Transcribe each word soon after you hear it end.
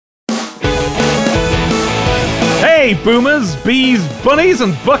Hey boomers, bees, bunnies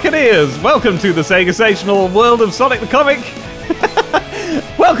and buccaneers! Welcome to the Sega-sational world of Sonic the Comic!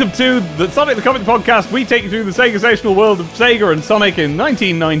 Welcome to the Sonic the Comic podcast. We take you through the Sega-sational world of Sega and Sonic in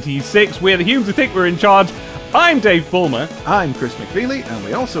 1996. We're the humans who think we're in charge. I'm Dave Bulmer. I'm Chris McFeely, and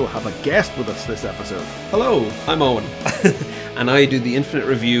we also have a guest with us this episode. Hello, I'm Owen. And I do the Infinite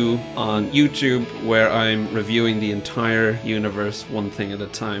Review on YouTube, where I'm reviewing the entire universe one thing at a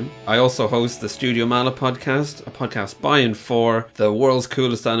time. I also host the Studio Mala podcast, a podcast by and for the world's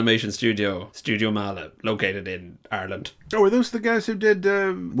coolest animation studio, Studio Mala, located in Ireland. Oh, are those the guys who did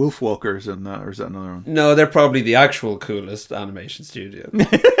Wolfwalkers, or is that another one? No, they're probably the actual coolest animation studio.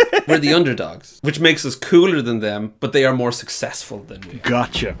 We're the underdogs, which makes us cooler than them, but they are more successful than we are.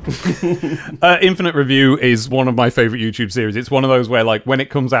 Gotcha. Infinite Review is one of my favourite YouTube series. It's one of those where, like, when it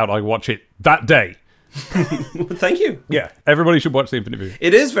comes out, I watch it that day. Thank you. Yeah, everybody should watch the Infinite Review.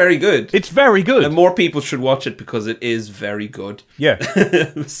 It is very good. It's very good. And more people should watch it because it is very good. Yeah.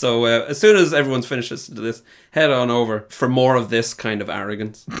 So as soon as everyone's finished listening to this, head on over for more of this kind of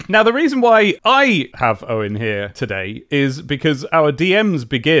arrogance. Now, the reason why I have Owen here today is because our DMs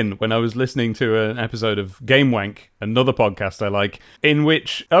begin when I was listening to an episode of Game Wank, another podcast I like, in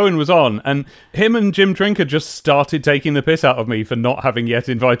which Owen was on, and him and Jim Trinker just started taking the piss out of me for not having yet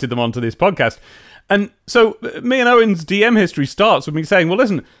invited them onto this podcast. And so me and Owen's DM history starts with me saying, well,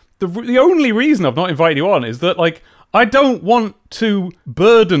 listen, the only reason I've not invited you on is that, like, I don't want to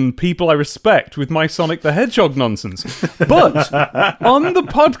burden people I respect with my Sonic the Hedgehog nonsense. But on the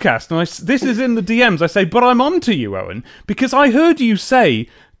podcast, and this is in the DMs, I say, but I'm on to you, Owen, because I heard you say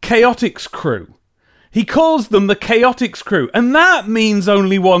Chaotix Crew. He calls them the Chaotix Crew, and that means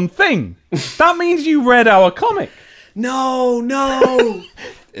only one thing. That means you read our comic. No.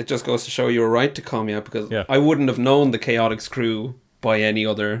 It just goes to show you were right to call me out, because I wouldn't have known the Chaotix Crew by any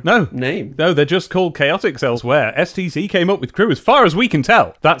other name. No, they're just called Chaotix elsewhere. STC came up with Crew, as far as we can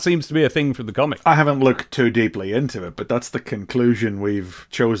tell. That seems to be a thing for the comic. I haven't looked too deeply into it, but that's the conclusion we've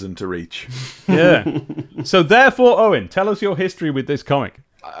chosen to reach. Yeah. So therefore, Owen, tell us your history with this comic.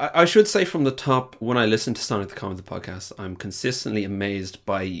 I should say from the top, when I listen to Sonic the Comic the podcast, I'm consistently amazed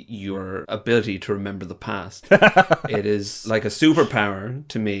by your ability to remember the past. It is like a superpower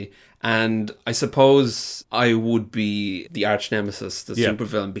to me. And I suppose I would be the arch nemesis, the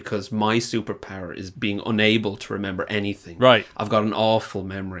supervillain, because my superpower is being unable to remember anything. Right. I've got an awful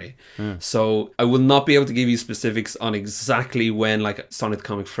memory. So I will not be able to give you specifics on exactly when, like, Sonic the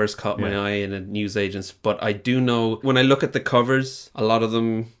Comic first caught my eye in a newsagents, but I do know when I look at the covers, a lot of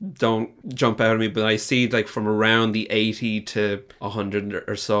them don't jump out at me, but I see, like, from around the 80 to 100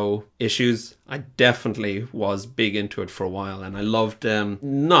 or so issues, I definitely was big into it for a while, and I loved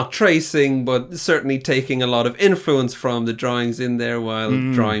not tracing, but certainly taking a lot of influence from the drawings in there while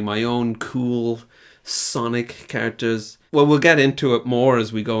drawing my own cool Sonic characters. Well, we'll get into it more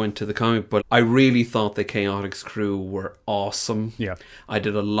as we go into the comic, but I really thought the Chaotix Crew were awesome. Yeah. I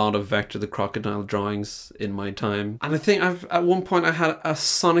did a lot of Vector the Crocodile drawings in my time. And I think at one point I had a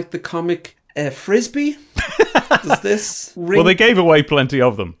Sonic the Comic Frisbee. Does this ring? Well, they gave away plenty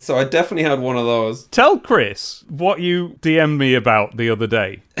of them. So I definitely had one of those. Tell Chris what you DM'd me about the other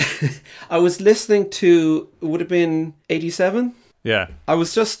day. I was listening to, it would have been 87? Yeah. I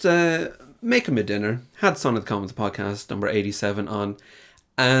was just making me dinner, had Sonic the Comic podcast number 87 on,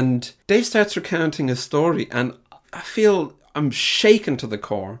 and Dave starts recounting a story, and I feel I'm shaken to the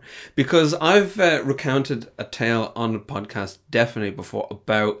core, because I've recounted a tale on the podcast definitely before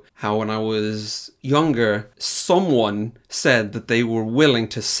about how when I was younger, someone said that they were willing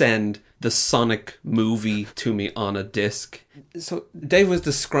to send the Sonic movie to me on a disc. So Dave was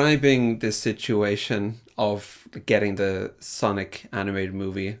describing this situation of getting the Sonic animated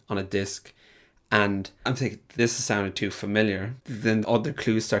movie on a disc, and I'm thinking, this is sounding too familiar. Then other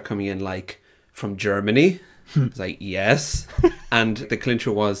clues start coming in, like, from Germany. It's like, yes. And the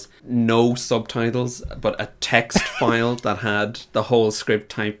clincher was no subtitles, but a text file that had the whole script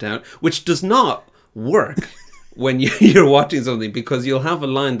typed out, which does not work when you're watching something, because you'll have a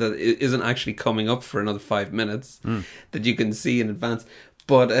line that isn't actually coming up for another 5 minutes that you can see in advance.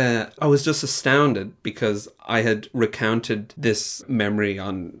 But I was just astounded, because I had recounted this memory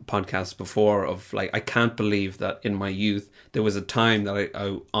on podcasts before of, like, I can't believe that in my youth there was a time that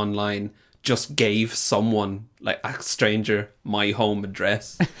I online just gave someone, like a stranger, my home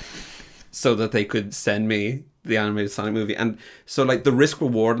address so that they could send me the animated Sonic movie. And so, like, the risk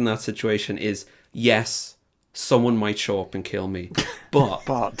reward in that situation is, yes, someone might show up and kill me.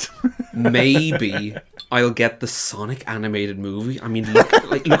 But maybe I'll get the Sonic animated movie. I mean,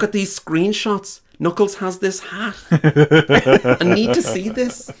 look at these screenshots. Knuckles has this hat. I need to see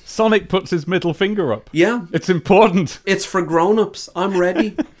this. Sonic puts his middle finger up. Yeah. It's important. It's for grown-ups. I'm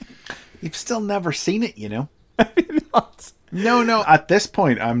ready. You've still never seen it, you know. Not. No. At this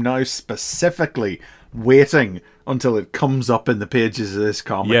point, I'm now specifically waiting until it comes up in the pages of this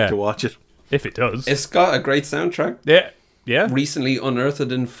comic to watch it. If it does. It's got a great soundtrack. Yeah. Recently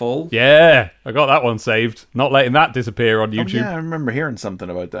unearthed in full. Yeah. I got that one saved. Not letting that disappear on YouTube. Oh, yeah, I remember hearing something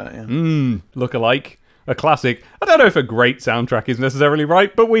about that, yeah. Look-alike. A classic. I don't know if a great soundtrack is necessarily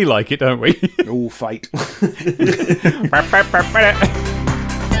right, but we like it, don't we? Oh, fight.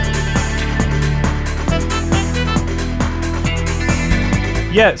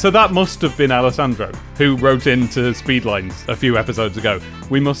 Yeah, so that must have been Alessandro, who wrote into Speedlines a few episodes ago.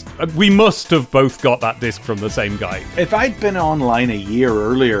 We must have both got that disc from the same guy. If I'd been online a year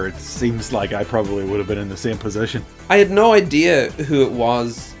earlier, it seems like I probably would have been in the same position. I had no idea who it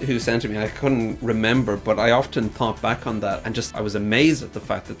was who sent it me. I couldn't remember, but I often thought back on that and I was amazed at the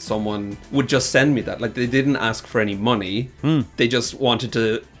fact that someone would just send me that. Like, they didn't ask for any money. They just wanted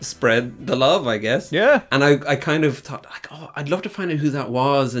to spread the love, I guess. Yeah. And I kind of thought, like, oh, I'd love to find out who that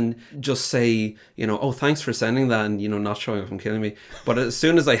was and just say, you know, oh, thanks for sending that and, you know, not showing up and killing me. But as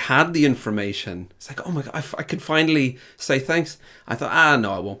soon as I had the information, it's like, oh my God, I could finally say thanks. I thought,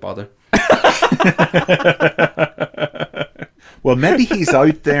 no, I won't bother. Well, maybe he's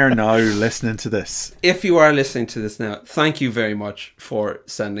out there now listening to this. If you are listening to this now, thank you very much for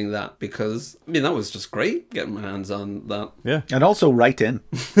sending that, because, I mean, that was just great getting my hands on that. Yeah. And also write in.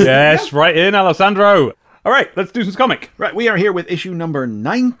 Yes, right in, Alessandro. All right, let's do some comic. Right, we are here with issue number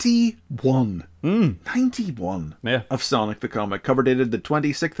 91. 91 of Sonic the Comic. Cover dated the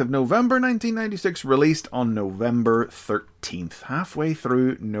 26th of November 1996, released on November 13th. Halfway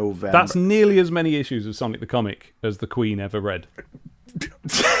through November. That's nearly as many issues of Sonic the Comic as the Queen ever read.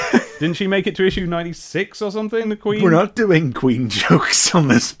 Didn't she make it to issue 96 or something, the Queen? We're not doing Queen jokes on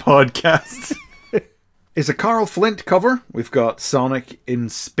this podcast. It's a Carl Flint cover. We've got Sonic in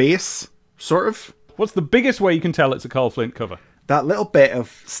space, sort of. What's the biggest way you can tell it's a Carl Flint cover? That little bit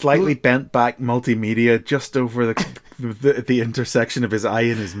of slightly bent back multimedia just over the intersection of his eye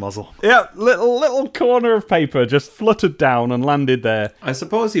and his muzzle. Yeah, little corner of paper just fluttered down and landed there. I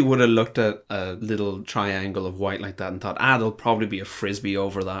suppose he would have looked at a little triangle of white like that and thought, there'll probably be a frisbee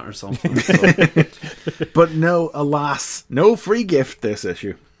over that or something. So. But no, alas, no free gift this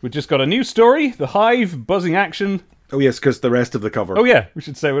issue. We've just got a new story, The Hive, buzzing action. Oh yes, because the rest of the cover we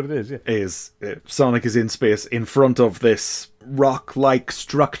should say what it is, is Sonic is in space in front of this rock-like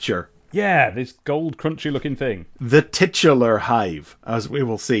structure. Yeah, this gold crunchy looking thing. The titular hive, as we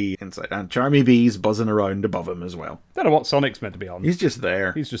will see inside. And Charmy Bee's buzzing around above him as well. Don't know what Sonic's meant to be on. He's just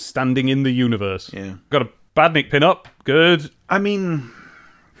there. He's just standing in the universe. Yeah. Got a Badnik pin up. Good. I mean,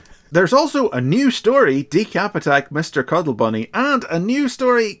 there's also a new story, Decap Attack Mr. Cuddle Bunny, and a new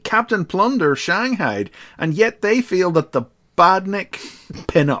story, Captain Plunder Shanghaied, and yet they feel that the Badnik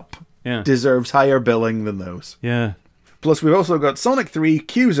pin-up deserves higher billing than those. Yeah. Plus, we've also got Sonic 3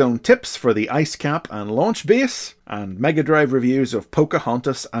 Q-Zone tips for the Ice Cap and Launch Base, and Mega Drive reviews of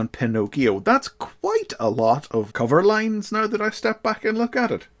Pocahontas and Pinocchio. That's quite a lot of cover lines now that I step back and look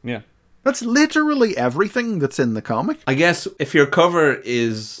at it. Yeah. That's literally everything that's in the comic. I guess if your cover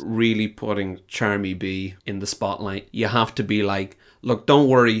is really putting Charmy Bee in the spotlight, you have to be like, look, don't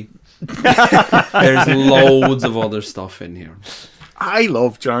worry. There's loads of other stuff in here. I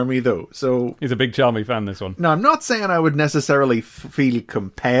love Charmy, though, so... He's a big Charmy fan, this one. No, I'm not saying I would necessarily feel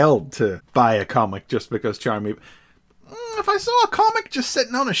compelled to buy a comic just because Charmy... If I saw a comic just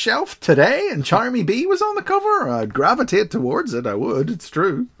sitting on a shelf today and Charmy Bee was on the cover, I'd gravitate towards it, I would, it's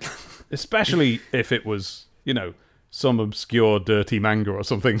true. Especially if it was, you know, some obscure dirty manga or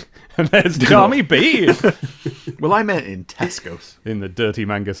something. And there's Charmy Bee! Well, I meant in Tesco's. In the dirty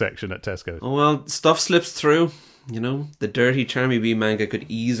manga section at Tesco. Oh, well, stuff slips through. You know, the dirty Charmy Bee manga could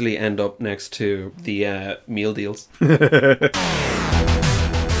easily end up next to the meal deals. Just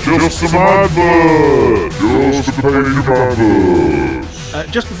some advert! Just a page of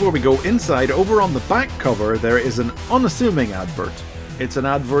adverts! Just before we go inside, over on the back cover, there is an unassuming advert. It's an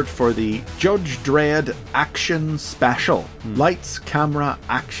advert for the Judge Dredd Action Special. Lights, Camera,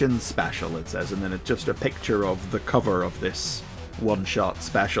 Action Special, it says, and then it's just a picture of the cover of this one-shot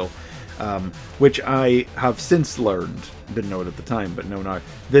special. which I have since learned, didn't know it at the time, but know now.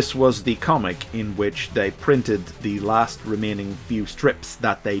 This was the comic in which they printed the last remaining few strips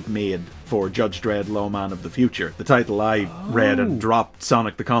that they'd made for Judge Dredd Lawman of the Future. The title I read and dropped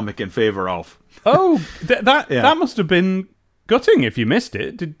Sonic the Comic in favour of. Oh, that must have been gutting if you missed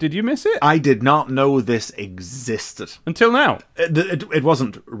it. Did you miss it? I did not know this existed. Until now? It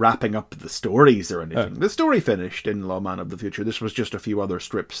wasn't wrapping up the stories or anything. The story finished in Lawman of the Future. This was just a few other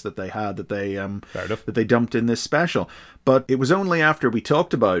strips that they had that they dumped in this special. But it was only after we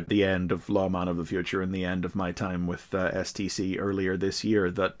talked about the end of Lawman of the Future and the end of my time with STC earlier this year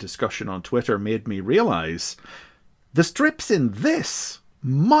that discussion on Twitter made me realise the strips in this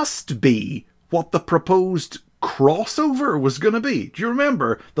must be what the proposed crossover was going to be. Do you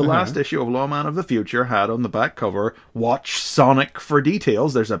remember the last issue of Lawman of the Future had on the back cover, watch Sonic for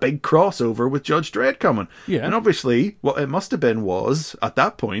details, there's a big crossover with Judge Dredd coming. Yeah. And obviously what it must have been was, at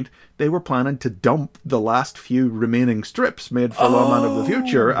that point, they were planning to dump the last few remaining strips made for Lawman of the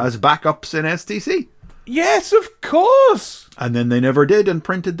Future as backups in STC. Yes, of course! And then they never did and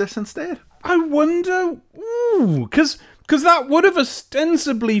printed this instead. I wonder... Because that would have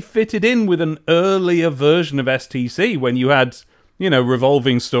ostensibly fitted in with an earlier version of STC when you had,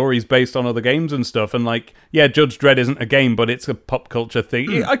 revolving stories based on other games and stuff. And Judge Dredd isn't a game, but it's a pop culture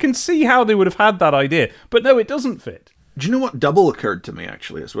thing. I can see how they would have had that idea. But no, it doesn't fit. Do you know what double occurred to me,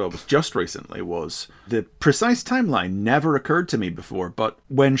 actually, as well, was just recently, was the precise timeline never occurred to me before, but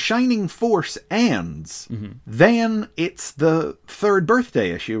when Shining Force ends, then it's the third birthday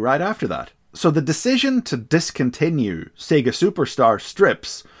issue right after that. So the decision to discontinue Sega Superstar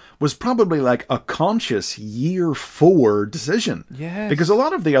strips was probably like a conscious year 4 decision. Yes. Because a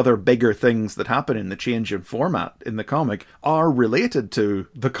lot of the other bigger things that happen in the change in format in the comic are related to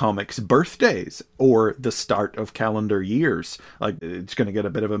the comic's birthdays or the start of calendar years. Like, it's going to get a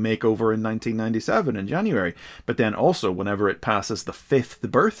bit of a makeover in 1997 in January. But then also, whenever it passes the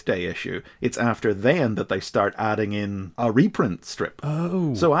 5th birthday issue, it's after then that they start adding in a reprint strip.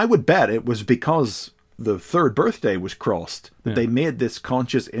 Oh. So I would bet it was because the third birthday was crossed that they made this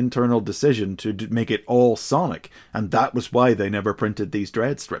conscious internal decision to make it all Sonic, and that was why they never printed these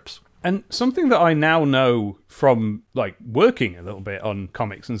Dredd strips. And something that I now know from, working a little bit on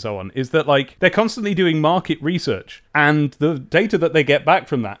comics and so on, is that, they're constantly doing market research, and the data that they get back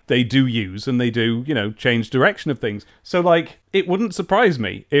from that, they do use, and they do, change direction of things. So, it wouldn't surprise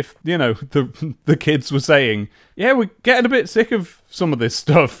me if, the kids were saying, yeah, we're getting a bit sick of some of this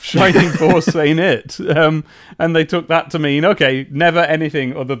stuff, Shining Force ain't it. And they took that to mean, okay, never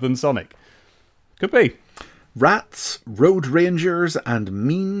anything other than Sonic. Could be. Rats, Road Rangers, and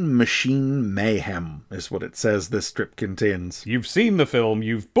Mean Machine Mayhem is what it says this strip contains. You've seen the film,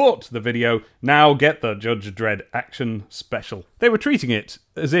 you've bought the video, now get the Judge Dredd action special. They were treating it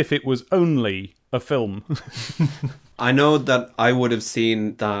as if it was only a film. I know that I would have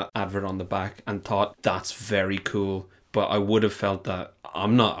seen that advert on the back and thought, that's very cool, but I would have felt that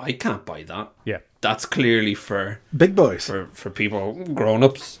I can't buy that. Yeah. That's clearly for big boys. For people,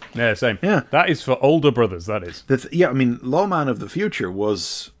 grown-ups. Yeah, same. Yeah. That is for older brothers, that is. Lawman of the Future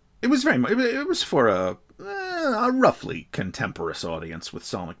was for a roughly contemporaneous audience with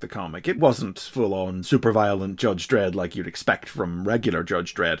Sonic the Comic. It wasn't full-on super violent Judge Dredd like you'd expect from regular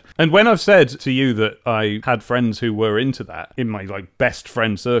Judge Dredd. And when I've said to you that I had friends who were into that in my best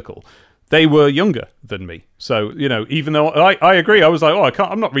friend circle, they were younger than me. So, even though I agree, I was like,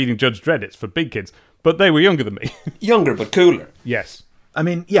 I'm not reading Judge Dredd, it's for big kids. But they were younger than me. Younger, but cooler. Yes. At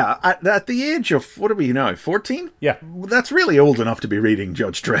the age of, what are we now, 14? Yeah. Well, that's really old enough to be reading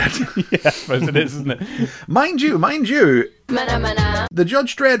Judge Dredd. Yeah, I suppose it is, isn't it? Mind you, the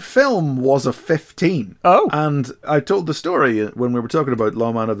Judge Dredd film was a 15. Oh. And I told the story when we were talking about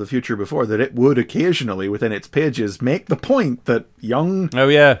Lawman of the Future before that it would occasionally, within its pages, make the point that young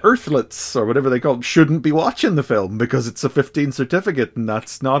Earthlets, or whatever they call them, shouldn't be watching the film because it's a 15 certificate and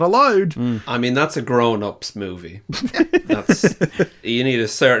that's not allowed. I mean, that's a grown-ups movie. You need a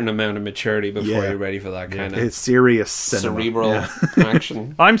certain amount of maturity before you're ready for that kind of serious cinema. Cerebral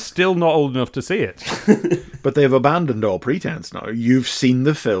action. I'm still not old enough to see it. But they've abandoned all pretense now. You've seen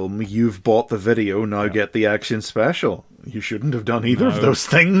the film, you've bought the video, now get the action special. You shouldn't have done either of those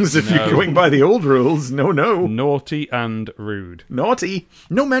things if you're going by the old rules. No. Naughty and rude. Naughty.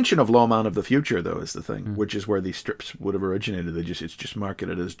 No mention of Lawman of the Future, though, is the thing, which is where these strips would have originated. It's just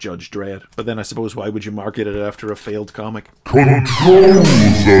marketed as Judge Dredd. But then I suppose why would you market it after a failed comic? Control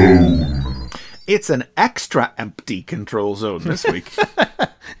Zone! It's an extra empty Control Zone this week.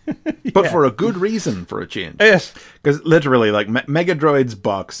 But for a good reason, for a change. Yes. Because literally, Mega Droid's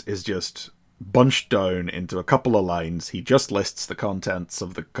box is just bunched down into a couple of lines. He just lists the contents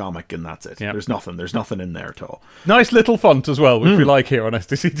of the comic, and that's it. Yep. There's nothing in there at all. Nice little font as well, which we like here on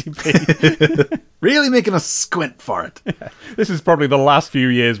STCTP. Really making us squint for it. This is probably the last few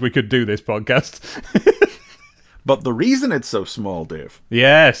years we could do this podcast. But the reason it's so small, Dave.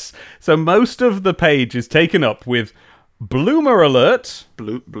 Yes. So most of the page is taken up with Bloomer Alert.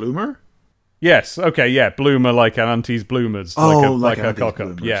 Bloomer? Yes, okay, yeah, Bloomer like an auntie's bloomers. Like a auntie's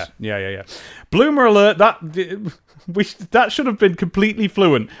cock-up. bloomers. Yeah. Bloomer Alert, that should have been completely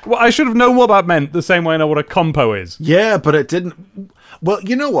fluent. Well, I should have known what that meant the same way I know what a compo is. Yeah, but it didn't. Well,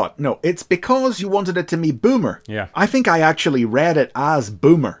 you know what? No, it's because you wanted it to be Boomer. Yeah. I think I actually read it as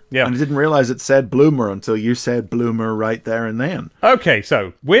Boomer. Yeah. And I didn't realize it said Bloomer until you said Bloomer right there and then. Okay,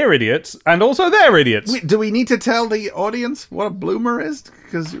 so we're idiots, and also they're idiots. Do we need to tell the audience what a Bloomer is?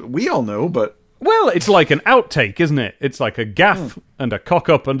 Because we all know, but... Well, it's like an outtake, isn't it? It's like a gaff and a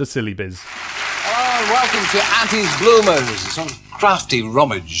cock-up and a silly biz. Hello and welcome to Auntie's Bloomers, a sort of crafty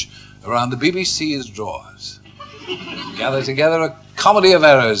rummage around the BBC's drawers. Gather together a comedy of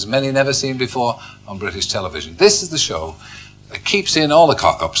errors many never seen before on British television. This is the show that keeps in all the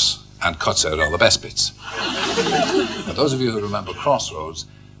cock-ups and cuts out all the best bits. Now, those of you who remember Crossroads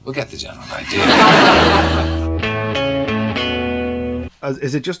will get the general idea.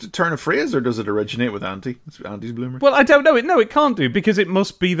 Is it just a turn of phrase, or does it originate with Auntie? Auntie's Bloomer? Well, I don't know. No, it can't do, because it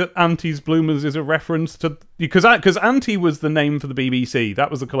must be that Auntie's Bloomers is a reference to... Because Auntie was the name for the BBC.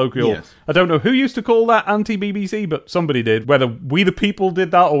 That was the colloquial... Yes. I don't know who used to call that Anti-BBC, but somebody did. Whether we the people did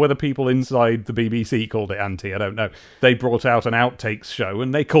that, or whether people inside the BBC called it Auntie, I don't know. They brought out an outtakes show,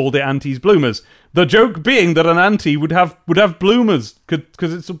 and they called it Auntie's Bloomers. The joke being that an auntie would have bloomers,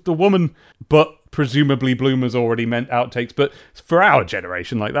 because it's the woman... But... Presumably bloomers already meant outtakes, but for our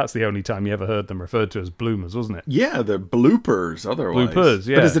generation, like, that's the only time you ever heard them referred to as bloomers, wasn't it? Yeah, they're bloopers otherwise. Bloopers,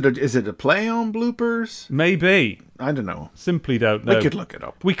 yeah. But is it a play on bloopers? Maybe. I don't know. Simply don't know. We could look it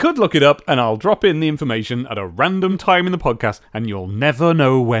up. We could look it up, and I'll drop in the information at a random time in the podcast, and you'll never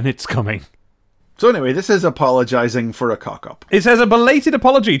know when it's coming. So anyway, this is apologising for a cock-up. It says a belated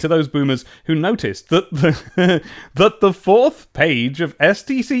apology to those boomers who noticed that the fourth page of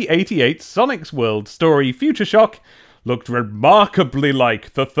STC-88's Sonic's World story Future Shock looked remarkably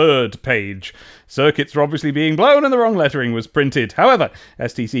like the third page. Circuits were obviously being blown and the wrong lettering was printed. However,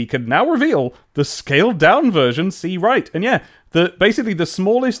 STC can now reveal the scaled-down version see right. And yeah, basically the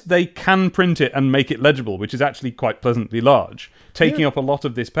smallest they can print it and make it legible, which is actually quite pleasantly large, taking up a lot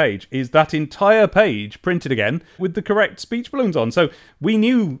of this page, is that entire page printed again with the correct speech balloons on. So we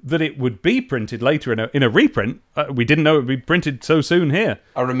knew that it would be printed later in a reprint. We didn't know it would be printed so soon here.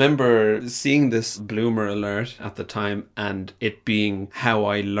 I remember seeing this Bloomer Alert at the time, and it being how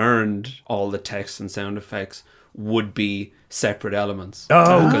I learned all the text and sound effects would be separate elements.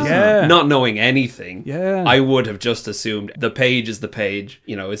 Oh, Because yeah. not knowing anything, Yeah. I would have just assumed the page is the page.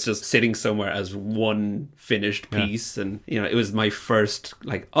 You know, it's just sitting somewhere as one finished piece. And, you know, it was my first,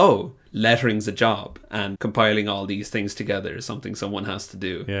 like, oh, lettering's a job. And compiling all these things together is something someone has to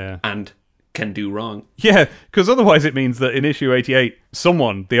do. Yeah. And can do wrong. Yeah, because otherwise it means that in issue 88,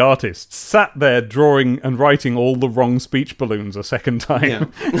 someone, the artist, sat there drawing and writing all the wrong speech balloons a second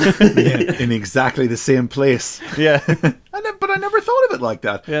time. Yeah. In exactly the same place. Yeah. But I never thought of it like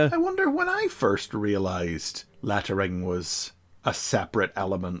that. Yeah. I wonder when I first realised lettering was a separate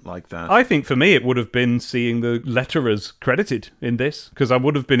element like that. I think for me it would have been seeing the letterers credited in this, because I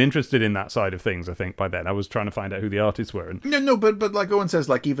would have been interested in that side of things, I think, by then. I was trying to find out who the artists were. And No, but like Owen says,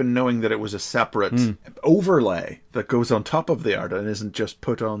 like even knowing that it was a separate overlay that goes on top of the art and isn't just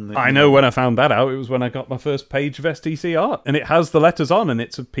put on the... I know when I found that out, it was when I got my first page of STC art. And it has the letters on, and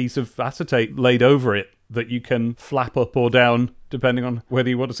it's a piece of acetate laid over it that you can flap up or down, depending on whether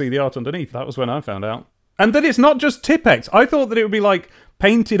you want to see the art underneath. That was when I found out. And that it's not just Tipp-Ex. I thought that it would be, like,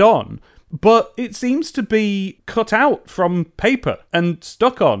 painted on, but it seems to be cut out from paper and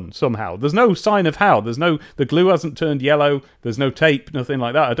stuck on somehow. There's no sign of how. The glue hasn't turned yellow. There's no tape, nothing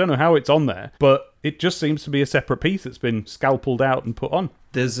like that. I don't know how it's on there, but it just seems to be a separate piece that's been scalpeled out and put on.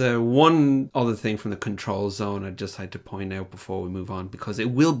 There's one other thing from the control zone I just had to point out before we move on, because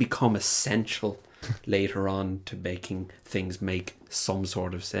it will become essential later on to making things make some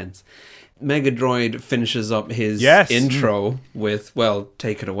sort of sense. Megadroid finishes up his intro with, well,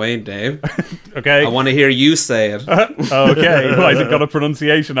 take it away, Dave. Okay. I want to hear you say it. Okay. Why has it got a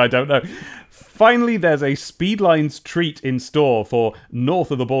pronunciation? I don't know. Finally, there's a Speedlines treat in store for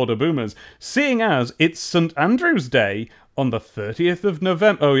north of the border boomers, seeing as it's St. Andrew's Day on the 30th of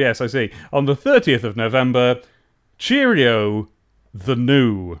November. Oh, yes, I see. On the 30th of November, cheerio, the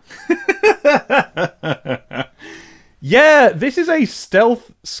new. Yeah, this is a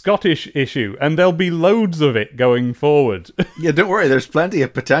stealth Scottish issue, and there'll be loads of it going forward. Yeah, don't worry. There's plenty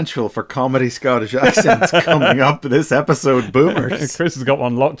of potential for comedy Scottish accents coming up this episode, Boomers. Chris has got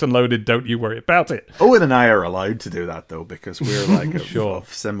one locked and loaded, don't you worry about it. Owen and I are allowed to do that, though, because we're like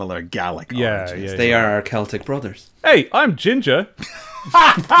of similar Gallic Yeah, origins. yeah. They are our Celtic brothers. Hey, I'm Ginger.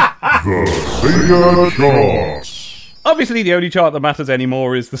 Sega Charts. Obviously, the only chart that matters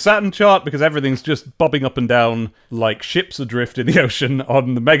anymore is the Saturn chart, because everything's just bobbing up and down like ships adrift in the ocean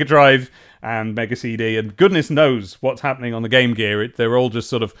on the Mega Drive and Mega CD, and goodness knows what's happening on the Game Gear. They're all just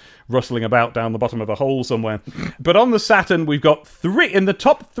sort of rustling about down the bottom of a hole somewhere. But on the Saturn, we've got in the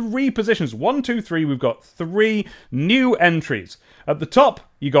top 3 positions, 1, 2, 3, we've got 3 new entries. At the top,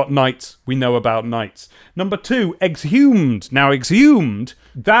 you got Knights. We know about Knights. Number 2, Exhumed. Now, Exhumed,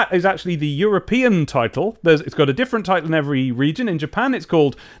 that is actually the European title. It's got a different title in every region. In Japan, it's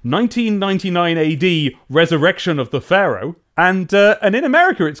called 1999 AD Resurrection of the Pharaoh. And in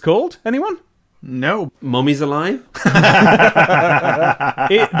America, it's called... Anyone? No. Mummies alive?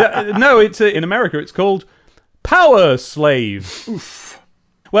 In America, it's called Power Slave. Oof.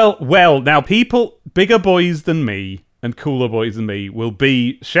 Well, now people bigger boys than me and cooler boys than me will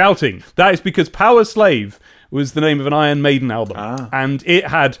be shouting. That is because Power Slave was the name of an Iron Maiden album. And it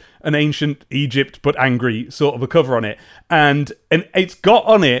had an ancient Egypt but angry sort of a cover on it. And it's got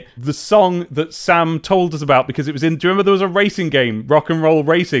on it the song that Sam told us about, because it was in... Do you remember there was a racing game, Rock and Roll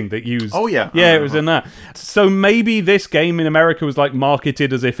Racing, that used... Oh, yeah. Yeah, it was in that. So maybe this game in America was like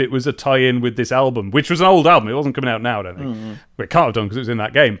marketed as if it was a tie-in with this album, which was an old album. It wasn't coming out now, I don't think. Well, it can't have done because it was in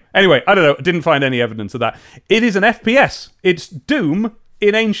that game. Anyway, I don't know. I didn't find any evidence of that. It is an FPS. It's Doom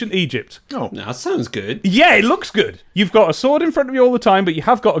in ancient Egypt. Oh. No, that sounds good. Yeah, it looks good. You've got a sword in front of you all the time, but you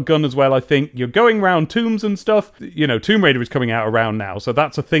have got a gun as well, I think. You're going around tombs and stuff. You know, Tomb Raider is coming out around now, so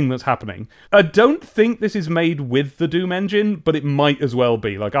that's a thing that's happening. I don't think this is made with the Doom engine, but it might as well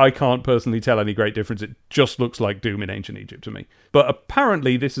be. Like, I can't personally tell any great difference. It just looks like Doom in ancient Egypt to me. But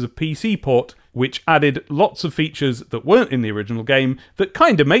apparently this is a PC port which added lots of features that weren't in the original game that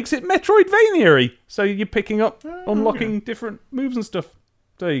kind of makes it Metroidvania-y. So you're picking up, unlocking different moves and stuff.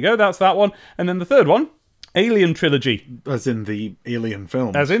 There you go, that's that one. And then the third one, Alien Trilogy. As in the Alien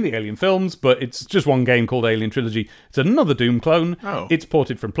film. As in the Alien films, but it's just one game called Alien Trilogy. It's another Doom clone. Oh. It's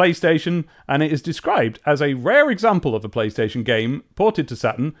ported from PlayStation, and it is described as a rare example of a PlayStation game ported to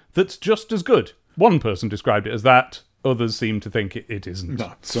Saturn that's just as good. One person described it as that. Others seem to think it isn't.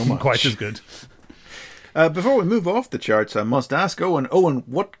 Not so much. Quite as good. Before we move off the charts, I must ask Owen,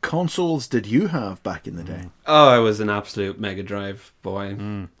 what consoles did you have back in the day? Oh, I was an absolute Mega Drive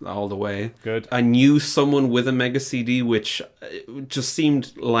boy all the way. Good. I knew someone with a Mega CD, which just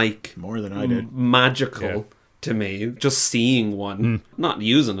seemed like More than I did. magical to me. Just seeing one, not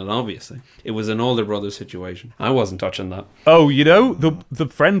using it, obviously. It was an older brother situation. I wasn't touching that. Oh, you know, the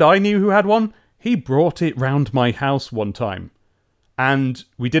friend I knew who had one, he brought it round my house one time. And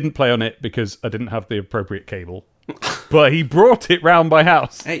we didn't play on it because I didn't have the appropriate cable. But he brought it round my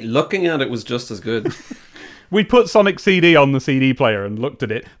house. Hey, looking at it was just as good. We put Sonic CD on the CD player and looked at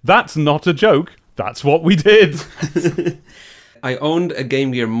it. That's not a joke. That's what we did. I owned a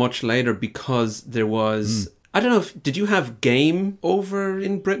Game Gear much later because there was... I don't know did you have Game over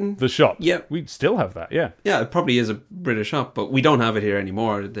in Britain? The shop. Yeah. We still have that, yeah. Yeah, it probably is a British shop, but we don't have it here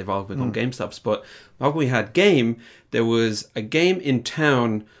anymore. They've all become GameStops. But when we had Game, there was a game in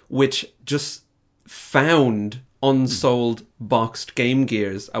town which just found unsold boxed Game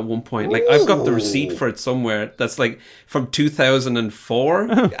Gears at one point. Like, I've got the receipt for it somewhere that's like from 2004,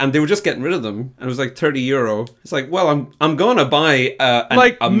 and they were just getting rid of them, and it was like €30. It's like, well, I'm gonna buy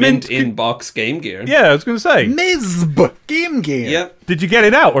a mint in box Game Gear. Yeah, I was going to say. Mizb Game Gear. Yep. Did you get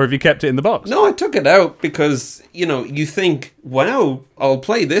it out, or have you kept it in the box? No, I took it out because, you think, wow, I'll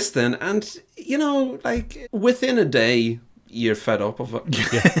play this then. And, like, within a day, you're fed up of it.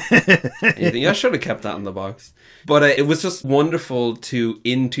 You think, I should have kept that in the box. But it was just wonderful to,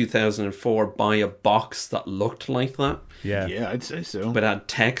 in 2004, buy a box that looked like that. Yeah. Yeah, I'd say so. But had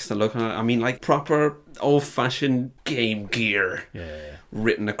text and look on it. I mean, like proper old-fashioned Game Gear. Yeah.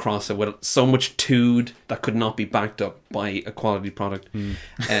 Written across it with so much tood that could not be backed up by a quality product.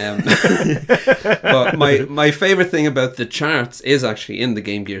 But my favourite thing about the charts is actually in the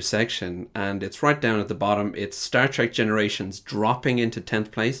Game Gear section, and it's right down at the bottom. It's Star Trek Generations dropping into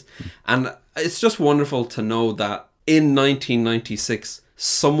 10th place. And it's just wonderful to know that in 1996,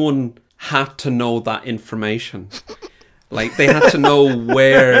 someone had to know that information. Like, they had to know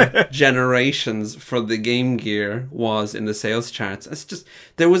where Generations for the Game Gear was in the sales charts. It's just,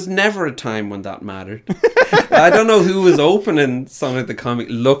 there was never a time when that mattered. I don't know who was opening Sonic the Comic,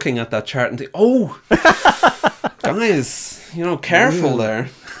 looking at that chart and thinking, oh, got Guys, careful there.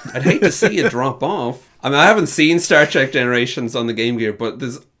 I'd hate to see it drop off. I mean, I haven't seen Star Trek Generations on the Game Gear, but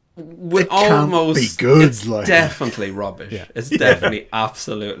there's can't be good, it's like. definitely rubbish. Yeah. It's definitely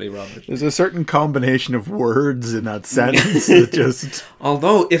absolutely rubbish. There's a certain combination of words in that sentence that just...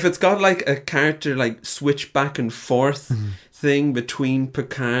 Although, if it's got like a character like switch back and forth thing between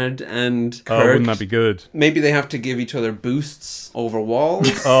Picard and Kirk, wouldn't that be good? Maybe they have to give each other boosts over walls.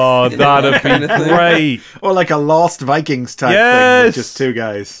 Oh, that'd be great. Or like a Lost Vikings type thing with just two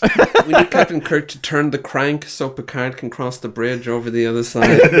guys. We need Captain Kirk to turn the crank so Picard can cross the bridge over the other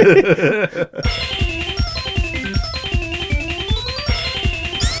side.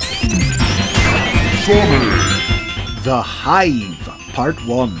 The Hive, Part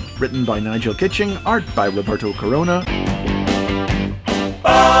 1. Written by Nigel Kitching, art by Roberto Corona.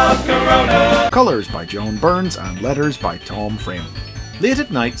 Colours by Joan Burns, and letters by Tom Frame. Late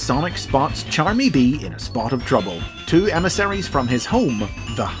at night, Sonic spots Charmy Bee in a spot of trouble. Two emissaries from his home,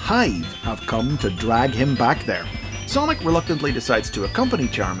 the Hive, have come to drag him back there. Sonic reluctantly decides to accompany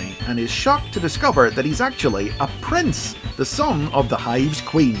Charmy, and is shocked to discover that he's actually a prince, the son of the Hive's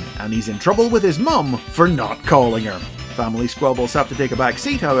queen, and he's in trouble with his mum for not calling her. Family squabbles have to take a back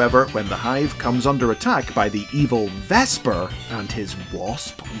seat, however, when the Hive comes under attack by the evil Vesper and his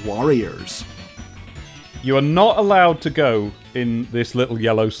Wasp warriors. You are not allowed to go in this little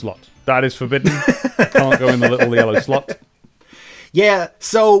yellow slot. That is forbidden. Can't go in the little yellow slot. Yeah,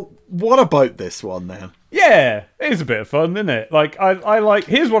 so what about this one then? Yeah, it's a bit of fun, isn't it? Like, I like...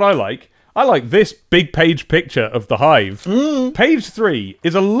 Here's what I like. I like this big page picture of the Hive. Page 3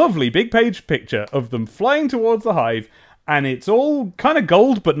 is a lovely big page picture of them flying towards the Hive, and it's all kind of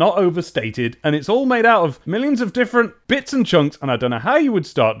gold but not overstated, and it's all made out of millions of different bits and chunks, and I don't know how you would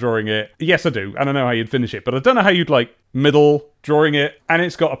start drawing it. Yes, I do, and I know how you'd finish it, but I don't know how you'd, middle drawing it, and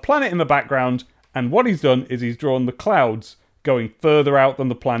it's got a planet in the background, and what he's done is he's drawn the clouds going further out than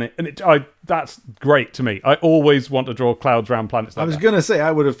the planet, and that's great to me. I always want to draw clouds around planets like that. I was going to say, I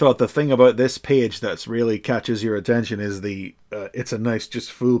would have thought the thing about this page that's really catches your attention is it's a nice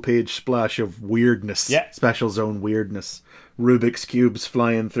just full page splash of weirdness. Yeah. Special zone weirdness. Rubik's Cubes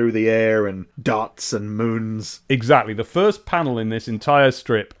flying through the air and dots and moons. Exactly. The first panel in this entire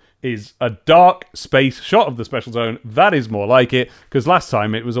strip is a dark space shot of the special zone. That is more like it, because last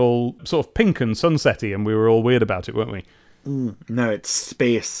time it was all sort of pink and sunsetty, and we were all weird about it, weren't we? Now it's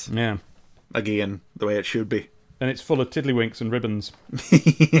space. Yeah. Again, the way it should be. And it's full of tiddlywinks and ribbons.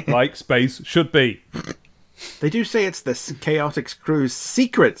 Like space should be. They do say it's the Chaotix Crew's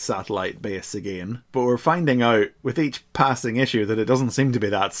secret satellite base again, but we're finding out with each passing issue that it doesn't seem to be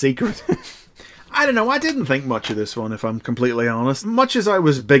that secret. I don't know, I didn't think much of this one, if I'm completely honest. Much as I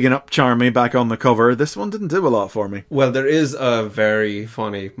was bigging up Charmy back on the cover, this one didn't do a lot for me. Well, there is a very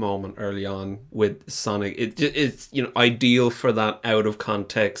funny moment early on with Sonic. It's ideal for that out of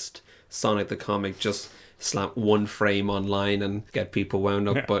context Sonic the comic. Just slap one frame online and get people wound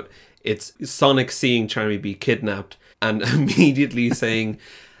up. Yeah. But it's Sonic seeing Charmy Bee kidnapped and immediately saying,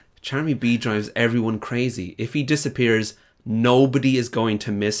 Charmy Bee drives everyone crazy. If he disappears, nobody is going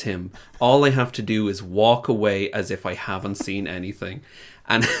to miss him. All I have to do is walk away as if I haven't seen anything.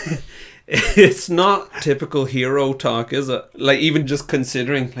 And it's not typical hero talk, is it? Like, even just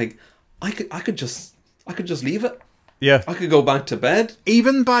considering, I could just leave it. Yeah. I could go back to bed.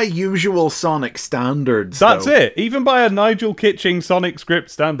 Even by usual Sonic standards. That's though, it. Even by a Nigel Kitching Sonic script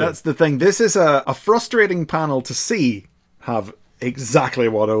standard. That's the thing. This is a frustrating panel to see have exactly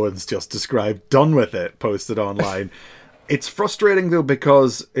what Owen's just described done with it posted online. It's frustrating, though,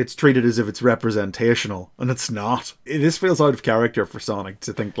 because it's treated as if it's representational, and it's not. This feels out of character for Sonic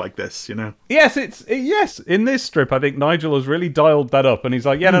to think like this, you know? Yes, yes. In this strip, I think Nigel has really dialed that up, and he's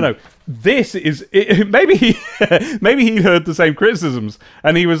like, no. This is... maybe he heard the same criticisms,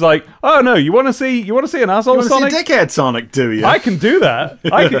 and he was like, oh, no, you want to see an asshole Sonic? You want to see a dickhead Sonic, do you? I can do that.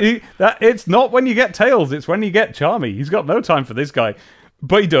 It's not when you get Tails, it's when you get Charmy. He's got no time for this guy.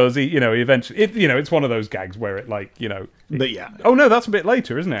 But he does. He eventually. It's one of those gags where it, But yeah. Oh no, that's a bit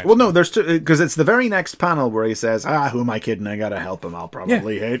later, isn't it? Well, no, there's two, because it's the very next panel where he says, "Who am I kidding? I gotta help him. I'll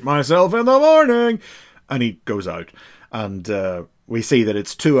probably hate myself in the morning," and he goes out, and we see that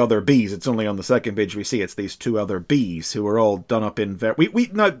it's two other bees. It's only on the second page we see it's these two other bees who are all done up in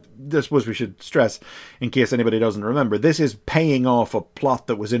now, this was we should stress, in case anybody doesn't remember, this is paying off a plot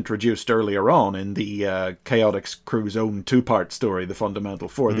that was introduced earlier on in the Chaotix Crew's own two-part story, The Fundamental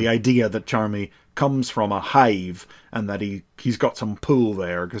Four. The idea that Charmy comes from a hive and that he's got some pull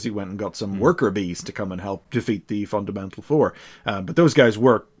there because he went and got some worker bees to come and help defeat the Fundamental Four. But those guys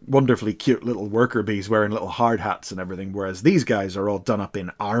were wonderfully cute little worker bees wearing little hard hats and everything, whereas these guys are all done up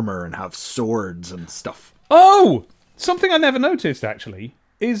in armor and have swords and stuff. Oh! Something I never noticed, actually,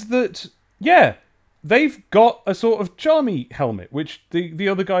 is that, yeah, they've got a sort of Charmy helmet, which the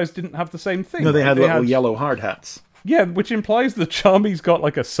other guys didn't have the same thing. No, they right? had little yellow hard hats. Yeah, which implies that Charmy's got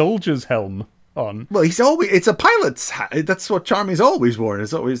like a soldier's helm on. Well, it's a pilot's hat. That's what Charmy's always worn.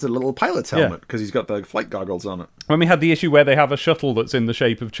 It's always the little pilot's helmet because he's got the flight goggles on it. When we had the issue where they have a shuttle that's in the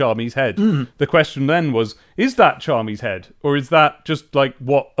shape of Charmy's head, the question then was, is that Charmy's head? Or is that just like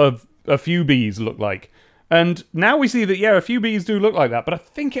what a few bees look like? And now we see that, yeah, a few bees do look like that, but I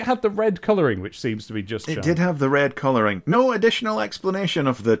think it had the red colouring, which seems to be just It Charmy. did have the red colouring. No additional explanation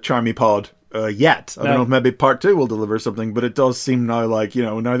of the Charmy pod yet. I don't know if maybe part 2 will deliver something, but it does seem now like,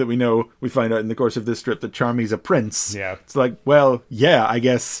 now that we find out in the course of this strip that Charmy's a prince. Yeah. It's like, well, yeah, I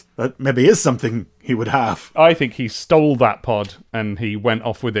guess that maybe is something he would have. I think he stole that pod and he went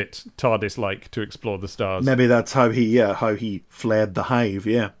off with it, TARDIS-like, to explore the stars. Maybe that's how he fled the hive,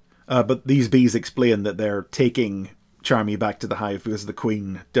 yeah. But these bees explain that they're taking Charmy back to the hive because the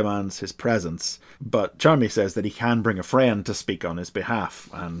Queen demands his presence. But Charmy says that he can bring a friend to speak on his behalf.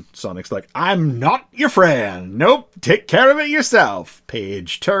 And Sonic's like, I'm not your friend. Nope, take care of it yourself.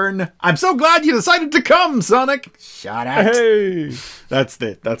 Page turn. I'm so glad you decided to come, Sonic. Shut up. Hey! That's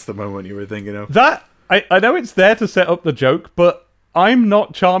the moment you were thinking of. That, I know it's there to set up the joke, but I'm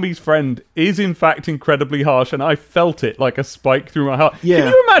not Charmy's friend is in fact incredibly harsh, and I felt it like a spike through my heart.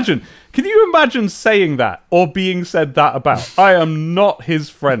 Yeah. Can you imagine saying that or being said that about? I am not his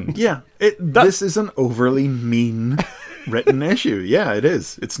friend. Yeah, this is an overly mean written issue. Yeah, it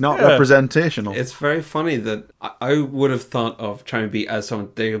is. It's not representational. It's very funny that I would have thought of Charmy Bee as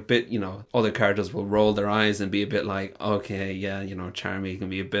someone, they're a bit, other characters will roll their eyes and be a bit like, okay, yeah, Charmy can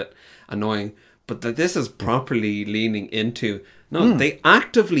be a bit annoying. But that this is properly leaning into, they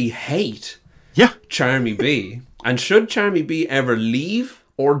actively hate Charmy Bee. And should Charmy Bee ever leave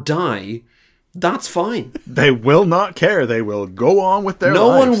or die, that's fine. They will not care. They will go on with their lives. No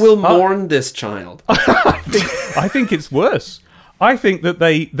one will mourn this child. I think it's worse. I think that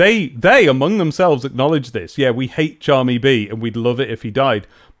they among themselves acknowledge this. Yeah, we hate Charmy Bee and we'd love it if he died.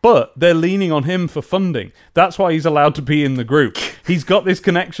 But they're leaning on him for funding. That's why he's allowed to be in the group. He's got this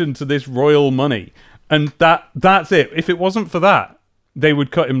connection to this royal money. And that's it. If it wasn't for that, they would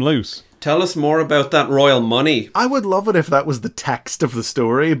cut him loose. Tell us more about that royal money. I would love it if that was the text of the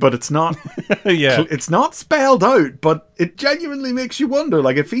story, but it's not. Yeah. It's not spelled out, but it genuinely makes you wonder,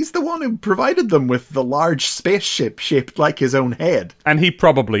 like, if he's the one who provided them with the large spaceship shaped like his own head. And he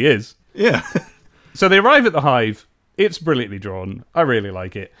probably is. Yeah. So they arrive at the hive. It's brilliantly drawn. I really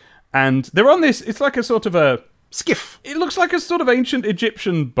like it. And they're on this, it's like a sort of a... Skiff. It looks like a sort of ancient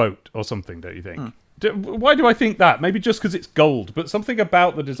Egyptian boat or something, don't you think? Why do I think that? Maybe just because it's gold, but something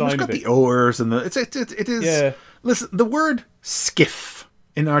about the design It's got of it. the oars and it is... Yeah. Listen, the word skiff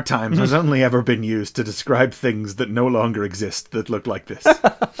in our times has only ever been used to describe things that no longer exist that look like this.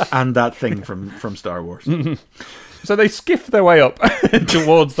 And that thing from Star Wars. So they skiff their way up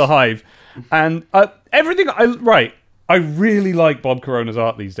towards the hive. And everything... I really like Bob Corona's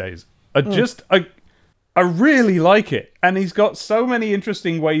art these days. I really like it. And he's got so many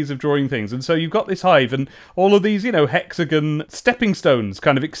interesting ways of drawing things. And so you've got this hive and all of these, hexagon stepping stones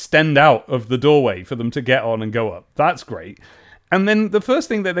kind of extend out of the doorway for them to get on and go up. That's great. And then the first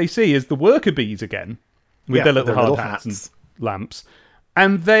thing that they see is the worker bees again with their little hard hats and lamps.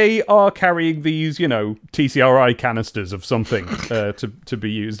 And they are carrying these, TCRI canisters of something to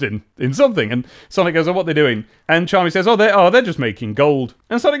be used in something. And Sonic goes, oh, what are they doing? And Charmy says, they're just making gold.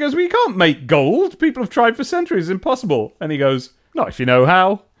 And Sonic goes, well, you can't make gold. People have tried for centuries. It's impossible. And he goes, not if you know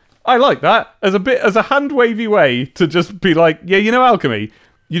how. I like that as a hand-wavy way to just be like, yeah, alchemy.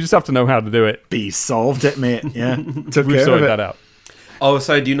 You just have to know how to do it. Bees solved it, mate. Yeah. Took We've care of sorted it. that out. Oh,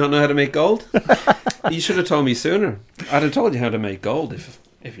 sorry, do you not know how to make gold? You should have told me sooner. I'd have told you how to make gold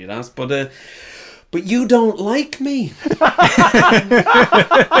if you'd asked. But you don't like me. But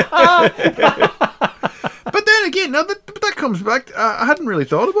then again, now that comes back, I hadn't really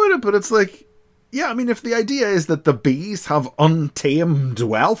thought about it, but it's like, yeah, I mean, if the idea is that the bees have untamed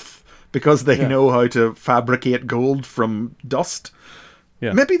wealth because they know how to fabricate gold from dust,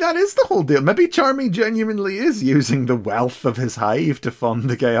 maybe that is the whole deal. Maybe Charmy genuinely is using the wealth of his hive to fund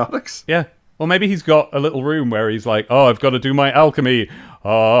the Chaotix. Yeah. Well, maybe he's got a little room where he's like, oh, I've got to do my alchemy.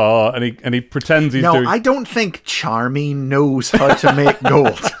 And he pretends he's doing... No, I don't think Charmy knows how to make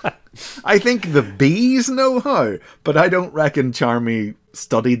gold. I think the bees know how, but I don't reckon Charmy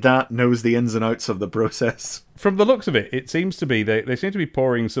studied that, knows the ins and outs of the process. From the looks of it, it seems to be they seem to be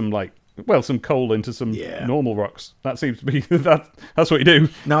pouring some some coal into some normal rocks. That seems to be that's what you do.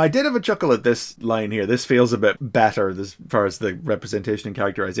 Now, I did have a chuckle at this line here. This feels a bit better as far as the representation and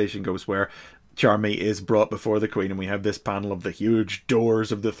characterization goes, where Charmy is brought before the Queen, and we have this panel of the huge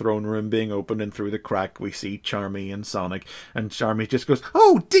doors of the throne room being opened, and through the crack we see Charmy and Sonic, and Charmy just goes,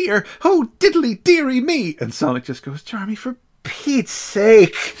 "Oh dear, oh diddly dearie me," and Sonic just goes, "Charmy, for Pete's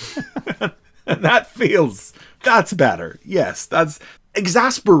sake." And that's better. Yes, that's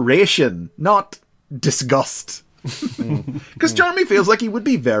exasperation, not disgust. Because Charmy feels like he would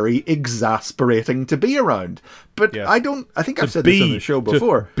be very exasperating to be around. But Yeah. I think I've said this on the show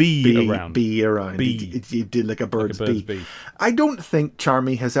before. Be around. Be around. Be. He did like a bird's bee. bee. I don't think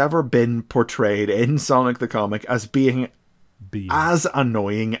Charmy has ever been portrayed in Sonic the Comic as being Be. as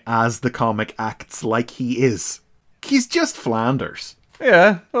annoying as the comic acts like he is. He's just Flanders.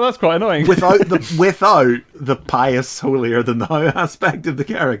 Yeah, well, that's quite annoying. Without the pious, holier than thou aspect of the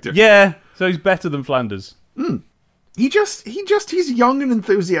character. Yeah, so he's better than Flanders. He's young and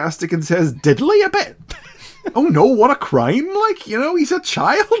enthusiastic and says diddly a bit. Oh no, what a crime, like, he's a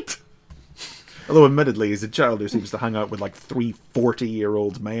child. Although admittedly he's a child who seems to hang out with like 3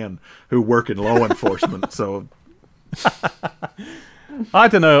 40-year-old men who work in law enforcement, so I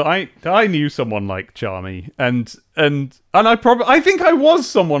don't know. I knew someone like Charmy, and I think I was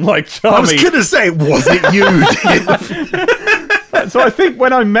someone like Charmy. I was gonna say, was it you? So I think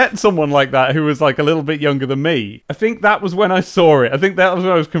when I met someone like that who was like a little bit younger than me, I think that was when I saw it. I think that was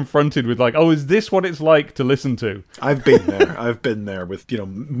when I was confronted with like, oh, is this what it's like to listen to? I've been there with,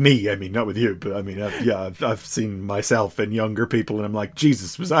 me. I mean, not with you, but I mean, I've seen myself in younger people, and I'm like,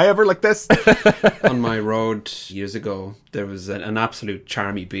 Jesus, was I ever like this? On my road years ago, there was an absolute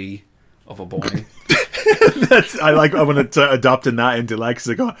Charmy bee of a boy. I want to adopting that into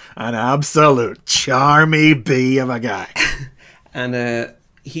lexicon. An absolute Charmy bee of a guy. And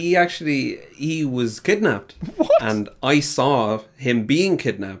he was kidnapped. What? And I saw him being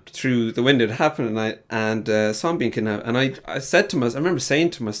kidnapped through the window. It happened, and saw him being kidnapped. And I said to myself, I remember saying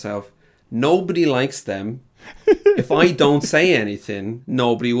to myself, nobody likes them. If I don't say anything,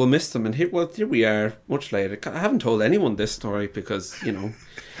 nobody will miss them. And here we are, much later. I haven't told anyone this story because,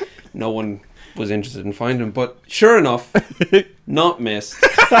 no one was interested in finding him. But sure enough, not missed.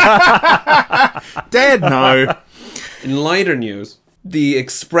 Dead now. In lighter news, the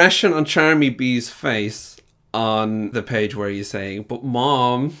expression on Charmy B's face on the page where he's saying, "But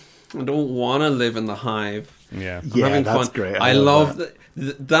Mom, I don't want to live in the hive. Yeah. Yeah, having that's fun." great. I love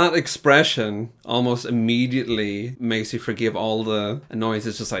that expression. Almost immediately makes you forgive all the annoyance.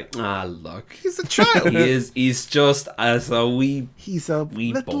 It's just like, look, He's a child. he's just as a wee. He's a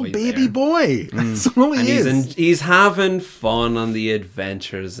Wee little boy baby there. boy. That's all he And is. he's having fun on the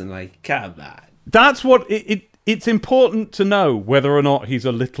adventures and like, come on. That's what it's important to know whether or not he's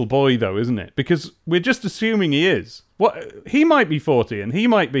a little boy, though, isn't it? Because we're just assuming he is. He might be 40, and he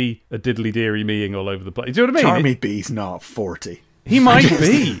might be a diddly deary meing all over the place. Do you know what I mean? Charmy B's not 40. He might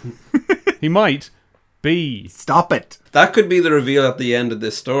be. He might be. Stop it. That could be the reveal at the end of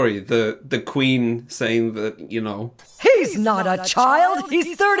this story. The Queen saying that, He's not a child,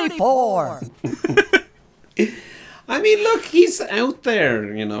 he's 34. I mean, look, he's out there,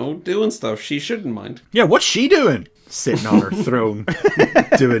 doing stuff. She shouldn't mind. Yeah, what's she doing? Sitting on her throne,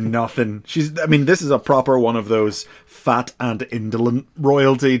 doing nothing. This is a proper one of those fat and indolent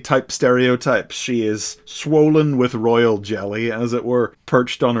royalty type stereotypes. She is swollen with royal jelly, as it were,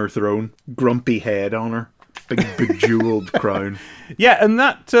 perched on her throne, grumpy head on her, big bejeweled crown. Yeah, and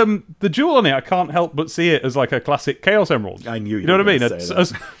that the jewel on it, I can't help but see it as like a classic Chaos Emerald. I knew you know were what I mean? gonna say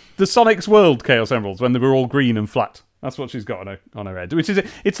that. The Sonic's World Chaos Emeralds when they were all green and flat. That's what she's got on her head. Which is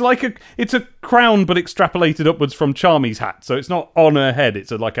it's a crown, but extrapolated upwards from Charmy's hat. So it's not on her head.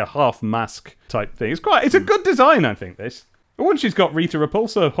 It's like a half mask type thing. It's a good design, I think. This. Oh, and she's got Rita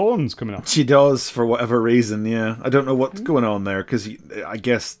Repulsa horns coming up. She does, for whatever reason. Yeah, I don't know what's going on there, because I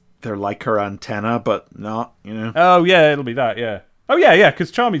guess they're like her antenna, but not. Oh yeah, it'll be that. Yeah. Oh yeah,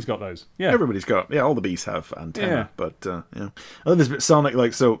 because Charmy's got those. Yeah. Everybody's got, all the bees have antenna, Yeah. but yeah. I love this bit, Sonic,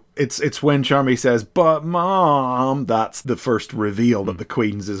 like, so it's when Charmy says, "But Mom," that's the first reveal that the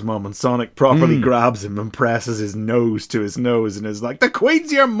Queen's his mum, and Sonic properly grabs him and presses his nose to his nose and is like, "The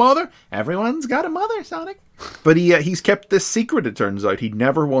Queen's your mother? Everyone's got a mother, Sonic." But he's kept this secret, it turns out. He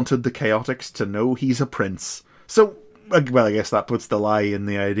never wanted the Chaotix to know he's a prince. So, well, I guess that puts the lie in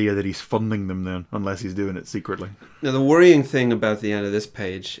the idea that he's funding them then, unless he's doing it secretly. Now, the worrying thing about the end of this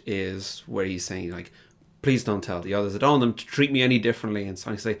page is where he's saying, like, please don't tell the others. I don't want them to treat me any differently. And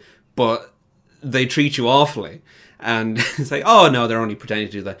Sonic's like, but they treat you awfully. And it's like, oh, no, they're only pretending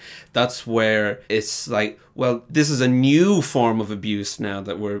to do that. That's where it's like, well, this is a new form of abuse now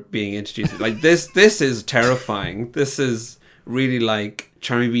that we're being introduced. Like, this is terrifying. This is really like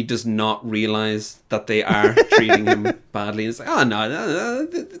Charmy B does not realize that they are treating him badly. It's like, oh, no,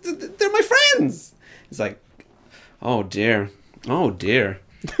 they're my wins. It's like, oh dear.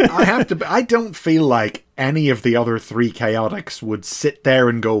 I don't feel like any of the other three chaotics would sit there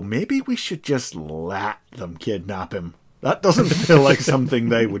and go, maybe we should just let them kidnap him. That doesn't feel like something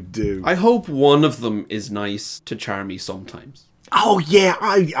they would do. I hope one of them is nice to Charmy sometimes. Oh yeah,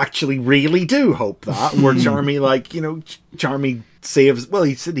 I actually really do hope that. Where Charmy, like, you know, Charmy saves, well,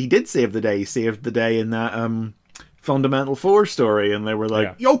 he said he did save the day. He saved the day in that Fundamental Four story, and they were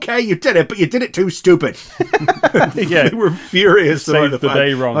like, okay, you did it, but you did it too stupid. Yeah. They were furious about Saved the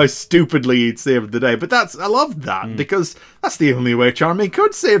day wrong. how stupidly he'd saved the day. But I loved that, because that's the only way Charmy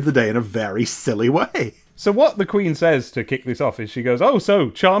could save the day, in a very silly way. So what the Queen says to kick this off is she goes, oh, so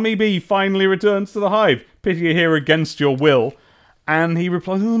Charmy Bee finally returns to the hive. Pity you're here against your will. And he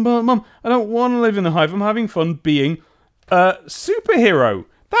replies, oh, Mum, I don't want to live in the hive. I'm having fun being a superhero.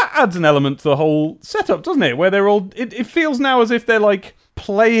 That adds an element to the whole setup, doesn't it? Where they're all... It feels now as if they're, like,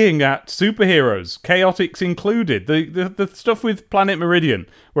 playing at superheroes, chaotics included. The stuff with Planet Meridian,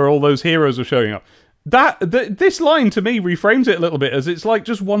 where all those heroes are showing up. This line, to me, reframes it a little bit as it's like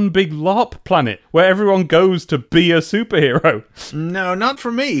just one big LARP planet where everyone goes to be a superhero. No, not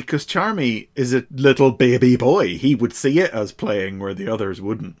for me, because Charmy is a little baby boy. He would see it as playing where the others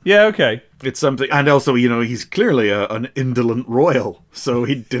wouldn't. Yeah, okay. It's something, and also, you know, he's clearly an indolent royal, so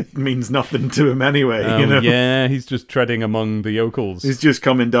it means nothing to him anyway, you know? Yeah, he's just treading among the yokels. He's just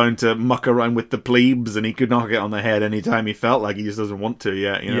coming down to muck around with the plebes, and he could knock it on the head anytime he felt like. He just doesn't want to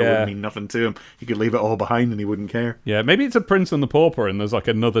yet, you know? It wouldn't mean nothing to him. He could leave it all behind and he wouldn't care. Yeah, maybe it's a Prince and the Pauper, and there's like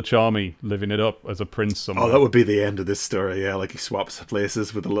another Charmy living it up as a prince somewhere. Oh, that would be the end of this story, yeah, like he swaps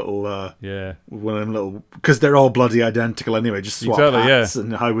places with a little, one of them little, because they're all bloody identical anyway, just swap hats,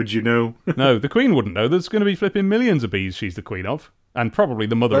 and how would you know? No, the Queen wouldn't know. There's going to be flipping millions of bees she's the queen of. And probably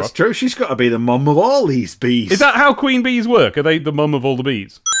the mother That's of. true, she's got to be the mum of all these bees. Is that how queen bees work? Are they the mum of all the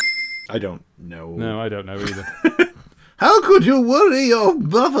bees? I don't know. No, I don't know either. How could you worry your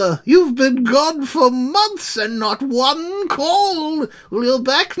mother? You've been gone for months and not one call. Well, you're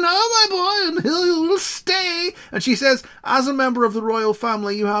back now, my boy, and you'll stay. And she says, as a member of the royal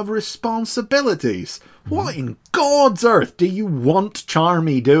family, you have responsibilities. What in God's earth do you want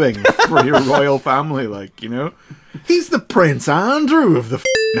Charmy doing for your royal family, like, you know? He's the Prince Andrew of the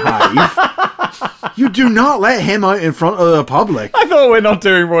hive. You do not let him out in front of the public. I thought we're not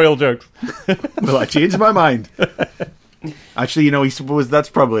doing royal jokes. Well, I changed my mind. Actually, you know, that's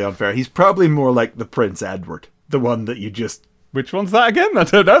probably unfair. He's probably more like the Prince Edward, the one that you just... Which one's that again? I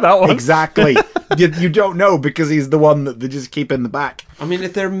don't know that one. Exactly. you don't know because he's the one that they just keep in the back. I mean,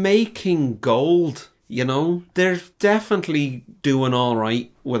 if they're making gold, you know, they're definitely doing all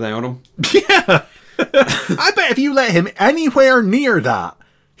right without him. Yeah. I bet if you let him anywhere near that,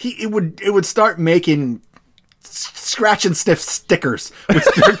 it would start making scratch and sniff stickers would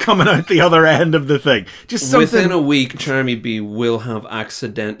start coming out the other end of the thing. Just something. Within a week, Charmy Bee will have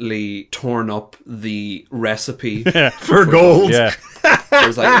accidentally torn up the recipe for gold. Yeah. It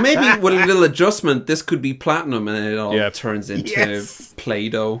was like, maybe with a little adjustment, this could be platinum, and then it all turns into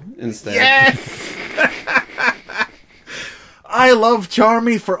Play-Doh instead. Yes! I love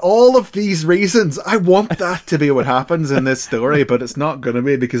Charmy for all of these reasons. I want that to be what happens in this story, but it's not going to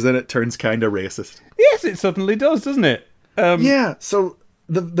be, because then it turns kind of racist. Yes, it suddenly does, doesn't it? Yeah, so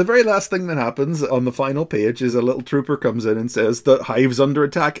the very last thing that happens on the final page is a little trooper comes in and says, the hive's under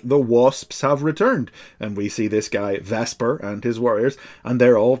attack, the wasps have returned. And we see this guy, Vesper, and his warriors, and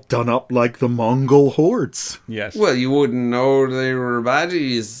they're all done up like the Mongol hordes. Yes. Well, you wouldn't know they were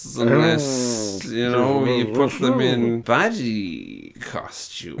baddies unless, you put them in baddie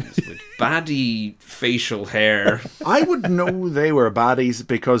costumes with baddie facial hair. I would know they were baddies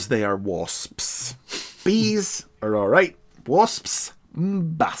because they are wasps. Bees are alright. Wasps,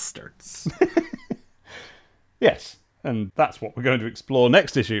 bastards. Yes, and that's what we're going to explore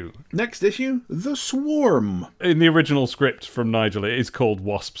next issue. Next issue, The Swarm. In the original script from Nigel, it is called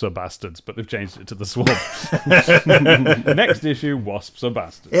Wasps Are Bastards, but they've changed it to The Swarm. Next issue, Wasps Are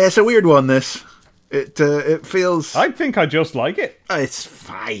Bastards. Yeah, it's a weird one, this. It feels... I think I just like it. It's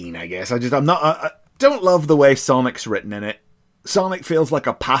fine, I guess. I don't love the way Sonic's written in it. Sonic feels like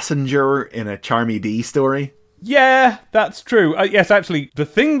a passenger in a Charmy Bee story. Yeah, that's true. Yes, actually, the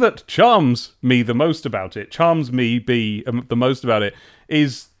thing that charms me the most about it, the most about it,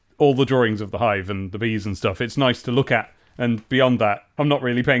 is all the drawings of the hive and the bees and stuff. It's nice to look at. And beyond that, I'm not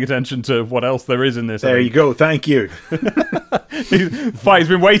really paying attention to what else there is in this. There you go. Thank you. He's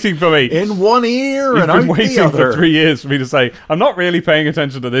been waiting for me. In one ear and out the other. He's been waiting for 3 years for me to say, I'm not really paying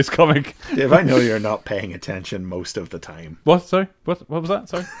attention to this comic. Dave, I know you're not paying attention most of the time. What? Sorry? What was that?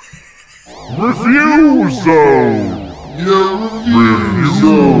 Sorry? Refusal!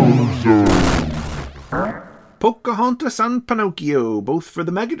 Pocahontas and Pinocchio, both for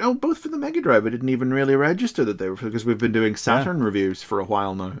the Mega Drive. I didn't even really register that they were, because we've been doing Saturn reviews for a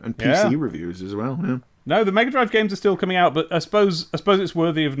while now, and PC reviews as well. Yeah. No, the Mega Drive games are still coming out, but I suppose it's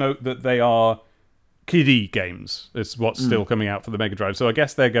worthy of note that they are kiddie games. It's what's still coming out for the Mega Drive. So I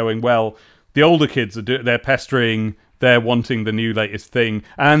guess they're going, well, the older kids are they're pestering, they're wanting the new latest thing,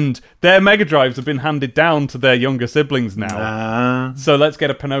 and their Mega Drives have been handed down to their younger siblings now. So let's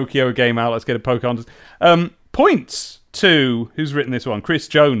get a Pinocchio game out, let's get a Pocahontas. Points to, who's written this one? Chris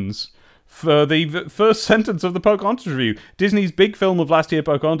Jones, for the first sentence of the Pocahontas review. Disney's big film of last year,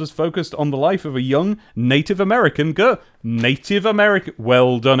 Pocahontas, focused on the life of a young Native American girl. Native American.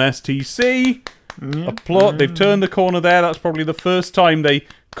 Well done, STC. Applaud. They've turned the corner there. That's probably the first time they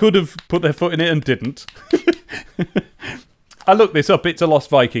could have put their foot in it and didn't. I looked this up. It's a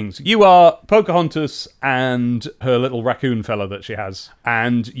Lost Vikings. You are Pocahontas and her little raccoon fella that she has,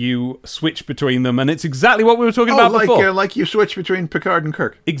 and you switch between them, and it's exactly what we were talking about before. Like you switch between Picard and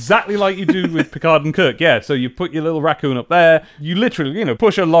Kirk. Exactly like you do with Picard and Kirk, yeah. So you put your little raccoon up there, you literally,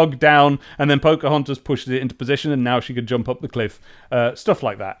 push a log down, and then Pocahontas pushes it into position, and now she could jump up the cliff. Stuff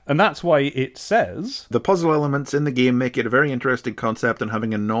like that. And that's why it says... The puzzle elements in the game make it a very interesting concept, and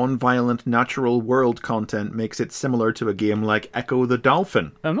having a non-violent natural world content makes it similar to a game like Echo the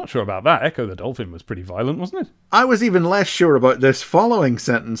Dolphin. I'm not sure about that. Echo the Dolphin was pretty violent, wasn't it? I was even less sure about this following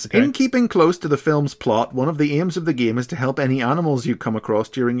sentence. Okay. In keeping close to the film's plot, one of the aims of the game is to help any animals you come across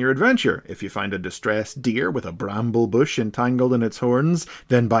during your adventure. If you find a distressed deer with a bramble bush entangled in its horns,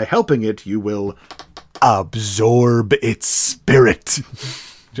 then by helping it, you will absorb its spirit.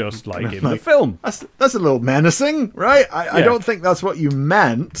 Just like in the film. That's a little menacing, right? I don't think that's what you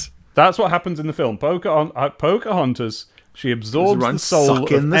meant. That's what happens in the film. Pocahontas, she absorbs the soul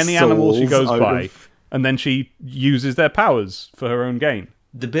of any animal she goes by, and then she uses their powers for her own gain.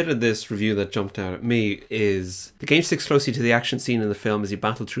 The bit of this review that jumped out at me is the game sticks closely to the action scene in the film as you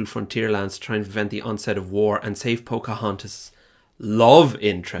battle through frontier lands to try and prevent the onset of war and save Pocahontas' love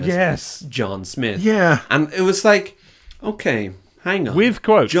interest, yes, John Smith. Yeah. And it was like, okay, hang on. With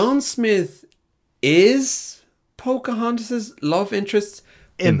quotes. John Smith is Pocahontas' love interest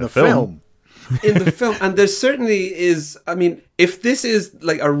in the film. In the film. And there certainly is, I mean, if this is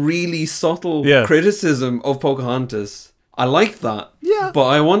like a really subtle criticism of Pocahontas, I like that. Yeah. But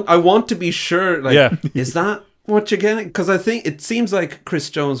I want to be sure, like, is that what you're getting? Because I think it seems like Chris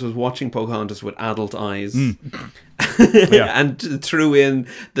Jones was watching Pocahontas with adult eyes and threw in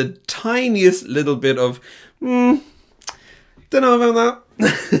the tiniest little bit of, don't know about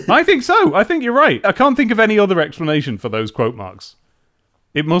that. I think so. I think you're right. I can't think of any other explanation for those quote marks.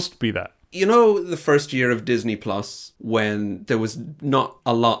 It must be that. You know, the first year of Disney Plus, when there was not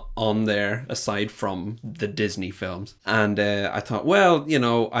a lot on there aside from the Disney films. And I thought, well,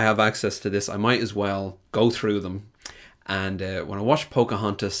 I have access to this. I might as well go through them. And when I watched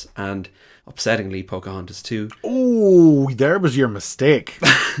Pocahontas and, upsettingly, Pocahontas 2. Oh, there was your mistake.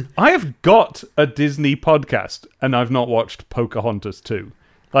 I have got a Disney podcast and I've not watched Pocahontas 2.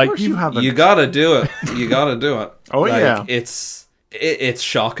 Like, of course you haven't. You gotta do it. You gotta do it. Oh, yeah. It's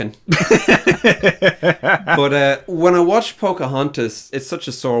shocking. But when I watched Pocahontas, it's such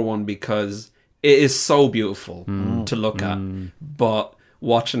a sore one because it is so beautiful to look at. But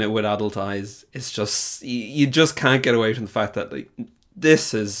watching it with adult eyes, it's just, you just can't get away from the fact that, like,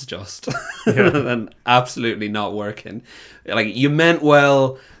 this is just and absolutely not working. Like, you meant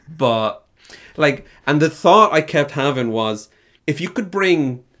well, but like, and the thought I kept having was, if you could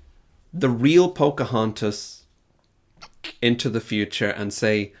bring the real Pocahontas into the future and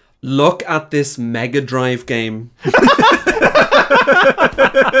say, look at this Mega Drive game.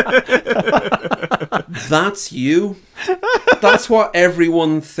 That's you. That's what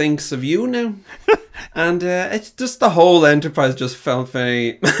everyone thinks of you now. And it's just the whole enterprise just felt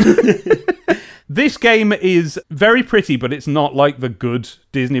very... This game is very pretty, but it's not like the good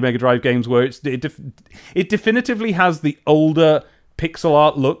Disney Mega Drive games where it definitively has the older pixel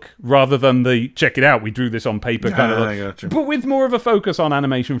art look rather than the check it out, we drew this on paper kind of look. Gotcha. But with more of a focus on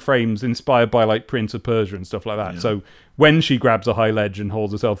animation frames inspired by like Prince of Persia and stuff like that. So when she grabs a high ledge and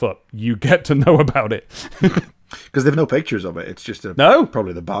holds herself up, you get to know about it. Because they've no pictures of it. It's just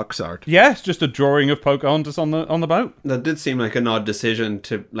probably the box art. Yeah, it's just a drawing of Pocahontas on the boat. That did seem like an odd decision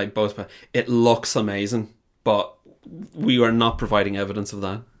to like both. It looks amazing, but we are not providing evidence of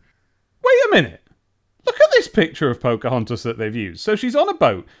that. Wait a minute. Look at this picture of Pocahontas that they've used. So she's on a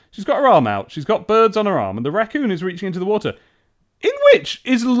boat, she's got her arm out, she's got birds on her arm, and the raccoon is reaching into the water, in which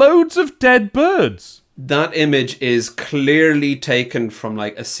is loads of dead birds. That image is clearly taken from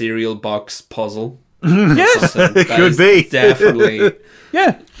like a cereal box puzzle. Yes, It could be. Definitely.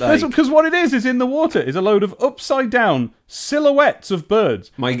 yeah. Like- Because what it is in the water is a load of upside down silhouettes of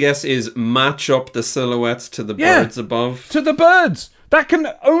birds. My guess is match up the silhouettes to the Yeah. birds above. To the birds. That can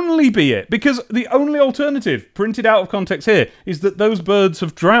only be it, because the only alternative, printed out of context here, is that those birds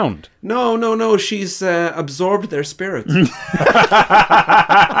have drowned. No. She's absorbed their spirits.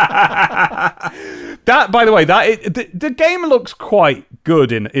 That, by the way, the game looks quite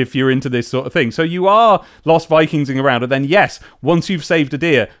good if you're into this sort of thing. So you are Lost Vikingsing around, and then yes, once you've saved a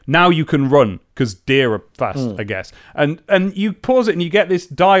deer, now you can run because deer are fast, I guess. And you pause it and you get this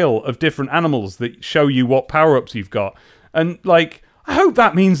dial of different animals that show you what power ups you've got, and like. I hope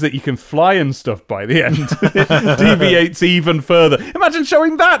that means that you can fly and stuff by the end. It deviates even further. Imagine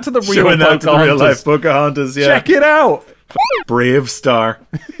showing that to the real Showing that to the real life Pocahontas. Pocahontas, yeah. Check it out. Brave star.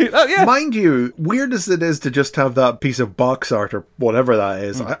 Oh, yeah. Mind you, weird as it is to just have that piece of box art or whatever that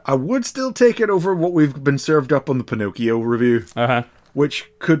is, I would still take it over what we've been served up on the Pinocchio review, which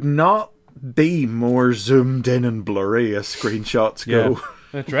could not be more zoomed in and blurry as screenshots go. Yeah.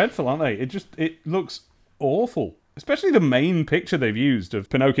 They're dreadful, aren't they? It looks awful. Especially the main picture they've used of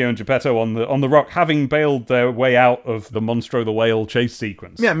Pinocchio and Geppetto on the rock, having bailed their way out of the Monstro the Whale chase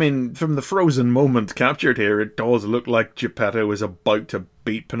sequence. Yeah, I mean, from the frozen moment captured here, it does look like Geppetto is about to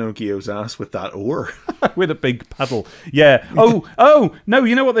beat Pinocchio's ass with that oar. With a big paddle. Yeah. Oh, no,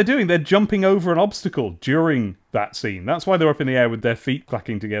 you know what they're doing? They're jumping over an obstacle during that scene. That's why they're up in the air with their feet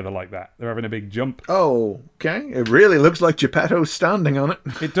clacking together like that. They're having a big jump. Oh, okay. It really looks like Geppetto's standing on it.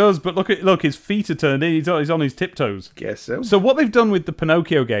 It does, but look, his feet are turned in. He's on his tiptoes. Guess so. So what they've done with the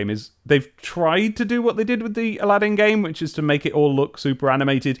Pinocchio game is they've tried to do what they did with the Aladdin game, which is to make it all look super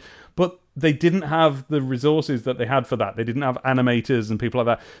animated, but they didn't have the resources that they had for that. They didn't have animators and people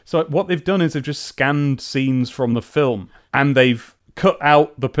like that. So what they've done is they've just scanned scenes from the film and they've cut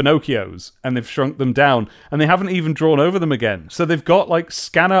out the Pinocchios and they've shrunk them down and they haven't even drawn over them again. So they've got like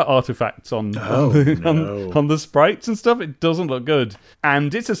scanner artifacts on the sprites and stuff. It doesn't look good.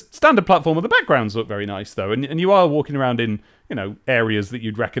 And it's a standard platformer. The backgrounds look very nice though. And you are walking around in, areas that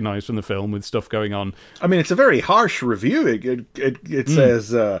you'd recognize from the film with stuff going on. I mean, it's a very harsh review. It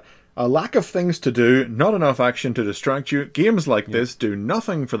says, a lack of things to do, not enough action to distract you. Games like this do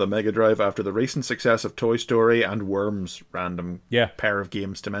nothing for the Mega Drive after the recent success of Toy Story and Worms. Random pair of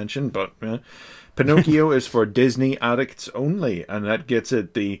games to mention, but Pinocchio is for Disney addicts only, and that gets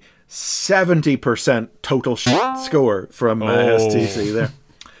it the 70% total score from STC there.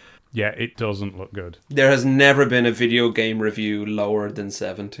 Yeah, it doesn't look good. There has never been a video game review lower than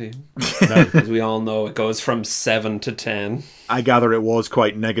 70. As we all know, it goes from 7 to 10. I gather it was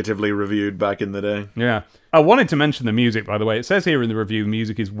quite negatively reviewed back in the day. Yeah. I wanted to mention the music, by the way. It says here in the review,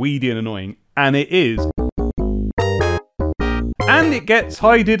 music is weedy and annoying, and it is. And it gets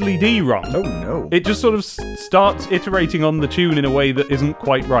High Diddly Dee wrong. Oh no. It just sort of starts iterating on the tune in a way that isn't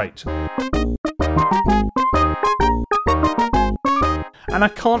quite right. And I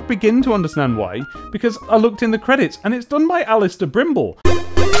can't begin to understand why, because I looked in the credits and it's done by Alistair Brimble.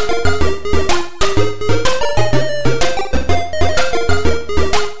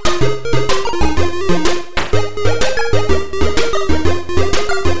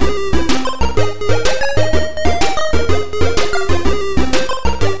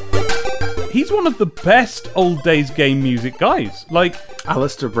 He's one of the best old days game music guys. Like,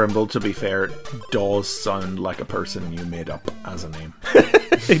 Alistair Brimble, to be fair, does sound like a person you made up as a name.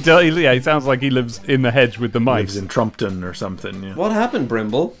 he sounds like he lives in the hedge with the mice. Lives in Trumpton or something. Yeah. What happened,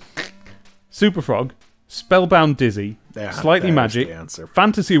 Brimble? Super Frog, Spellbound Dizzy, Slightly there's Magic, the answer.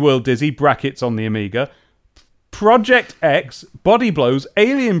 Fantasy World Dizzy (brackets on the Amiga), Project X, Body Blows,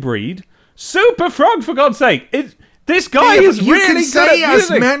 Alien Breed, Super Frog, for God's sake! This guy is you really can good say at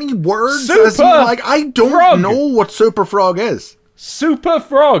music. as many words Super as you like. I don't Frog. know what Super Frog is. Super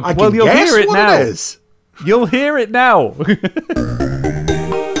Frog. I Well, can you'll guess hear it what now. it is. You'll hear it now.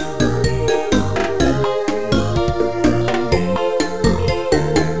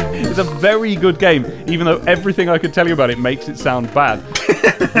 It's a very good game, even though everything I could tell you about it makes it sound bad.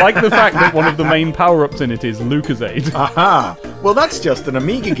 Like the fact that one of the main power-ups in it is Lucozade. Aha. Well, that's just an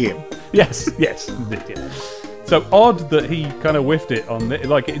Amiga game. Yes. So odd that he kind of whiffed it on it.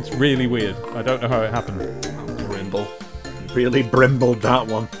 Like, it's really weird. I don't know how it happened. Brimble. Really brimbled that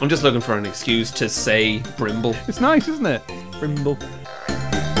one. I'm just looking for an excuse to say Brimble. It's nice, isn't it? Brimble.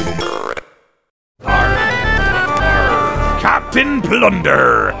 Captain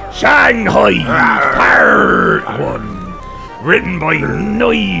Plunder, Shanghai, Part 1. Written by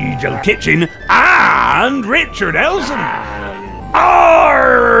Nigel Kitchen and Richard Elson.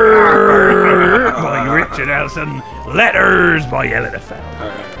 Arr! By Richard Elson. Letters by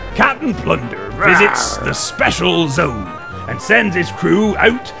LFL. Captain Plunder visits the Special Zone and sends his crew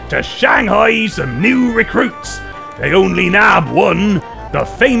out to Shanghai some new recruits. They only nab one,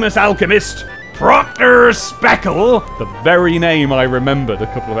 the famous alchemist Proctor Speckle. The very name I remembered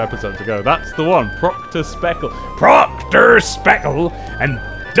a couple of episodes ago. That's the one, Proctor Speckle. Proctor Speckle, and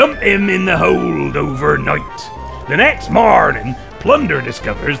dump him in the hold overnight. The next morning, Plunder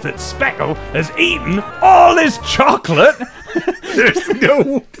discovers that Speckle has eaten all his chocolate. There's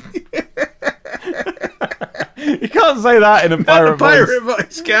no You can't say that in a pirate voice.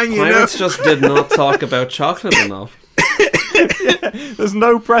 voice, can you? Pirates just did not talk about chocolate enough. There's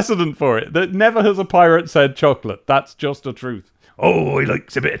no precedent for it. That never has a pirate said chocolate. That's just a truth. Oh, he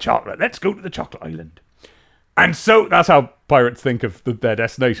likes a bit of chocolate. Let's go to the chocolate island. And so that's how pirates think of their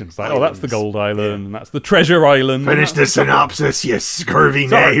destinations. Like, that's the Gold Island, and that's the Treasure Island. Finish the synopsis, you scurvy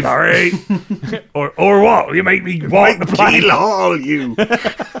Sorry, knave. sorry. or what? You make me walk the plank. Kill all you.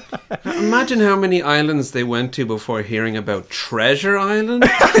 Imagine how many islands they went to before hearing about Treasure Island.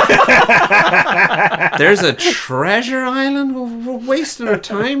 There's a Treasure Island? We're wasting our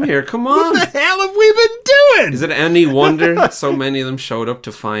time here. Come on. What the hell have we been doing? Is it any wonder so many of them showed up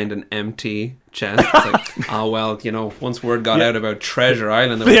to find an empty chest? It's like, oh, well, once word got out about Treasure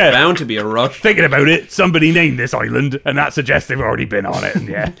Island, there was bound to be a rush. Thinking about it, somebody named this island, and that suggests they've already been on it. And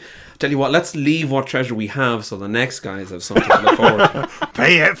yeah. Tell you what, let's leave what treasure we have so the next guys have something to look forward to.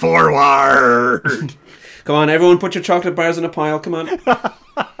 Pay it forward. Come on, everyone, put your chocolate bars in a pile. Come on.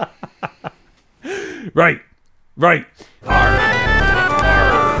 Right. The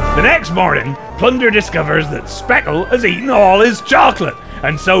next morning, Plunder discovers that Speckle has eaten all his chocolate,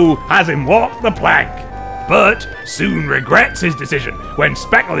 and so has him walk the plank. But soon regrets his decision when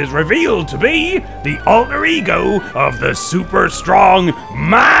Speckle is revealed to be the alter ego of the super strong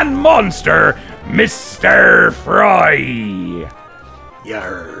man monster, Mr. Fry.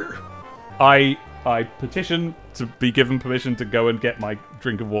 Yarr. I petition to be given permission to go and get my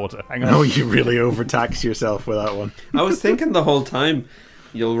drink of water. Hang on. No, you really overtax yourself with that one. I was thinking the whole time,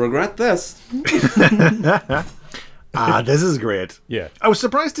 you'll regret this. This is great. Yeah. I was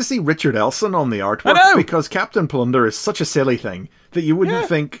surprised to see Richard Elson on the artwork. I know! Because Captain Plunder is such a silly thing that you wouldn't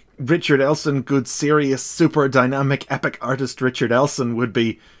think Richard Elson, good, serious, super dynamic, epic artist Richard Elson would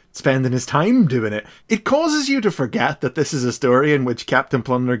be spending his time doing it. It causes you to forget that this is a story in which Captain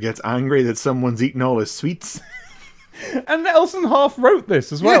Plunder gets angry that someone's eaten all his sweets. And Elson half wrote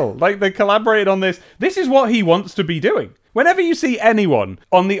this as well. Like, they collaborated on this. This is what he wants to be doing. Whenever you see anyone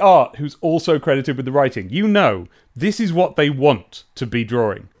on the art who's also credited with the writing, you know this is what they want to be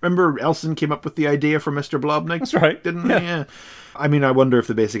drawing. Remember Elson came up with the idea for Mr. Blobnik? That's right. Didn't he? Yeah. I mean, I wonder if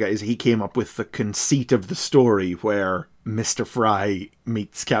the basic idea is he came up with the conceit of the story where Mr. Fry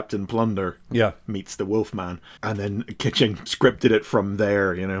meets Captain Plunder, meets the Wolfman, and then Kitching scripted it from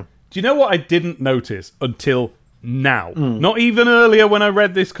there, Do you know what I didn't notice until now? Not even earlier when I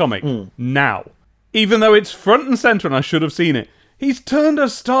read this comic. Now. Even though it's front and centre and I should have seen it, he's turned a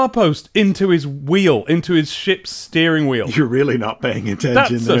star post into his wheel, into his ship's steering wheel. You're really not paying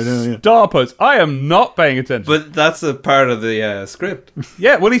attention. That's a star post. I am not paying attention. But that's a part of the script.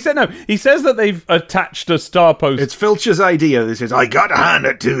 Yeah, well, he says that they've attached a star post. It's Filch's idea. He says, I gotta hand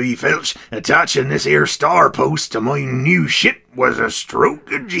it to you, Filch. Attaching this here star post to my new ship was a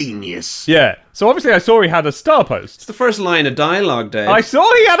stroke of genius. Yeah. So obviously I saw he had a star post. It's the first line of dialogue, Dave. I saw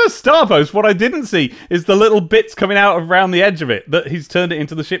he had a star post. What I didn't see is the little bits coming out around the edge of it, that he's turned it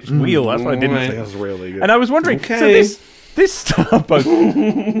into the ship's wheel. That's what I didn't see. That's really good. And I was wondering, so this star post,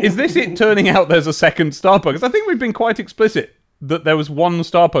 is this it turning out there's a second star post? Because I think we've been quite explicit that there was one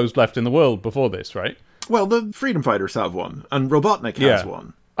star post left in the world before this, right? Well, the Freedom Fighters have one, and Robotnik has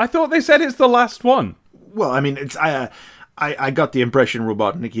one. I thought they said it's the last one. Well, I mean, it's I got the impression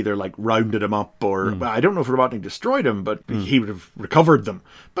Robotnik either rounded him up or I don't know if Robotnik destroyed him, but he would have recovered them.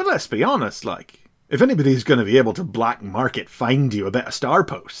 But let's be honest, if anybody's going to be able to black market find you a bit of star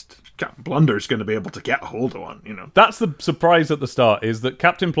post, Captain Plunder's going to be able to get a hold of one. That's the surprise at the start, is that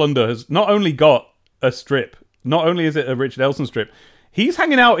Captain Plunder has not only got a strip, not only is it a Richard Elson strip, he's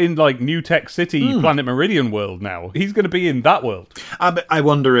hanging out in New Tech City, Planet Meridian world now. He's going to be in that world. I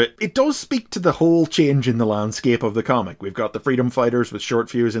wonder, it does speak to the whole change in the landscape of the comic. We've got the Freedom Fighters with Short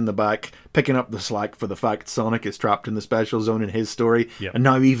Fuse in the back, picking up the slack for the fact Sonic is trapped in the Special Zone in his story. Yep. And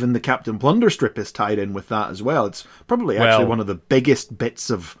now even the Captain Plunder strip is tied in with that as well. It's probably actually one of the biggest bits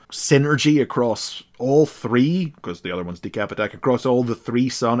of synergy across all three, because the other one's Decap Attack, across all the 3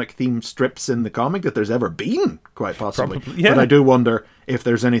 Sonic-themed strips in the comic that there's ever been, quite possibly. Probably, yeah. But I do wonder if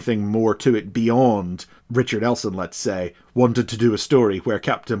there's anything more to it beyond Richard Elson, let's say, wanted to do a story where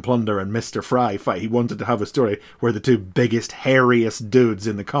Captain Plunder and Mr. Fry fight. He wanted to have a story where the 2 biggest, hairiest dudes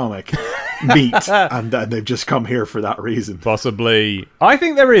in the comic meet, and they've just come here for that reason. Possibly. I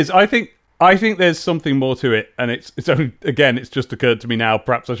think there is. I think there's something more to it, and it's only, again, it's just occurred to me now.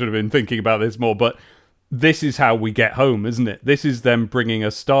 Perhaps I should have been thinking about this more, but this is how we get home, isn't it? This is them bringing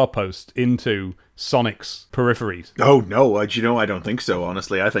a star post into Sonic's peripheries. Oh, no, I don't think so,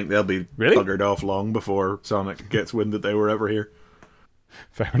 honestly. I think they'll be Really? buggered off long before Sonic gets wind that they were ever here.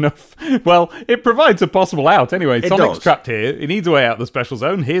 Fair enough. Well, it provides a possible out anyway. It Sonic's does. trapped here. He needs a way out of the special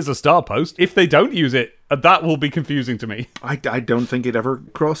zone. Here's a star post. If they don't use it, that will be confusing to me. I don't think it ever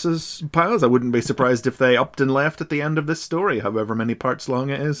crosses paths. I wouldn't be surprised if they upped and left at the end of this story, however many parts long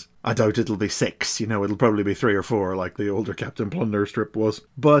it is. I doubt it'll be 6, it'll probably be 3 or 4 like the older Captain Plunder strip was.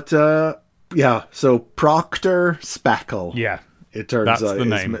 But, yeah, so Proctor Speckle. Yeah. It turns That's out the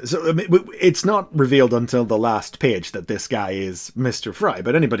name. So I mean, it's not revealed until the last page that this guy is Mr. Fry,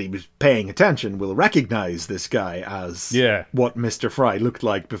 but anybody who's paying attention will recognize this guy as what Mr. Fry looked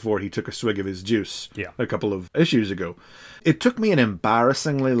like before he took a swig of his juice a couple of issues ago. It took me an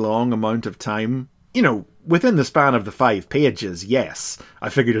embarrassingly long amount of time, within the span of the 5 pages, yes, I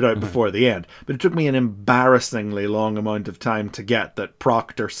figured it out before the end, but it took me an embarrassingly long amount of time to get that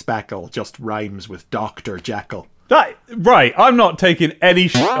Proctor Speckle just rhymes with Dr. Jekyll. Right, I'm not taking any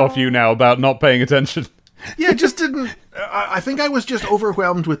shit off you now about not paying attention. Yeah, it just didn't... I think I was just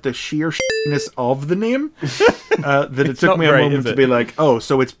overwhelmed with the sheer shitness of the name. That it took me a moment to be like, oh,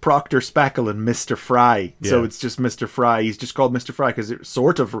 so it's Proctor Speckle and Mr. Fry. Yeah. So it's just Mr. Fry. He's just called Mr. Fry because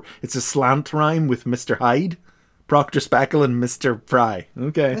it's a slant rhyme with Mr. Hyde. Proctor Speckle and Mr. Fry.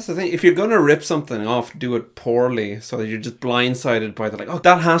 Okay. That's the thing. If you're going to rip something off, do it poorly so that you're just blindsided by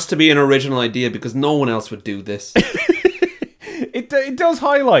that has to be an original idea because no one else would do this. It does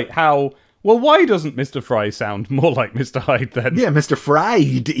highlight how... Well, why doesn't Mr. Fry sound more like Mr. Hyde then? Yeah, Mr.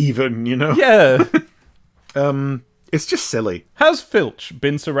 Fried even, Yeah. It's just silly. Has Filch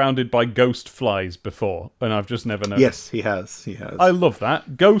been surrounded by ghost flies before? And I've just never noticed. Yes, he has. I love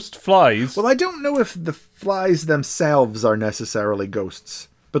that. Ghost flies. Well, I don't know if the flies themselves are necessarily ghosts,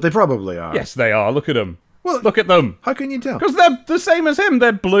 but they probably are. Yes, they are. Look at them. Well, look at them. How can you tell? Because they're the same as him.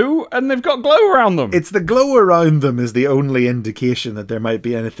 They're blue and they've got glow around them. It's the glow around them is the only indication that there might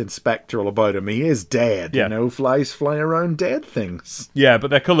be anything spectral about him. He is dead. Flies fly around dead things. Yeah,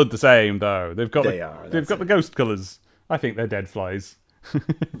 but they're coloured the same though. They've got They've got the ghost colours. I think they're dead flies.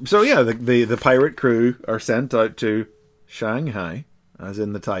 So yeah, the pirate crew are sent out to Shanghai, as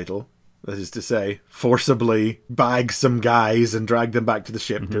in the title. That is to say, forcibly bag some guys and drag them back to the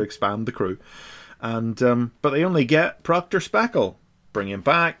ship to expand the crew. And but they only get Proctor Speckle. Bring him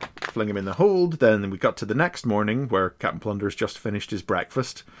back, fling him in the hold. Then we got to the next morning where Captain Plunder's just finished his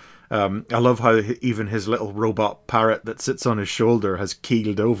breakfast. I love how even his little robot parrot that sits on his shoulder has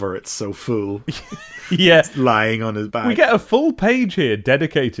keeled over. It's so full. Yeah. It's lying on his back. We get a full page here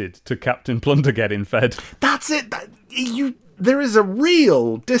dedicated to Captain Plunder getting fed. That's it. There is a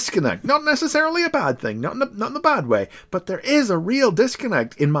real disconnect. Not necessarily a bad thing. Not in a bad way. But there is a real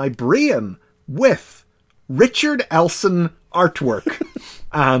disconnect in my brain with Richard Elson artwork.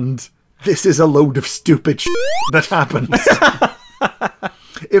 And this is a load of stupid shit that happens.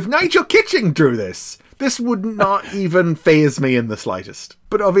 If Nigel Kitching drew this would not even faze me in the slightest.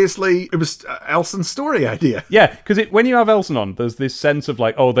 But obviously, it was Elson's story idea. Yeah, because when you have Elson on, there's this sense of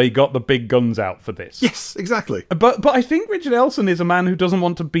like, oh, they got the big guns out for this. Yes, exactly. But I think Richard Elson is a man who doesn't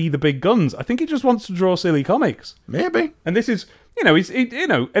want to be the big guns. I think he just wants to draw silly comics. Maybe. And this is,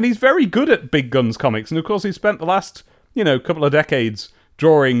 and he's very good at big guns comics. And of course, he spent the last, couple of decades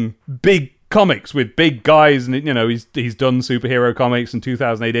drawing big comics with big guys, and he's done superhero comics and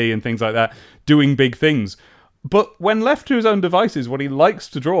 2000 AD and things like that, doing big things. But when left to his own devices, what he likes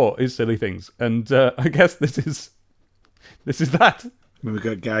to draw is silly things, and I guess this is that. We've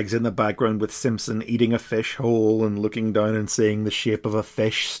got gags in the background with Simpson eating a fish whole and looking down and seeing the shape of a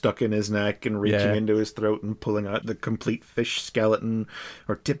fish stuck in his neck and reaching into his throat and pulling out the complete fish skeleton,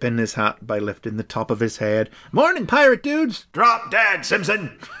 or tipping his hat by lifting the top of his head. Morning, pirate dudes! Drop dead,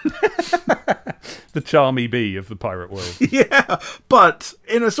 Simpson! The Charmy Bee of the pirate world. Yeah, but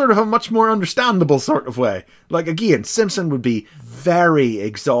in a sort of a much more understandable sort of way. Like, again, Simpson would be very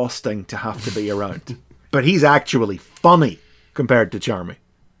exhausting to have to be around. But he's actually funny compared to Charmy.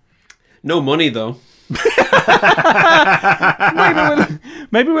 No money, though.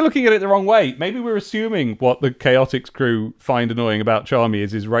 Maybe we're looking at it the wrong way. Maybe we're assuming what the Chaotix crew find annoying about Charmy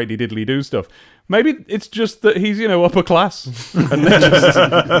is his righty-diddly-do stuff. Maybe it's just that he's, upper class. And they're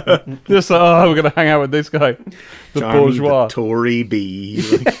just like, oh, we're going to hang out with this guy. The Charmy, bourgeois. the Tory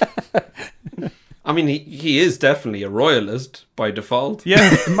bee. I mean, he is definitely a royalist by default.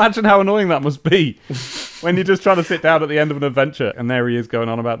 Yeah, imagine how annoying that must be when you're just trying to sit down at the end of an adventure and there he is going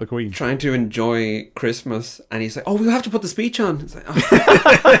on about the Queen. Trying to enjoy Christmas, and he's like, "Oh, we'll have to put the speech on." It's like,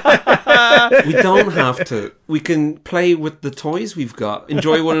 oh. We don't have to. We can play with the toys we've got.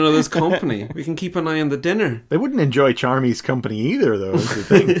 Enjoy one another's company. We can keep an eye on the dinner. They wouldn't enjoy Charmy's company either, though, is the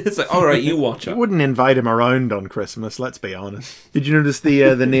thing. It's like, all right, you watch They it. wouldn't invite him around on Christmas, let's be honest. Did you notice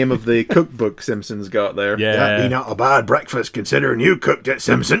the name of the cookbook Simpson's got there? Yeah. That'd be not a bad breakfast considering you cooked it,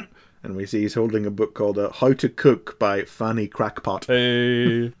 Simpson. And we see he's holding a book called How to Cook by Fanny Crackpot.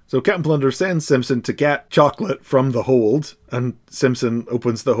 Hey. So Captain Plunder sends Simpson to get chocolate from the hold, and Simpson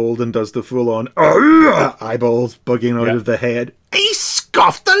opens the hold and does the full-on eyeballs bugging out of the head. He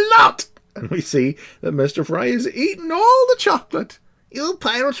scoffed a lot! And we see that Mr. Fry is eating all the chocolate. You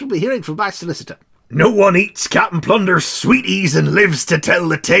pirates will be hearing from my solicitor. No one eats Captain Plunder's sweeties and lives to tell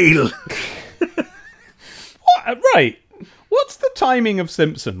the tale. Right. What's the timing of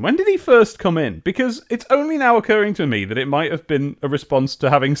Simpson? When did he first come in? Because it's only now occurring to me that it might have been a response to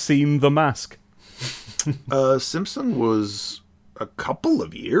having seen The Mask. Simpson was a couple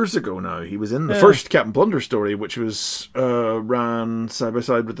of years ago now. He was in the first Captain Plunder story, which was ran side by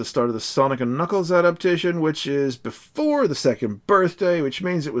side with the start of the Sonic and Knuckles adaptation, which is before the second birthday, which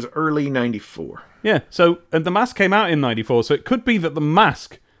means it was early 94. Yeah, so The Mask came out in 94, so it could be that The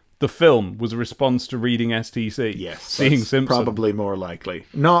Mask, the film, was a response to reading STC. Yes, seeing that's Simpson. probably more likely.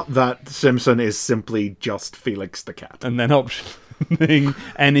 Not that Simpson is simply just Felix the cat. And then optioning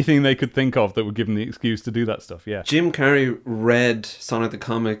anything they could think of that would give them the excuse to do that stuff, yeah. Jim Carrey read Sonic the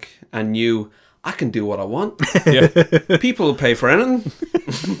Comic and knew, I can do what I want. Yeah. People will pay for anything.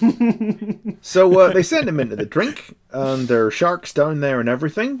 So they send him into the drink, and there are sharks down there and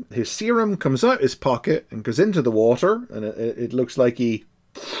everything. His serum comes out his pocket and goes into the water, and it looks like he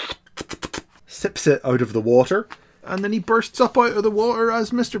sips it out of the water, and then he bursts up out of the water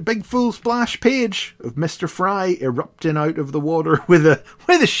as Mr. Big Fool Splash Page of Mr. Fry erupting out of the water with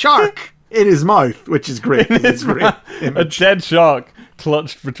a shark in his mouth, which is great. It's great A image. dead shark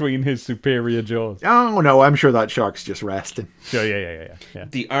clutched between his superior jaws. Oh no, I'm sure that shark's just resting. Sure, yeah.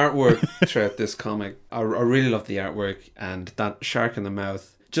 The artwork throughout this comic, I really love the artwork, and that shark in the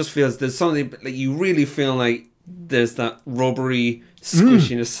mouth just feels, there's something like you really feel like there's that rubbery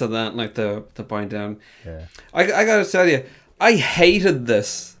squishiness to that, like the bind down. Yeah. I gotta tell you, I hated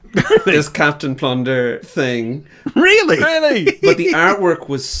this Captain Plunder thing. Really? But the artwork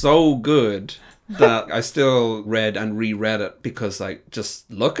was so good that I still read and reread it because, like, just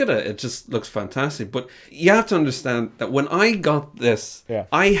look at it. It just looks fantastic. But you have to understand that when I got this,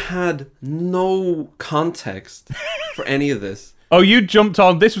 I had no context for any of this. Oh, you jumped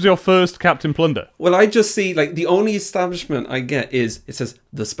on. This was your first Captain Plunder. Well, I just see, like, the only establishment I get is, it says,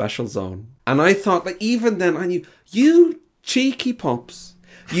 the special zone. And I thought, like, even then, I knew, you cheeky pups,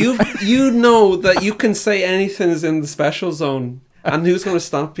 you know that you can say anything is in the special zone, and who's going to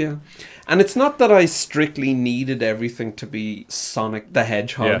stop you? And it's not that I strictly needed everything to be Sonic the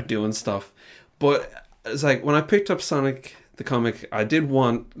Hedgehog doing stuff, but it's like, when I picked up Sonic the comic, I did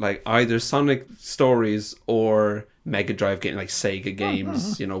want, like, either Sonic stories or Mega Drive game, like Sega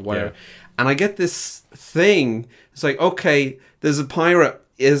games, you know, where, and I get this thing. It's like, okay, there's a pirate,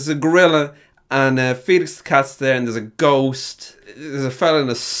 there's a gorilla, and Felix the Cat's there, and there's a ghost, there's a fella in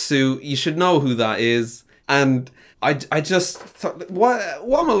a suit. You should know who that is. And I just thought, what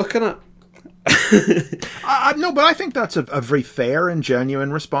am I looking at? No, but I think that's a very fair and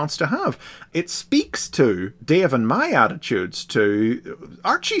genuine response to have. It speaks to Dave and my attitudes to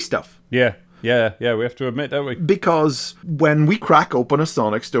Archie stuff. Yeah, we have to admit, don't we? Because when we crack open a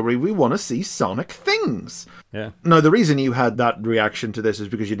Sonic story, we want to see Sonic things. Yeah. Now, the reason you had that reaction to this is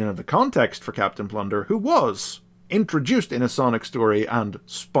because you didn't have the context for Captain Plunder, who was introduced in a Sonic story and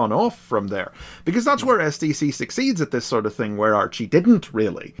spun off from there. Because that's where SDC succeeds at this sort of thing, where Archie didn't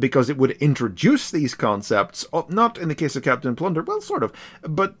really. Because it would introduce these concepts, not in the case of Captain Plunder, well, sort of,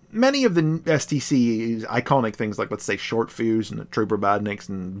 but many of the SDC iconic things, like, let's say, Short Fuse and Trooper Badniks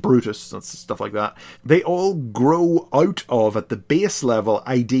and Brutus and stuff like that, they all grow out of, at the base level,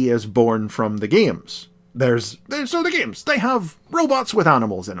 ideas born from the games. So the games, they have robots with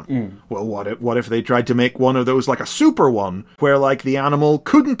animals in them. Well, what if they tried to make one of those like a super one, where like the animal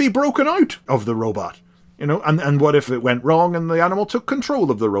couldn't be broken out of the robot, you know? And what if it went wrong and the animal took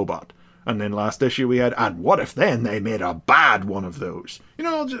control of the robot? And then last issue we had, and what if then they made a bad one of those? You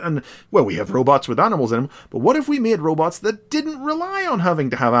know, and, well, we have robots with animals in them, but what if we made robots that didn't rely on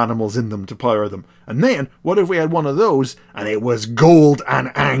having to have animals in them to power them? And then, what if we had one of those, and it was gold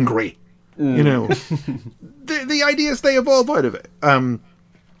and angry? You know, the ideas, they evolve out of it. And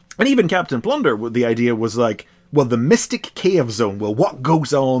even Captain Plunder, the idea was like, well, the Mystic Cave Zone, well, what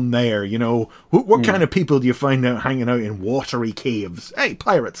goes on there, you know? What kind of people do you find out hanging out in watery caves? Hey,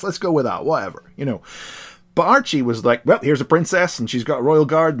 pirates, let's go with that, whatever, you know. But Archie was like, well, here's a princess, and she's got a royal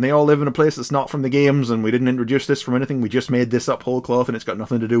guard, and they all live in a place that's not from the games, and we didn't introduce this from anything, we just made this up whole cloth, and it's got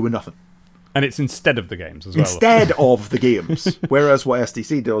nothing to do with nothing. And it's instead of the games as well. Instead of the games. Whereas what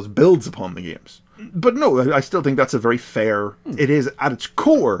SDC does builds upon the games. But no, I still think that's a very fair... It is, at its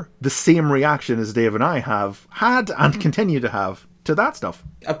core, the same reaction as Dave and I have had and continue to have to that stuff.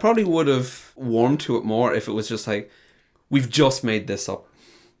 I probably would have warmed to it more if it was just like, we've just made this up.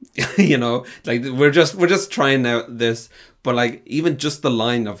 You know, like we're just trying out this, but like even just the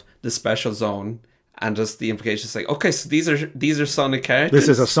line of the special zone and just the implications, like, okay, so these are Sonic characters. This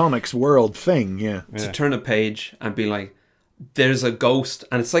is a Sonic's World thing, yeah. To turn a page and be like, there's a ghost,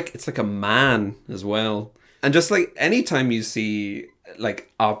 and it's like a man as well. And just like anytime you see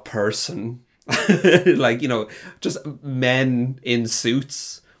like a person, like, you know, just men in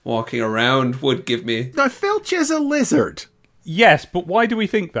suits walking around would give me... Now, Filch is a lizard. Yes, but why do we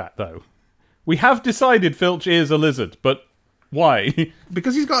think that, though? We have decided Filch is a lizard, but why?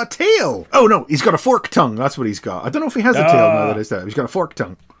 Because he's got a tail. Oh, no, he's got a forked tongue. That's what he's got. I don't know if he has a tail now that it's there. He's got a forked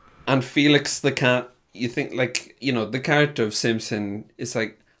tongue. And Felix the cat, you think, like, you know, the character of Simpson is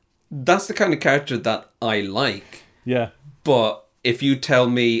like, that's the kind of character that I like. Yeah. But if you tell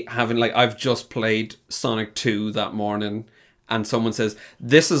me, having, like, I've just played Sonic 2 that morning, and someone says,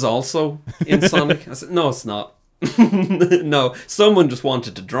 this is also in Sonic, I said, no, it's not. No, someone just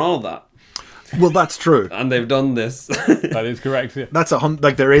wanted to draw that. Well, that's true. And they've done this. That is correct, yeah. That's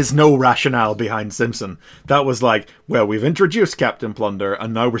like, there is no rationale behind Simpson. That was like, well, we've introduced Captain Plunder,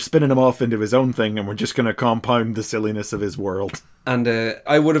 and now we're spinning him off into his own thing, and we're just going to compound the silliness of his world. And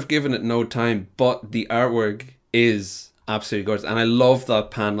I would have given it no time, but the artwork is absolutely gorgeous. And I love that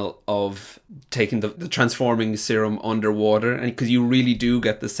panel of taking the transforming serum underwater, and because you really do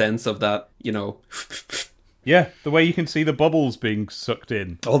get the sense of that, you know... Yeah, the way you can see the bubbles being sucked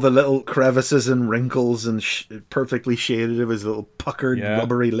in. All the little crevices and wrinkles and perfectly shaded of his little puckered,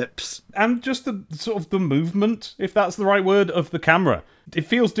 rubbery lips. And just the sort of the movement, if that's the right word, of the camera. It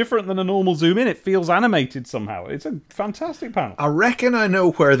feels different than a normal zoom in. It feels animated somehow. It's a fantastic panel. I reckon I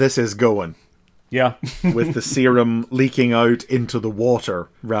know where this is going. Yeah. With the serum leaking out into the water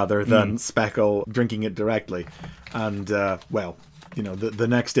rather than Speckle drinking it directly. And, well... You know, the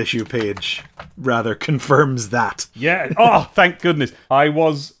next issue page rather confirms that. Yeah. Oh, thank goodness. I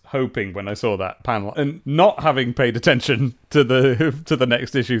was hoping when I saw that panel, and not having paid attention to the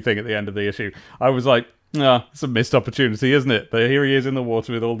next issue thing at the end of the issue, I was like, it's a missed opportunity, isn't it? But here he is in the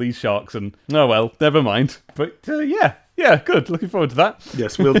water with all these sharks, and oh well, never mind. But yeah, good. Looking forward to that.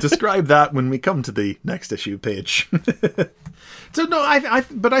 Yes, we'll describe that when we come to the next issue page. So no,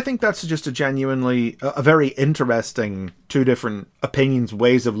 but I think that's just a genuinely a very interesting two different opinions,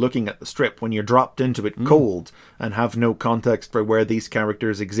 ways of looking at the strip when you're dropped into it cold and have no context for where these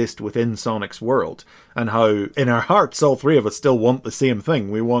characters exist within Sonic's world, and how in our hearts all three of us still want the same thing.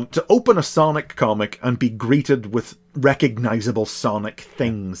 We want to open a Sonic comic and be greeted with recognizable Sonic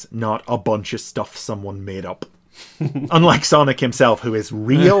things, not a bunch of stuff someone made up. Unlike Sonic himself, who is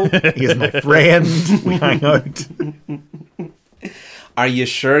real, he is my friend, we hang out. Are you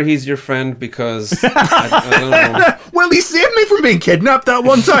sure he's your friend? Because I don't know. Well, he saved me from being kidnapped that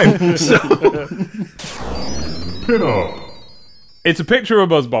one time. So Pin-up. It's a picture of a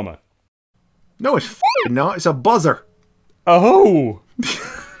Buzz Bomber. no, it's f***ing not. It's a buzzer. Oh.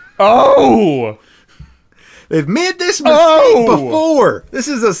 Oh. They've made this mistake before. This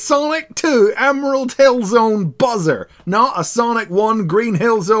is a Sonic 2 Emerald Hill Zone buzzer, not a Sonic 1 Green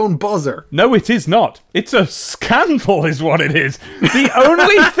Hill Zone buzzer. No, it is not. It's a scandal is what it is. The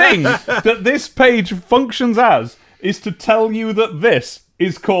only thing that this page functions as is to tell you that this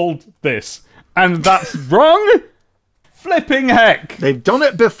is called this. And that's wrong? Flipping heck. They've done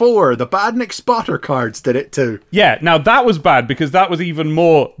it before. The Badnik Spotter cards did it too. Yeah, now that was bad because that was even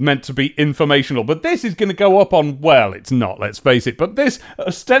more meant to be informational. But this is going to go up on, well, it's not, let's face it. But this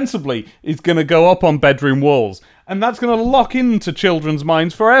ostensibly is going to go up on bedroom walls. And that's going to lock into children's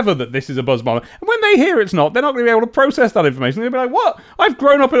minds forever that this is a Buzz Bomber. And when they hear it's not, they're not going to be able to process that information. They'll be like, what? I've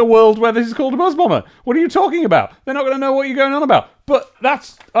grown up in a world where this is called a Buzz Bomber. What are you talking about? They're not going to know what you're going on about. But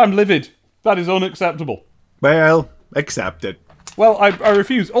I'm livid. That is unacceptable. Well, accept it. Well, I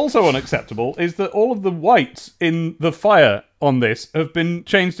refuse. Also unacceptable is that all of the whites in the fire on this have been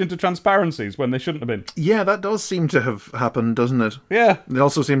changed into transparencies when they shouldn't have been. Yeah, that does seem to have happened, doesn't it? Yeah. It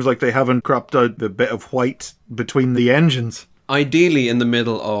also seems like they haven't cropped out the bit of white between the engines. Ideally, in the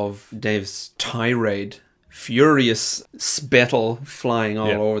middle of Dave's tirade, furious spittle flying all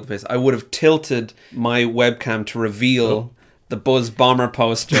over the place, I would have tilted my webcam to reveal the Buzz Bomber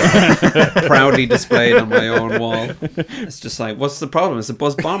poster proudly displayed on my own wall. It's just like, what's the problem? It's a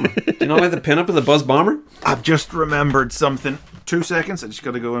Buzz Bomber. Do you not like the pin-up of the Buzz Bomber? I've just remembered something. 2 seconds, I just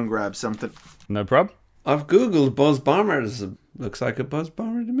gotta go and grab something. No problem. I've googled Buzz Bombers. Looks like a Buzz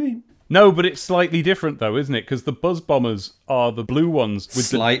Bomber to me. No, but it's slightly different though, isn't it? Because the Buzz Bombers are the blue ones with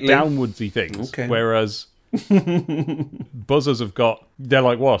Slightly? the downwardsy things, Okay. whereas buzzers have got, they're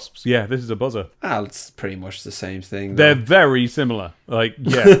like wasps. Yeah, this is a buzzer. Ah, it's pretty much the same thing. They're though. very similar. Like,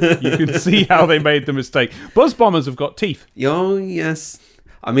 yeah, you can see how they made the mistake. Buzz Bombers have got teeth. Oh, yes.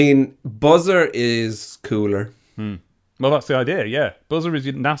 I mean, Buzzer is cooler. Well, that's the idea, yeah. Buzzer is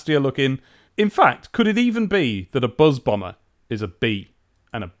nastier looking. In fact, could it even be that a Buzz Bomber is a bee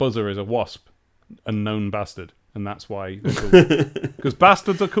and a buzzer is a wasp? A known bastard. And that's why they're cool. Because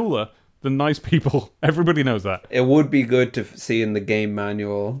bastards are cooler than nice people. Everybody knows that. It would be good to see in the game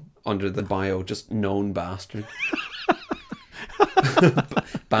manual under the bio just known bastard.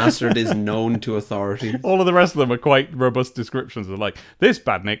 Bastard is known to authority. All of the rest of them are quite robust descriptions. They're like, this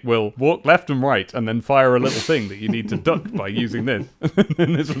badnik will walk left and right and then fire a little thing that you need to duck by using this.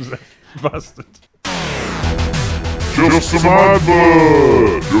 And this was a bastard. Just some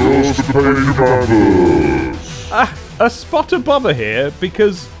advert! Just a page of adverts! A spot of bother here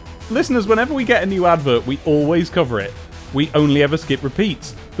because, listeners, whenever we get a new advert, we always cover it. We only ever skip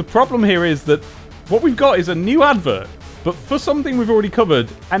repeats. The problem here is that what we've got is a new advert, but for something we've already covered,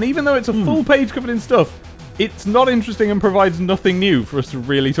 and even though it's a full page covered in stuff, it's not interesting and provides nothing new for us to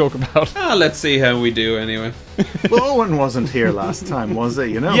really talk about. Let's see how we do anyway. Well, Owen wasn't here last time, was he?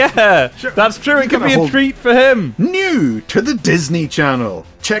 You know? Yeah, that's true. It could Gonna be a hold- treat for him. New to the Disney Channel.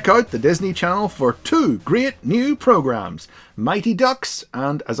 Check out the Disney Channel for 2 great new programs. Mighty Ducks,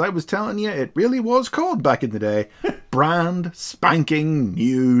 and as I was telling you, it really was called back in the day, brand spanking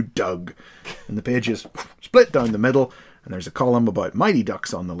new Doug. And the page is split down the middle, and there's a column about Mighty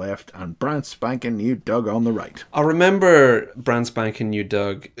Ducks on the left and brand spanking new Doug on the right. I remember brand spanking new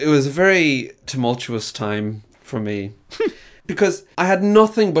Doug. It was a very tumultuous time for me. Because I had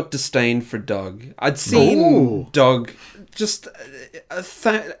nothing but disdain for Doug. I'd seen Doug just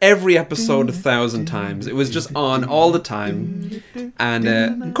every episode 1,000 times. It was just on all the time. And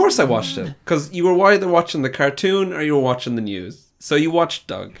of course I watched it. Because you were either watching the cartoon or you were watching the news. So you watched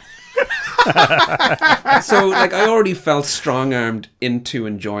Doug. So like I already felt strong-armed into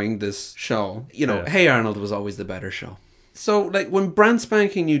enjoying this show. You know, Hey Arnold was always the better show. So like when brand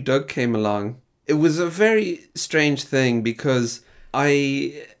spanking new Doug came along, it was a very strange thing because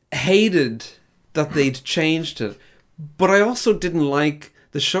I hated that they'd changed it, but I also didn't like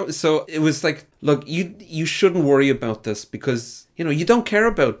the show. So it was like, look, you shouldn't worry about this because, you know, you don't care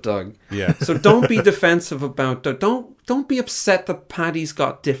about Doug. Yeah. So don't be defensive about Doug. Don't be upset that Patty's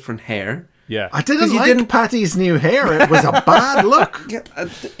got different hair. Yeah. I didn't 'Cause you like didn't- Patty's new hair. It was a bad look. Yeah,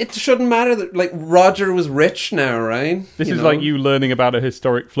 it shouldn't matter that like Roger was rich now, right? This is know? like you learning about a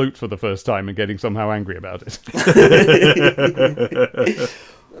historic flute for the first time and getting somehow angry about it.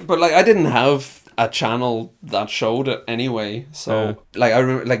 But like I didn't have a channel that showed it anyway, so like I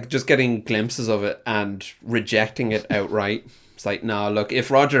remember like just getting glimpses of it and rejecting it outright. It's like, nah, look, if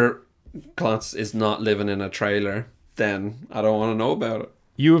Roger Klotz is not living in a trailer, then I don't want to know about it.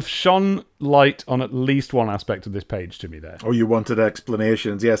 You have shone light on at least one aspect of this page to me there. Oh, you wanted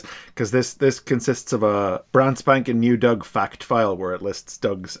explanations, yes, because this consists of a brand spanking new Doug fact file where it lists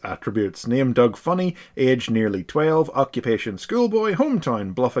Doug's attributes. Name Doug Funny, age nearly 12, occupation schoolboy,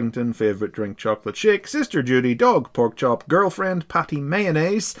 hometown Bluffington, favourite drink chocolate shake, sister Judy, dog pork chop, girlfriend Patty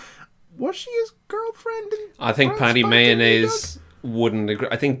Mayonnaise. Was she his girlfriend? I think Brand Patty Spanking New Mayonnaise wouldn't agree.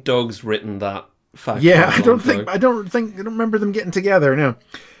 I think Doug's written that fact. Yeah, file I on don't Doug. remember them getting together. No.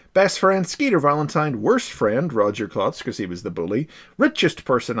 Best friend Skeeter Valentine, worst friend Roger Klotz because he was the bully. Richest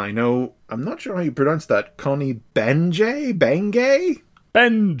person I know, I'm not sure how you pronounce that. Connie Benge.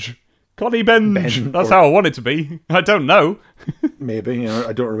 Benj! Connie Benj! Ben, That's or- how I want it to be. I don't know. Maybe, you know,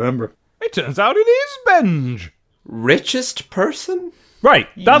 I don't remember. It turns out it is Benj! Richest person? Right,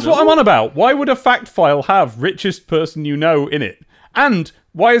 that's what I'm on about. Why would a fact file have richest person you know in it? And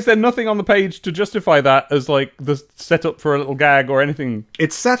why is there nothing on the page to justify that as like the setup for a little gag or anything?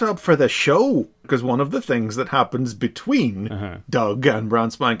 It's set up for the show, because one of the things that happens between Doug and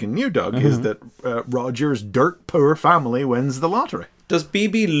Brand Spanking New Doug is that Roger's dirt poor family wins the lottery. Does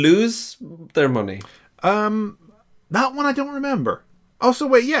BB lose their money? That one I don't remember. Oh, so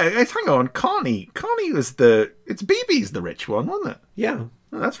wait, yeah, hang on. Connie was it's BB's the rich one, wasn't it? Yeah.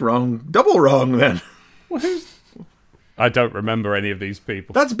 Oh, that's wrong. Double wrong then. I don't remember any of these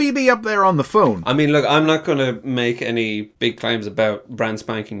people. That's BB up there on the phone. I mean, look, I'm not going to make any big claims about Brand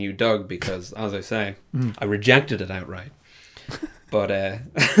Spanking New Doug because, as I say, I rejected it outright. But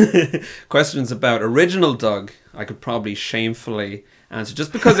questions about original Doug, I could probably shamefully answer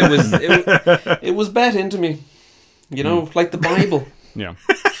just because it was bet into me. You know, like the Bible. Yeah.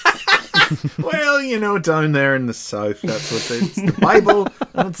 Well, you know, down there in the south, that's what it's the Bible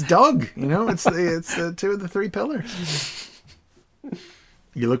and it's Doug. You know, it's the two of the three pillars.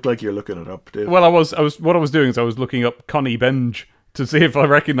 You look like you're looking it up, dude. Well, I was. What I was doing is I was looking up Connie Benge to see if I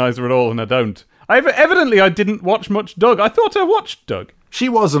recognise her at all, and I don't. Evidently, I didn't watch much Doug. I thought I watched Doug. She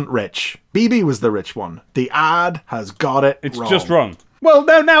wasn't rich. BB was the rich one. The ad has got it It's wrong. just wrong. Well,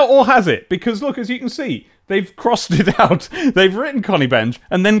 now all has it, because look, as you can see, they've crossed it out. They've written Connie Benge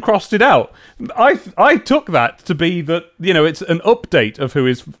and then crossed it out. I took that to be that, you know, it's an update of who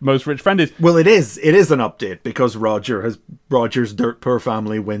his most rich friend is. Well, it is. It is an update because Roger's dirt poor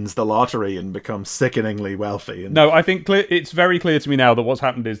family wins the lottery and becomes sickeningly wealthy. And No, I think it's very clear to me now that what's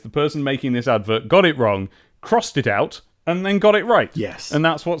happened is the person making this advert got it wrong, crossed it out, and then got it right. Yes. And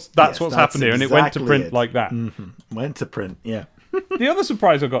that's what's Yes, happened here, and it went to exactly print it. like that. Went to print, yeah. The other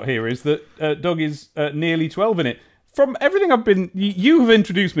surprise I got here is that Doug is nearly 12 in it. From everything you have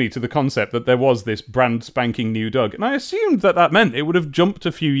introduced me to the concept that there was this brand spanking new Doug, and I assumed that meant it would have jumped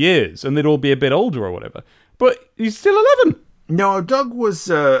a few years and they'd all be a bit older or whatever. But he's still 11. No, Doug was,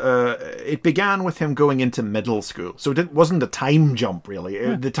 it began with him going into middle school. So it wasn't a time jump,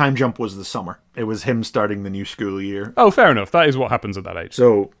 really. The time jump was the summer. It was him starting the new school year. Oh, fair enough. That is what happens at that age.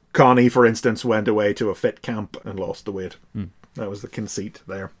 So Connie, for instance, went away to a fit camp and lost the weight. That was the conceit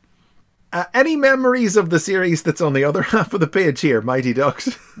there. Any memories of the series that's on the other half of the page here, Mighty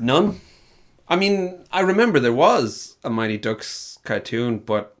Ducks? None. I mean, I remember there was a Mighty Ducks cartoon,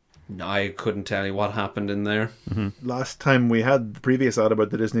 but I couldn't tell you what happened in there. Last time we had the previous ad about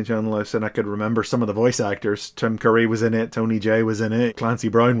the Disney Channel, I said I could remember some of the voice actors. Tim Curry was in it, Tony Jay was in it, Clancy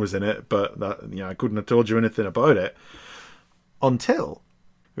Brown was in it, but I couldn't have told you anything about it until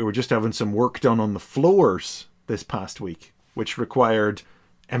we were just having some work done on the floors this past week, which required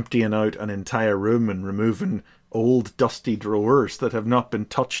emptying out an entire room and removing old dusty drawers that have not been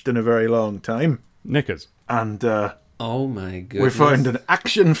touched in a very long time. Knickers. And Oh my goodness. we found an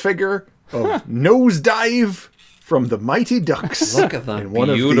action figure of Nosedive from the Mighty Ducks. Look at that in one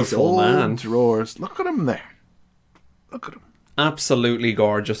beautiful of these old man. drawers. Look at him there. Look at him. Absolutely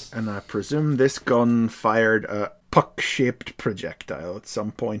gorgeous. And I presume this gun fired a puck-shaped projectile at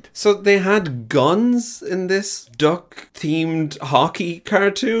some point. So they had guns in this duck-themed hockey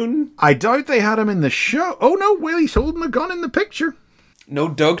cartoon? I doubt they had him in the show. Oh no, well, he's holding a gun in the picture. No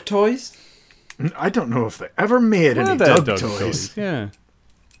Doug toys? I don't know if they ever made Were any there Doug Doug toys. Yeah.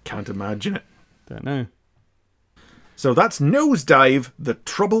 Can't imagine it. Don't know. So that's Nosedive, the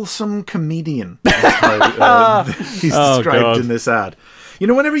troublesome comedian. That's how, he's described God. in this ad. You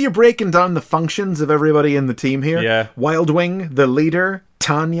know, whenever you're breaking down the functions of everybody in the team here, Yeah. Wildwing, the leader,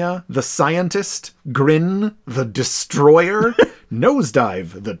 Tanya, the scientist, Grin, the destroyer,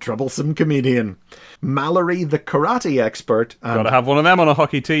 Nosedive, the troublesome comedian, Mallory, the karate expert, and Gotta have one of them on a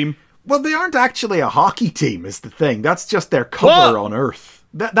hockey team. well, they aren't actually a hockey team, is the thing. That's just their cover What? on Earth.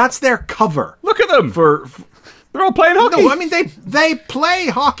 That's their cover. Look at them. For They're all playing hockey. no, I mean they play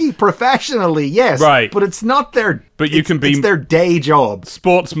hockey professionally, yes, Right. but it's not their. But you can be- it's their day job.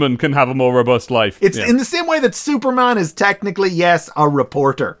 Sportsmen can have a more robust life. It's Yeah. in the same way that Superman is technically, yes, a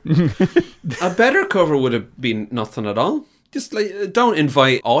reporter. A better cover would have been nothing at all. Just like, don't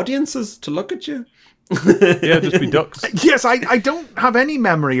invite audiences to look at you. Yeah, just be ducks. Yes, I don't have any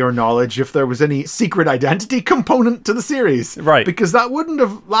memory or knowledge if there was any secret identity component to the series, Right. Because that wouldn't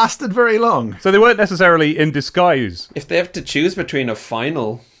have lasted very long. So they weren't necessarily in disguise. If they have to choose between a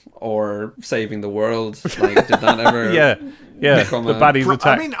final or saving the world, like, did that ever... Yeah. Yeah. Become The a- baddies I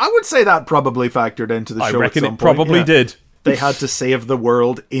attack. mean, I would say that probably factored into the I show. reckon at some it probably point, yeah. did. They had to save the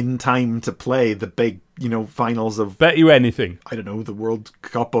world in time to play the big, finals of, Bet you anything. I don't know, the World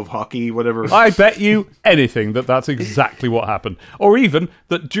Cup of hockey, whatever. I bet you anything that's exactly what happened. Or even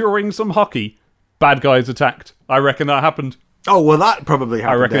that during some hockey, bad guys attacked. I reckon that happened. Oh, well, that probably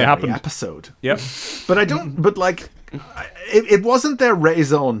happened reckon it every happened. episode. Yep. But I don't, but like, It wasn't their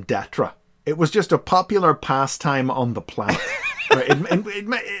raison d'etre. It was just a popular pastime on the planet. Right?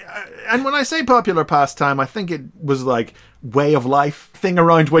 And when I say popular pastime, I think it was like way of life, thing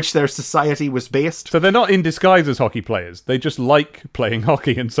around which their society was based. So they're not in disguise as hockey players. They just like playing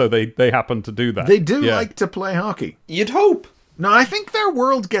hockey, and so they happen to do that. They do like to play hockey. You'd hope. No, I think their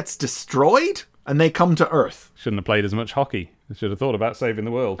world gets destroyed and they come to Earth. Shouldn't have played as much hockey. They should have thought about saving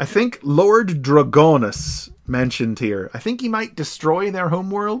the world. I think Lord Dragonus mentioned here. I think he might destroy their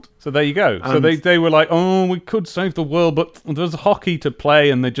homeworld. So there you go. So they were like, oh, we could save the world, but there's hockey to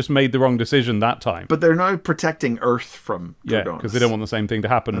play, and they just made the wrong decision that time. But they're now protecting Earth from Dragonus. Yeah, because they don't want the same thing to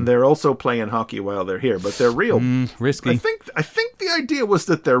happen. And they're also playing hockey while they're here, but they're real. Risky. I think the idea was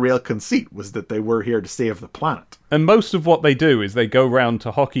that their real conceit was that they were here to save the planet. And most of what they do is they go round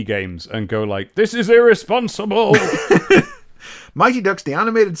to hockey games and go like, this is irresponsible. Mighty Ducks, the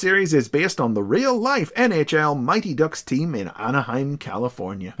animated series, is based on the real-life NHL Mighty Ducks team in Anaheim,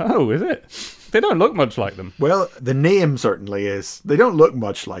 California. Oh, is it? They don't look much like them. Well, the name certainly is. They don't look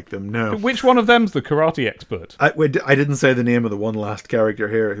much like them, no. Which one of them's the karate expert? I didn't say the name of the one last character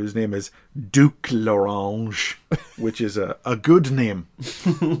here, whose name is Duke L'Orange, which is a good name.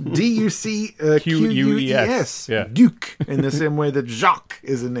 D-U-C-Q-U-E-S. Yeah. Duke, in the same way that Jacques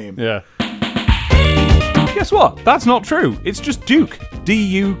is a name. Yeah. Guess what? That's not true. It's just Duke.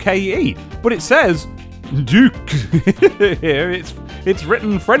 D-U-K-E. But it says Duke here. It's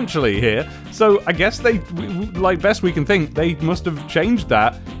written Frenchly here. So I guess they, like best we can think, they must have changed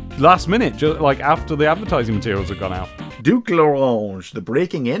that last minute, just like after the advertising materials had gone out. Duke L'Orange, the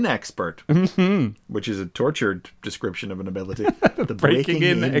breaking in expert, which is a tortured description of an ability. The breaking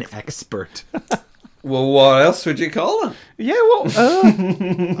in expert. Well, what else would you call it? Yeah, well,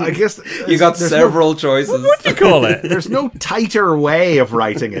 I guess You got several choices. what do you call it? There's no tighter way of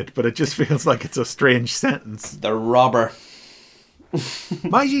writing it, but it just feels like it's a strange sentence. The robber.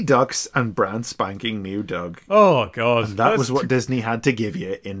 Mighty Ducks and brand spanking new Doug. Oh, God. That was what Disney had to give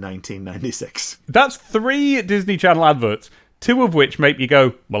you in 1996. That's 3 Disney Channel adverts, 2 of which make you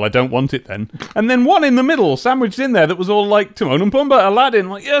go, well, I don't want it then. And then one in the middle, sandwiched in there, that was all like Timon and Pumbaa, Aladdin,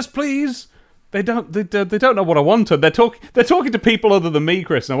 like, yes, please. They don't know what I wanted. They're talking to people other than me,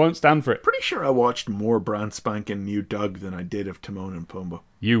 Chris, and I won't stand for it. Pretty sure I watched more brand spanking new Doug than I did of Timon and Pumbaa.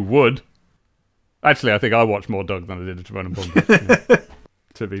 You would. Actually, I think I watched more Doug than I did of Timon and Pumbaa. Yeah.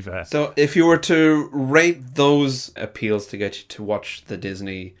 To be fair. So if you were to rate those appeals to get you to watch the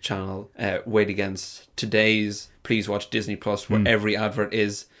Disney Channel, weighed against today's Please Watch Disney Plus, where every advert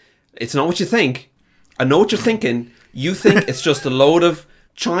is, it's not what you think. I know what you're thinking. You think it's just a load of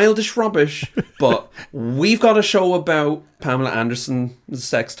childish rubbish, but we've got a show about Pamela Anderson's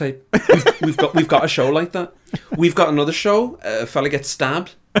sex tape. We've got a show like that. We've got another show. A fella gets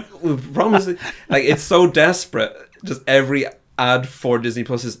stabbed. We promise it. Like, it's so desperate. Just every ad for Disney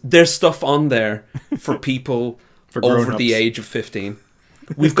Plus is there's stuff on there for people over the age of 15.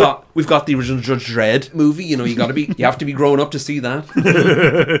 We've got the original Judge Dredd movie. You know, you have to be grown up to see that.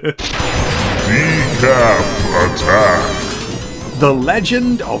 Decap Attack. The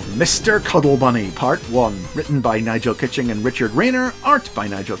Legend of Mr. Cuddlebunny, Part 1, written by Nigel Kitching and Richard Rayner, art by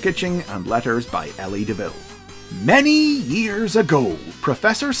Nigel Kitching, and letters by Ellie DeVille. Many years ago,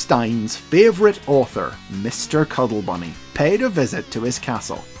 Professor Stein's favourite author, Mr. Cuddlebunny, paid a visit to his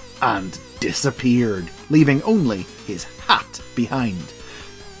castle and disappeared, leaving only his hat behind.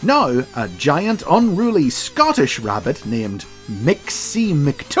 Now, a giant unruly Scottish rabbit named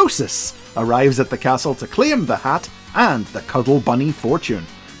Mixie-Mictosis arrives at the castle to claim the hat and the Cuddlebunny fortune.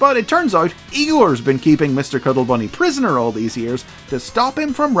 But it turns out Igor's been keeping Mr. Cuddlebunny prisoner all these years to stop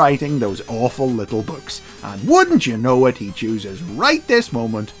him from writing those awful little books. And wouldn't you know it, he chooses right this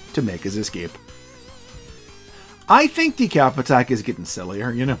moment to make his escape. I think Decap Attack is getting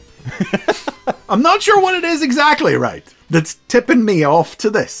sillier, you know. I'm not sure what it is exactly, right, that's tipping me off to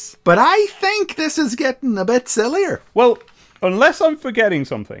this. But I think this is getting a bit sillier. Well, unless I'm forgetting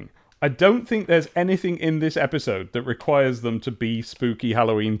something, I don't think there's anything in this episode that requires them to be spooky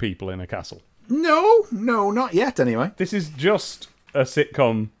Halloween people in a castle. No, not yet anyway. This is just a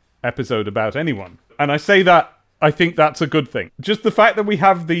sitcom episode about anyone. And I say that, I think that's a good thing. Just the fact that we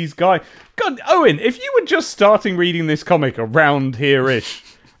have these guys... God, Owen, if you were just starting reading this comic around here-ish,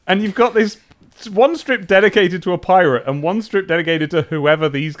 and you've got this one strip dedicated to a pirate and one strip dedicated to whoever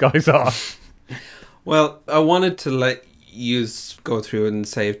these guys are. Well, I wanted to let you go through and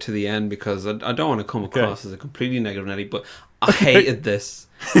save to the end because I don't want to come across as a completely negative Nelly, but I hated this.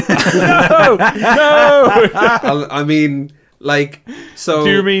 No! I mean, like, so...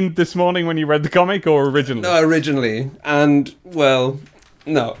 Do you mean this morning when you read the comic or originally? No, originally. And, well,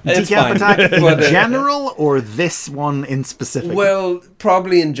 No, it's fine. Attack in But, general, or this one in specific? well,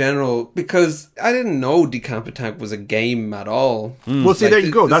 probably in general, because I didn't know Decap Attack was a game at all. Well, see, Like, there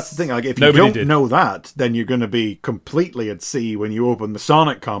you go. this- That's the thing. Like, if you Nobody don't did. know that, then you're going to be completely at sea when you open the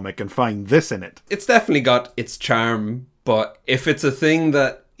Sonic comic and find this in it. It's definitely got its charm, but if it's a thing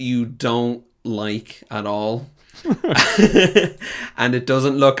that you don't like at all, and it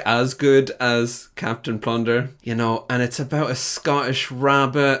doesn't look as good as Captain Plunder, you know, and it's about a Scottish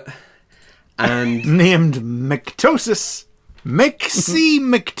rabbit, and Named Mictosis.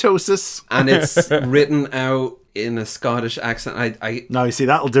 Mictosis. and it's written out in a Scottish accent. I Now, you see,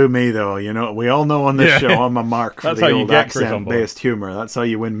 that'll do me, though. You know, we all know on this Yeah. show I'm a mark for That's the how you old get Chris on accent-based humour. That's how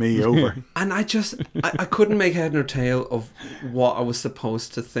you win me over. and I just I couldn't make head nor tail of what I was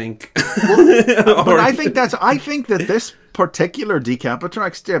supposed to think. But I think that this particular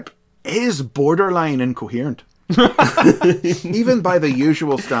Decap strip is borderline incoherent. Even by the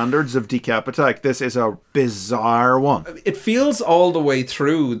usual standards of Decap Attack, this is a bizarre one. It feels all the way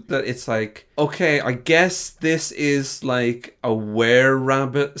through that it's like, okay, I guess this is like a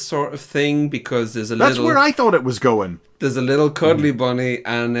were-rabbit sort of thing, because there's a That's little where I thought it was going. there's a little cuddly bunny,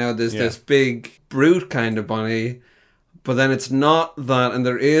 and now there's this big brute kind of bunny, but then it's not that, and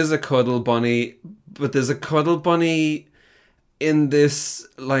there is a cuddle bunny, but there's a cuddle bunny in this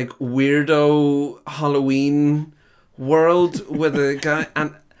like weirdo Halloween world with a guy,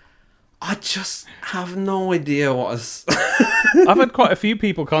 and I just have no idea what is. I've had quite a few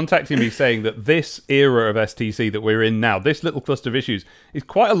people contacting me saying that this era of STC that we're in now, this little cluster of issues, is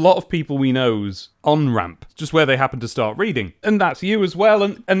quite a lot of people we know's on-ramp, just where they happen to start reading. And that's you as well,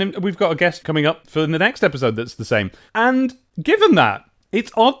 and we've got a guest coming up for the next episode that's the same. And given that,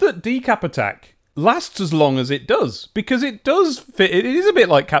 it's odd that Decap Attack lasts as long as it does, because it does fit. It is a bit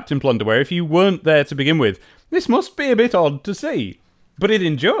like Captain Plunder, where if you weren't there to begin with, this must be a bit odd to see, but it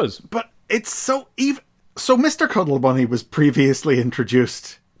endures. But it's so even. So Mr. Cuddle Bunny was previously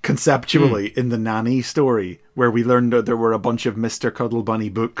introduced conceptually in the Nanny story, where we learned that there were a bunch of Mr. Cuddle Bunny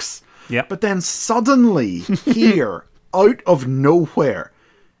books. Yeah. But then suddenly, here, out of nowhere,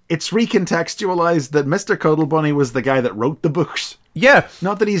 it's recontextualized that Mr. Cuddle Bunny was the guy that wrote the books. Yeah,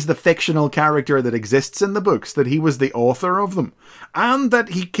 Not that he's the fictional character that exists in the books, that he was the author of them. And that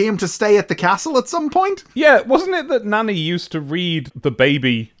he came to stay at the castle at some point. yeah. Wasn't it that Nanny used to read the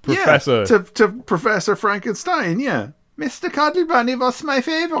baby professor? Yeah, to Professor Frankenstein, yeah. Mr. Cuddle Bunny was my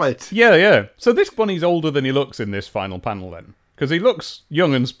favourite. Yeah. So this bunny's older than he looks in this final panel then. Because he looks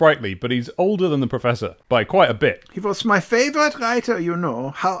young and sprightly, but he's older than the professor by quite a bit. He was my favourite writer, you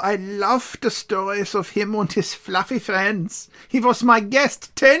know. How I loved the stories of him and his fluffy friends. He was my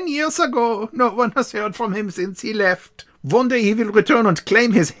guest 10 years ago. No one has heard from him since he left. One day he will return and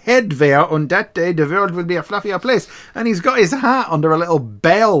claim his head there. On that day the world will be a fluffier place. And he's got his hat under a little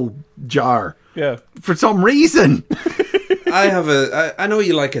bell jar. Yeah. For some reason. I know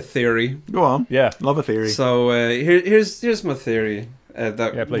you like a theory, Go on. Yeah. Love a theory. so here's my theory that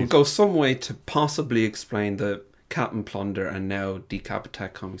Yeah, will please. go some way to possibly explain the Captain Plunder and now Decap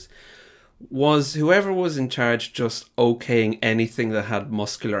Attack comics. Was whoever was in charge just okaying anything that had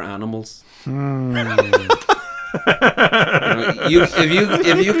muscular animals?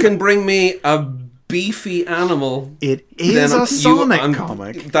 If you can bring me a beefy animal, It is a Sonic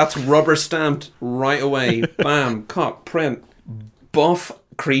comic. That's rubber stamped right away. Bam, cut, print, buff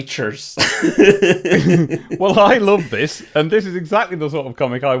creatures. Well, I love this, and this is exactly the sort of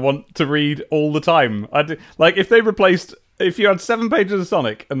comic I want to read all the time. Like, if they replaced... If you had 7 pages of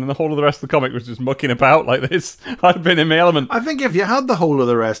Sonic, and then the whole of the rest of the comic was just mucking about like this, I'd have been in my element. I think if you had the whole of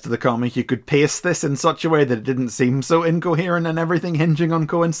the rest of the comic, you could pace this in such a way that it didn't seem so incoherent and everything hinging on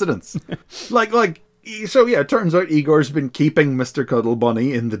coincidence. So yeah, it turns out Igor's been keeping Mr. Cuddle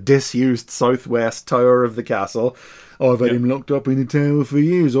Bunny in the disused southwest tower of the castle. I've had him locked up in the tower for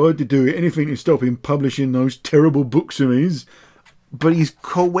years. I had to do anything to stop him publishing those terrible books of his. But he's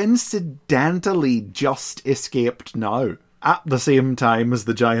coincidentally just escaped now, at the same time as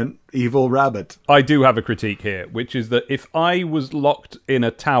the giant evil rabbit. I do have a critique here, which is that if I was locked in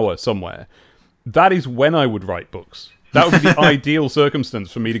a tower somewhere, that is when I would write books. That would be the ideal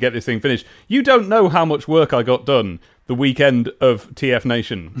circumstance for me to get this thing finished. You don't know how much work I got done the weekend of TF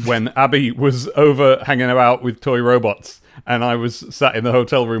Nation when Abby was over hanging about with toy robots and I was sat in the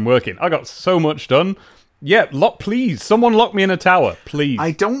hotel room working. I got so much done. Yeah, please, someone lock me in a tower, please.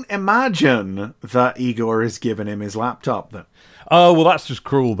 I don't imagine that Igor is giving him his laptop, then. Oh, well, that's just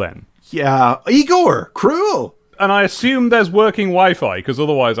cruel then. Yeah, Igor, cruel. And I assume there's working Wi-Fi, because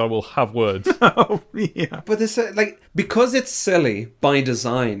otherwise I will have words. Yeah. But this, because it's silly by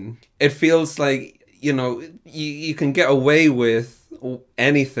design, it feels like you know, you can get away with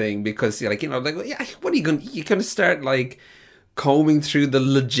anything because you're like, you know, like, yeah, what are you going to... You're going to start, like, combing through the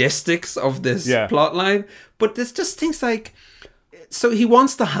logistics of this plot line. But there's just things like... So he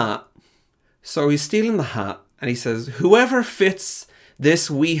wants the hat. So he's stealing the hat. And he says, whoever fits this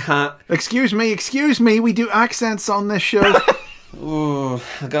wee hat... Excuse me, we do accents on this show. Oh,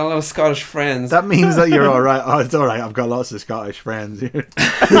 I got a lot of Scottish friends. That means that you're all right. Oh, it's all right. I've got lots of Scottish friends here.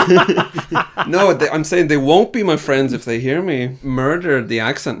 No, I'm saying they won't be my friends if they hear me murder the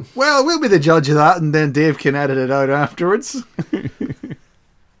accent. Well, we'll be the judge of that, and then Dave can edit it out afterwards.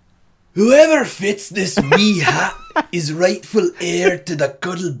 Whoever fits this wee hat is rightful heir to the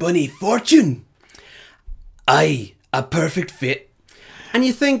Cuddle Bunny fortune. Aye, a perfect fit. And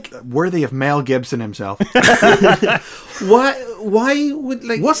you think... Worthy of Mel Gibson himself. Why would,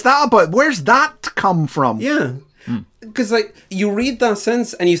 like... What's that about? Where's that come from? Yeah. Because, like, you read that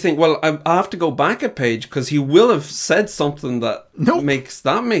sentence and you think, well, I have to go back a page because he will have said something that makes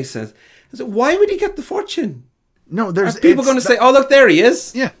sense. So why would he get the fortune? No, there's... Are people going to say, oh, look, there he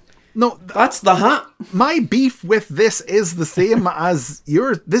is? Yeah. No, that's the hat. My beef with this is the same as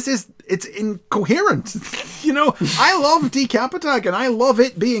yours. It's incoherent. You know, I love Decap Attack and I love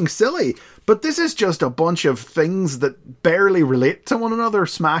it being silly, but this is just a bunch of things that barely relate to one another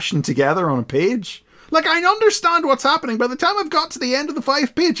smashing together on a page. Like, I understand what's happening. By the time I've got to the end of the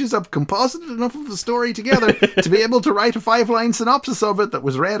 5 pages, I've composited enough of the story together to be able to write a 5-line synopsis of it that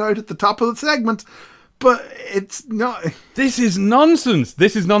was read out at the top of the segment. But it's not... This is nonsense.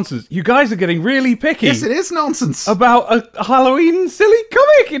 You guys are getting really picky. Yes, it is nonsense. About a Halloween silly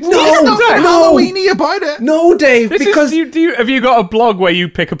comic. It's not Halloween-y about it. No, Dave, because... have you got a blog where you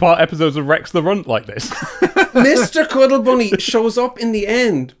pick apart episodes of Rex the Runt like this? Mr. Cuddle Bunny shows up in the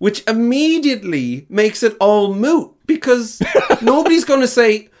end, which immediately makes it all moot. Because nobody's going to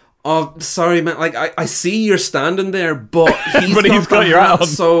say... Oh, sorry, man. Like, I see you're standing there, but he's got your hat on.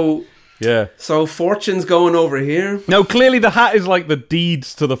 So... Yeah. So fortune's going over here. No, clearly the hat is like the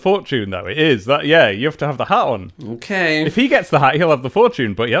deeds to the fortune, though. It is. That. Yeah, you have to have the hat on. Okay. If he gets the hat, he'll have the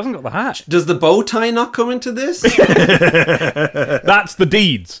fortune, but he hasn't got the hat. Does the bow tie not come into this? That's the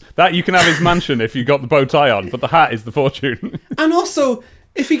deeds. That you can have his mansion if you got the bow tie on, but the hat is the fortune. And also,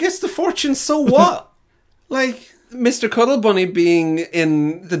 if he gets the fortune, so what? Like, Mr. Cuddle Bunny being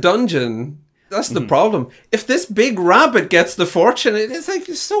in the dungeon... That's the problem. If this big rabbit gets the fortune, it's like,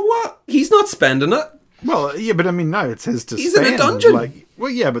 so what? He's not spending it. Well, yeah, but I mean, now it's his to He's spend. In a dungeon. Like, well,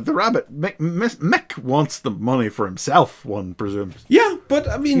 yeah, but the rabbit, Mick wants the money for himself, one presumes. Yeah, but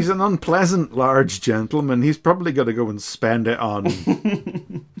I mean... He's an unpleasant large gentleman. He's probably got to go and spend it on...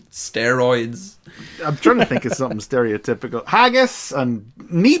 steroids. I'm trying to think of something stereotypical. Haggis and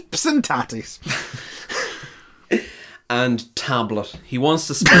neeps and tatties. And tablet. He wants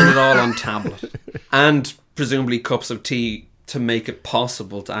to spend it all on tablet. And presumably cups of tea to make it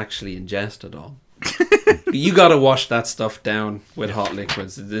possible to actually ingest it all. You got to wash that stuff down with hot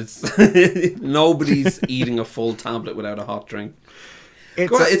liquids. Nobody's eating a full tablet without a hot drink.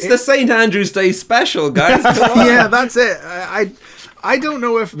 It's the St. Andrew's Day special, guys. Yeah, that's it. I don't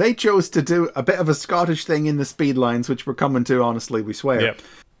know if they chose to do a bit of a Scottish thing in the speed lines, which we're coming to, honestly, we swear. Yep.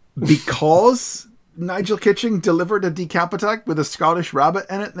 Because... Nigel Kitching delivered a Decap Attack with a Scottish rabbit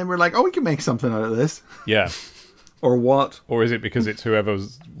in it, and they were like, oh, we can make something out of this. Yeah. Or what? Or is it because it's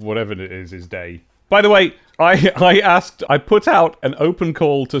whatever it is, his day? By the way, I put out an open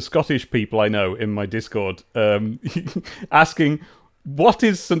call to Scottish people I know in my Discord, asking, what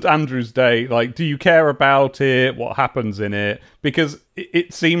is St. Andrew's Day? Like, do you care about it? What happens in it? Because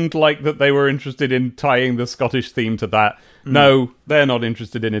it seemed like that they were interested in tying the Scottish theme to that. No, they're not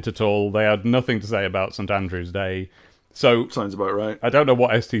interested in it at all. They had nothing to say about St. Andrew's Day. So sounds about right. I don't know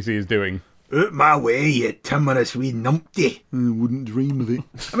what STC is doing. Out my way, you timorous wee numpty. I wouldn't dream of it.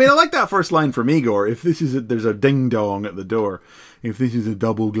 I mean, I like that first line from Igor. If this is there's a ding-dong at the door. If this is a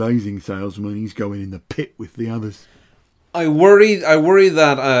double glazing salesman, he's going in the pit with the others. I worry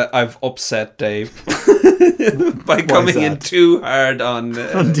that I've upset Dave by coming in too hard on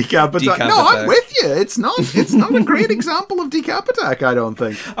Decap Attack. No, I'm with you. It's not a great example of Decap Attack, I don't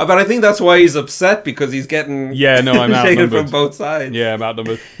think. But I think that's why he's upset, because he's getting I'm outnumbered from both sides. Yeah, I'm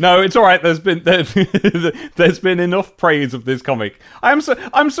outnumbered. No, it's all right. There's been enough praise of this comic. I'm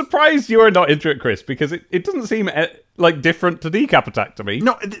surprised you're not into it, Chris, because it doesn't seem like different to Decap Attack to me.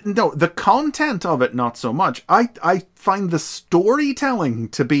 No, the content of it not so much. I find the storytelling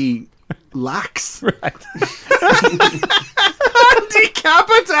to be lax. Right.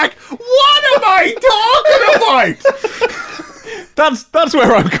 Decap Attack. What am I talking about? That's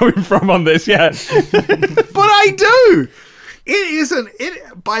where I'm coming from on this. Yeah, but I do.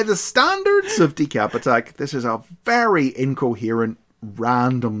 By the standards of Decap Attack, this is a very incoherent,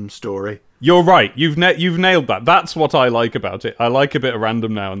 random story. You're right. You've nailed that. That's what I like about it. I like a bit of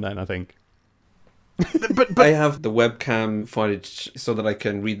random now and then, I think. But I have the webcam footage so that I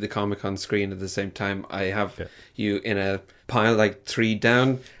can read the comic on screen at the same time. I have you in a pile like 3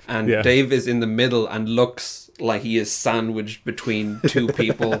 down, and Dave is in the middle and looks like he is sandwiched between 2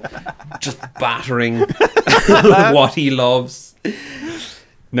 people, just battering what he loves.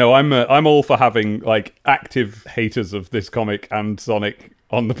 No, I'm all for having like active haters of this comic and Sonic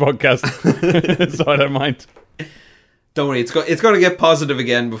on the podcast, so I don't mind. Don't worry, it's going to get positive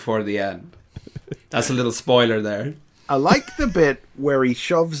again before the end. That's a little spoiler there. I like the bit where he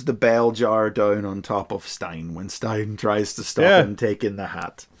shoves the bell jar down on top of Stein when Stein tries to stop him taking the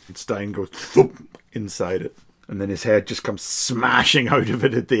hat. And Stein goes thump inside it. And then his head just comes smashing out of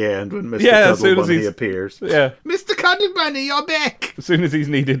it at the end when Mr. Cuddle Bunny appears. Yeah. Mr. Cuddle Bunny, you're back! As soon as he's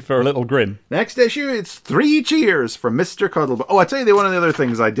needed for a little grin. Next issue, it's 3 cheers for Mr. Cuddle Bunny. Oh, I tell you, one of the other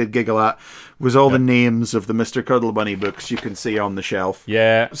things I did giggle at was all the names of the Mr. Cuddle Bunny books you can see on the shelf.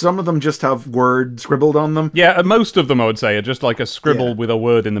 Yeah. Some of them just have words scribbled on them. Yeah, and most of them, I would say, are just like a scribble with a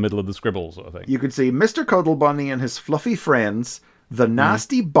word in the middle of the scribble sort of thing. You can see Mr. Cuddle Bunny and his fluffy friends, the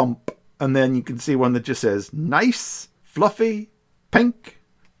nasty bump, and then you can see one that just says nice, fluffy, pink,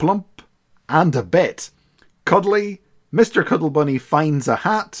 plump, and a bit. Cuddly, Mr. Cuddle Bunny finds a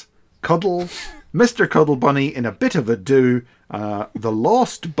hat, Cuddle, Mr. Cuddle Bunny in a bit of a do, the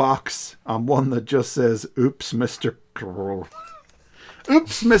lost box, and one that just says, oops, Mr.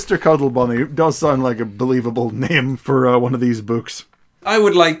 Oops, Mr. Cuddle Bunny. It does sound like a believable name for one of these books. I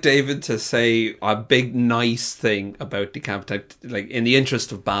would like David to say a big nice thing about Decap Attack, like in the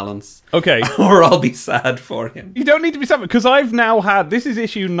interest of balance. Okay. Or I'll be sad for him. You don't need to be sad, because I've now had... This is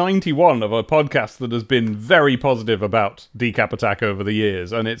issue 91 of a podcast that has been very positive about Decap Attack over the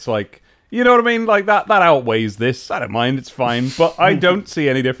years, and it's like... You know what I mean? Like, that outweighs this. I don't mind, it's fine. But I don't see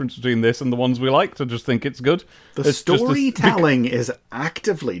any difference between this and the ones we liked. I just think it's good. The storytelling is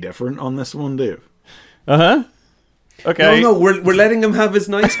actively different on this one, too. Uh-huh. Okay. No, we're letting him have his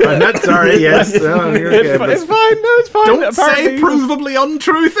nice bit. I'm not sorry, yes. No, it's fine. No, it's fine. Don't say provably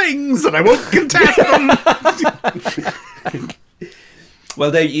untrue things, and I won't contest them. Well,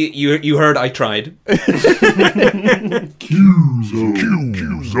 there you heard I tried.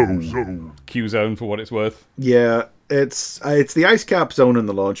 Q-Zone for what it's worth. Yeah, it's the Ice Cap zone and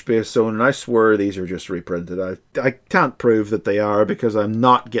the Launch Base zone, and I swear these are just reprinted. I can't prove that they are because I'm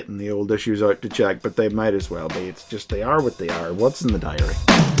not getting the old issues out to check, but they might as well be. It's just they are what they are. What's in the diary?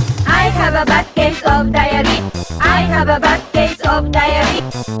 I have a bad case of diarrhea. I have a bad case of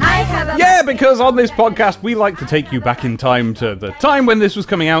diarrhea. I have a Yeah, because on this podcast we like to take you back in time to the time when this was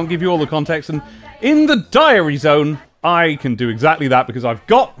coming out and give you all the context, and in the diary zone I can do exactly that because I've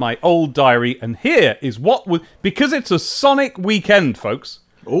got my old diary, and here is what because it's a Sonic weekend, folks.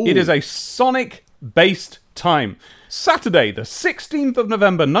 Ooh. It is a Sonic-based time. Saturday, the 16th of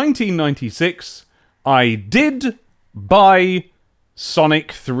November, 1996, I did buy Sonic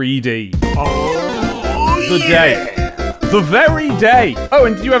 3D. Oh, the day. The very day. Oh,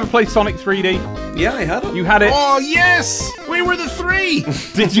 and did you ever play Sonic 3D? Yeah, I had it. You had it? Oh, yes! We were the 3!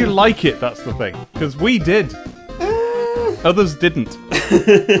 Did you like it? That's the thing. Because we did. Others didn't.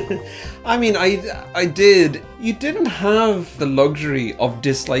 I mean, I did. You didn't have the luxury of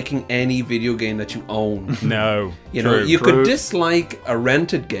disliking any video game that you own. No. You know, you could dislike a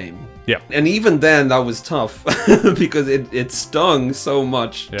rented game. Yeah. And even then, that was tough because it stung so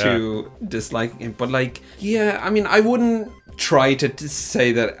much to dislike it. But like, yeah, I mean, I wouldn't try to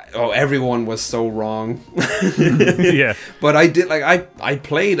say that, oh, everyone was so wrong. Yeah. But I did, like, I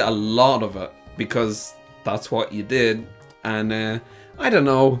played a lot of it because that's what you did. And I don't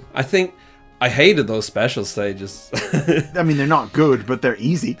know, I think I hated those special stages. I mean, they're not good, but they're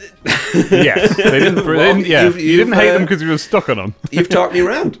easy. Yes. They didn't, well, you didn't hate them because you were stuck on them. You've talked me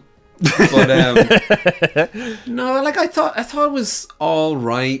around. But no, like I thought it was all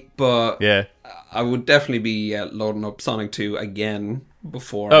right, but yeah, I would definitely be loading up Sonic 2 again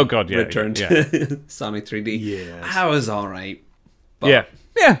before return to Sonic 3D. Yes. I was all right. But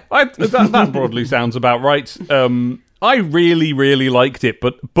yeah, that broadly sounds about right. I really, really liked it,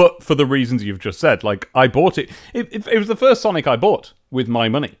 but for the reasons you've just said, like I bought it. It was the first Sonic I bought with my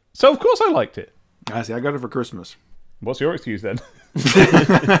money, so of course I liked it. I see. I got it for Christmas. What's your excuse then?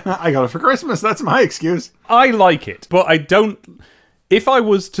 I got it for Christmas. That's my excuse. I like it, but I don't... If I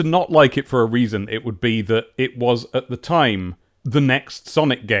was to not like it for a reason, it would be that it was, at the time, the next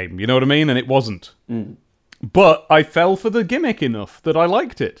Sonic game. You know what I mean? And it wasn't. Mm. But I fell for the gimmick enough that I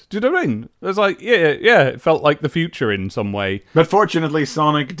liked it. Do you know what I mean? It was like, yeah, it felt like the future in some way. But fortunately,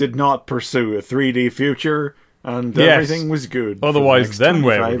 Sonic did not pursue a 3D future, and everything was good. Otherwise, then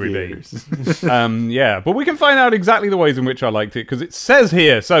where would we be? Yeah, but we can find out exactly the ways in which I liked it, because it says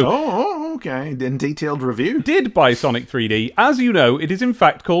here, so... Oh, okay. In detailed review. Did buy Sonic 3D. As you know, it is in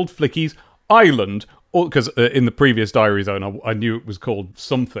fact called Flicky's Island, because in the previous Diary Zone, I knew it was called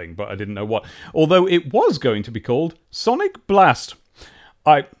something, but I didn't know what. Although it was going to be called Sonic Blast.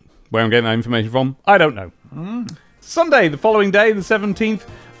 Where I'm getting that information from, I don't know. Sunday, the following day, the 17th,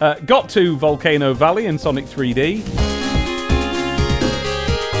 got to Volcano Valley in Sonic 3D.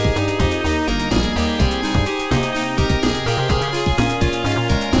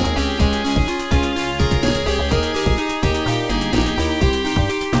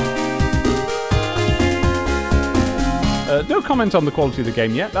 No comment on the quality of the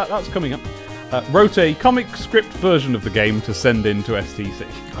game yet. That's coming up. Wrote a comic script version of the game to send in to STC.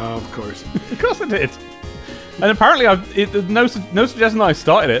 Oh, of course. Of course I did. And apparently, no suggestion that I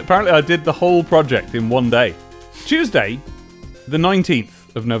started it. Apparently, I did the whole project in one day. Tuesday, the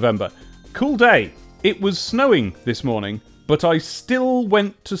 19th of November. Cool day. It was snowing this morning, but I still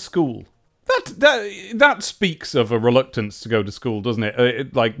went to school. That speaks of a reluctance to go to school, doesn't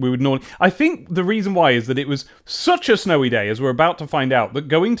it? Like we would normally. I think the reason why is that it was such a snowy day, as we're about to find out, that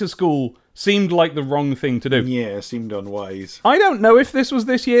going to school seemed like the wrong thing to do. Yeah, it seemed unwise. I don't know if this was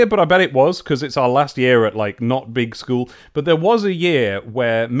this year, but I bet it was, because it's our last year at, like, not big school. But there was a year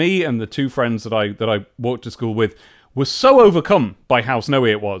where me and the two friends that I walked to school with were so overcome by how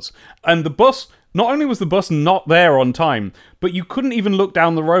snowy it was. And the bus... Not only was the bus not there on time, but you couldn't even look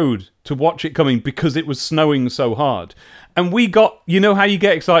down the road to watch it coming because it was snowing so hard. And we got, you know how you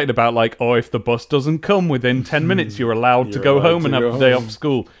get excited about, like, oh, if the bus doesn't come within 10 minutes, you're allowed to go home and have a day off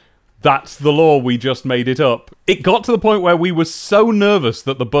school. That's the law, we just made it up. It got to the point where we were so nervous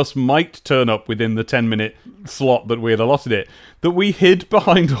that the bus might turn up within the 10-minute slot that we had allotted it, that we hid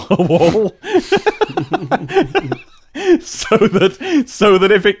behind a wall. So that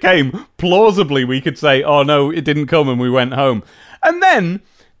if it came, plausibly we could say, oh no, it didn't come and we went home. And then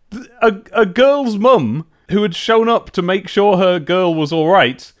a girl's mum, who had shown up to make sure her girl was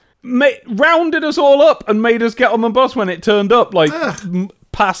alright, rounded us all up and made us get on the bus when it turned up, like,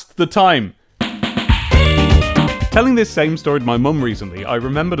 past the time. Telling this same story to my mum recently, I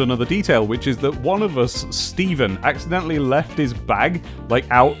remembered another detail, which is that one of us, Stephen, accidentally left his bag, like,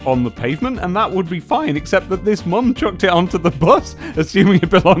 out on the pavement, and that would be fine, except that this mum chucked it onto the bus, assuming it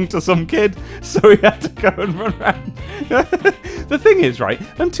belonged to some kid, so he had to go and run around. The thing is, right,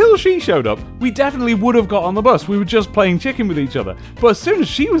 until she showed up, we definitely would have got on the bus. We were just playing chicken with each other. But as soon as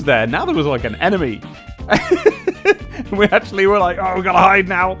she was there, now there was, like, an enemy. We actually were like, oh, we gotta hide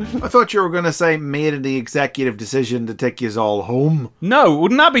now. I thought you were going to say made the executive decision to take yous all home. No,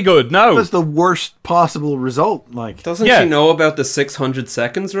 wouldn't that be good? No. That's the worst possible result. Like, doesn't she know about the 600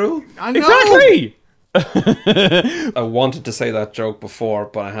 seconds rule? I know. Exactly. I wanted to say that joke before,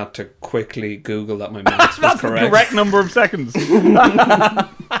 but I had to quickly Google that my maths was That's correct. the correct number of seconds.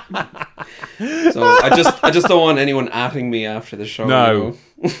 So I just don't want anyone atting me after the show. No. You know?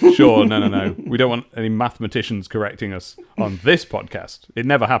 Sure, no. We don't want any mathematicians correcting us on this podcast. It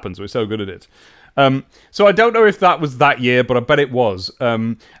never happens. We're so good at it. So I don't know if that was that year, but I bet it was.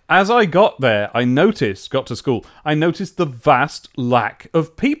 As I got to school, I noticed the vast lack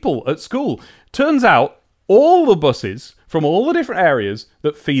of people at school. Turns out, all the buses from all the different areas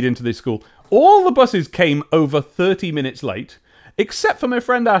that feed into this school, all the buses came over 30 minutes late, except for my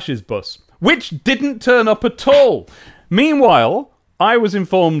friend Ash's bus, which didn't turn up at all. Meanwhile, I was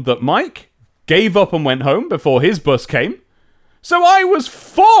informed that Mike gave up and went home before his bus came. So I was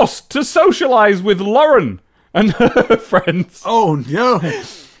forced to socialise with Lauren and her friends. Oh, no.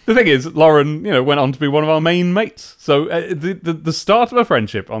 The thing is, Lauren, went on to be one of our main mates. So the start of a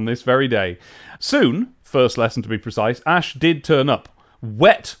friendship on this very day. Soon, first lesson to be precise, Ash did turn up,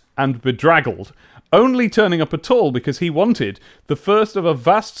 wet and bedraggled, only turning up at all because he wanted the first of a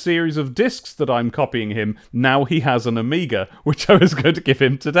vast series of discs that I'm copying him. Now he has an Amiga, which I was going to give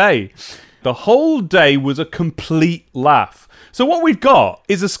him today. The whole day was a complete laugh. So what we've got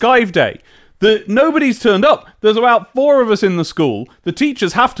is a Skive day. Nobody's turned up. There's about 4 of us in the school. The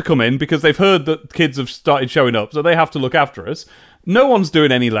teachers have to come in because they've heard that kids have started showing up, so they have to look after us. No one's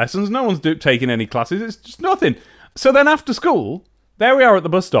doing any lessons. No one's taking any classes. It's just nothing. So then after school, there we are at the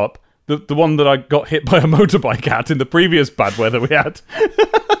bus stop, the one that I got hit by a motorbike at in the previous bad weather we had.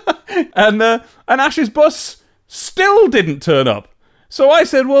 and Ash's bus still didn't turn up. So I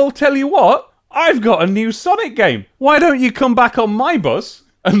said, well, tell you what, I've got a new Sonic game. Why don't you come back on my bus?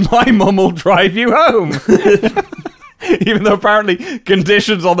 and my mum will drive you home. Even though apparently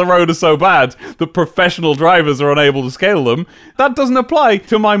conditions on the road are so bad that professional drivers are unable to scale them, that doesn't apply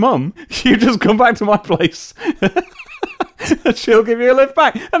to my mum. You just come back to my place and she'll give you a lift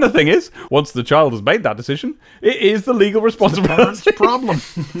back. And the thing is, once the child has made that decision, it is the legal responsibility. Problem.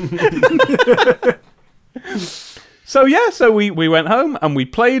 So we went home and we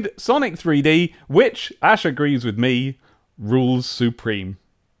played Sonic 3D, which, Ash agrees with me, rules supreme.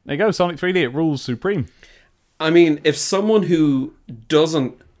 There you go, Sonic 3D, it rules supreme. I mean, if someone who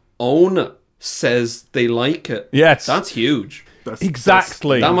doesn't own it says they like it, yes, that's huge.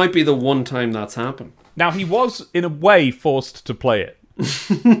 Exactly. That might be the one time that's happened. Now, he was, in a way, forced to play it.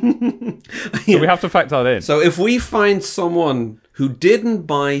 So we have to factor that in. So if we find someone who didn't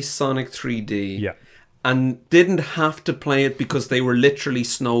buy Sonic 3D and didn't have to play it because they were literally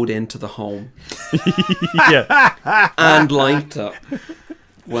snowed into the home and liked it,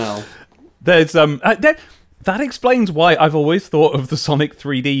 well... There's... That explains why I've always thought of the Sonic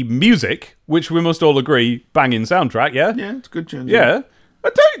 3D music, which we must all agree, banging soundtrack, yeah? Yeah, it's a good tune. Yeah.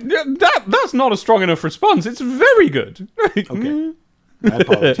 That's not a strong enough response. It's very good. Okay. I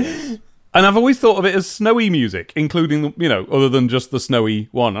apologize. And I've always thought of it as snowy music, including, other than just the snowy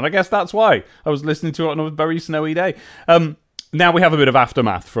one. And I guess that's why I was listening to it on a very snowy day. Now we have a bit of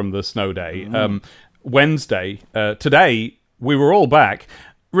aftermath from the snow day. Wednesday, today, we were all back.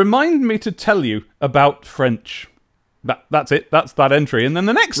 Remind me to tell you about French. That's it. That's that entry. And then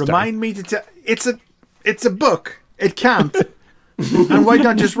the next Remind me to tell... It's a book. It can't. And why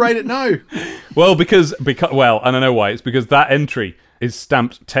not just write it now? Well, because and I know why. It's because that entry is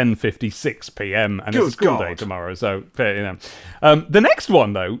stamped 10:56 p.m. and it's a school day tomorrow. So, the next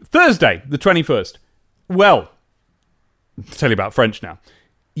one, though, Thursday, the 21st. Well, to tell you about French now.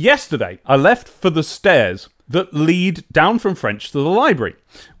 Yesterday, I left for the stairs that lead down from French to the library,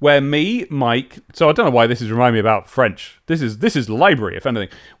 where me, Mike... So I don't know why this is reminding me about French. This is library, if anything.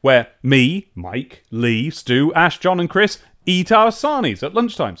 Where me, Mike, Lee, Stu, Ash, John and Chris eat our sarnies at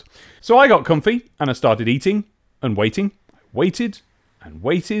lunchtimes. So I got comfy, and I started eating and waiting. I waited and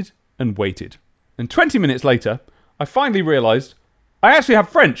waited and waited. And 20 minutes later, I finally realised I actually have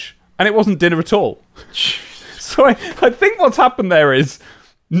French, and it wasn't dinner at all. So I think what's happened there is...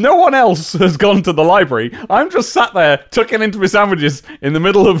 No one else has gone to the library. I'm just sat there tucking into my sandwiches in the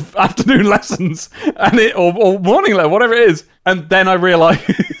middle of afternoon lessons or morning lesson, whatever it is. And then I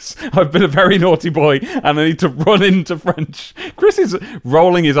realise I've been a very naughty boy and I need to run into French. Chris is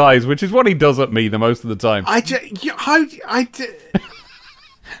rolling his eyes, which is what he does at me the most of the time.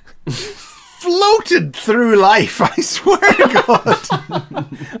 Floated through life, I swear to God.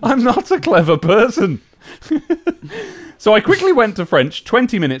 I'm not a clever person. So I quickly went to French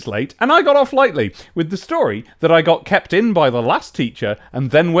 20 minutes late, and I got off lightly with the story that I got kept in by the last teacher and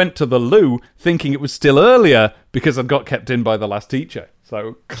then went to the loo thinking it was still earlier because I'd got kept in by the last teacher.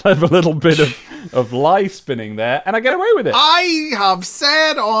 So, clever little bit of lie spinning there, and I get away with it. I have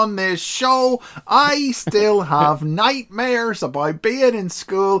said on this show, I still have nightmares about being in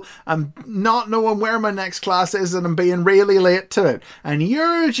school and not knowing where my next class is and being really late to it. And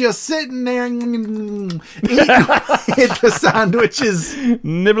you're just sitting there eating the sandwiches.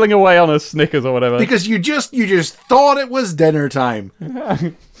 Nibbling away on a Snickers or whatever. Because you just thought it was dinner time.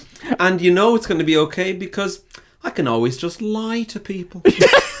 And you know it's going to be okay because... I can always just lie to people.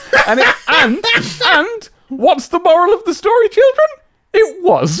 and what's the moral of the story, children? It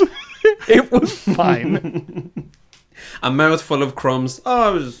was fine. A mouthful of crumbs. Oh, I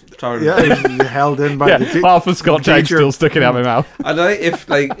was tired. Yeah, held in by the teacher. Half a Scotch egg still sticking out my mouth. And if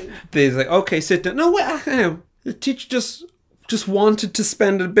they're like, okay, sit down. No, wait, the teacher just wanted to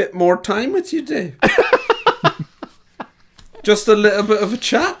spend a bit more time with you, Dave. Just a little bit of a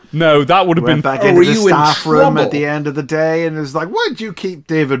chat? No, that would have been... back into the staff room at the end of the day and it was like, why'd you keep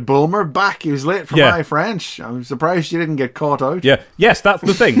David Bulmer back? He was late for my French. I'm surprised you didn't get caught out. Yeah. Yes, that's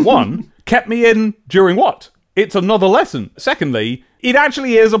the thing. One, kept me in during what? It's another lesson. Secondly, it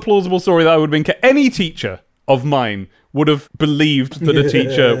actually is a plausible story that I would have been... Any teacher of mine would have believed that a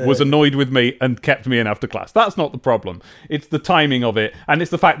teacher was annoyed with me and kept me in after class. That's not the problem. It's the timing of it, and it's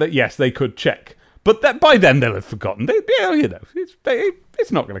the fact that, yes, they could check. But by then they'll have forgotten.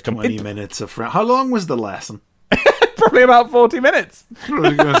 It's not going to come. 20 minutes of French. How long was the lesson? Probably about 40 minutes. I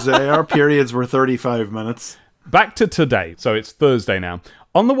was going to say, our periods were 35 minutes. Back to today. So it's Thursday now.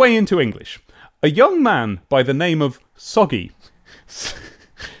 On the way into English, a young man by the name of Soggy.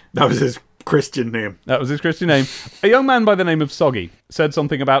 That was his Christian name. That was his Christian name. A young man by the name of Soggy said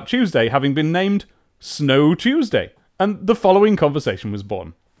something about Tuesday having been named Snow Tuesday. And the following conversation was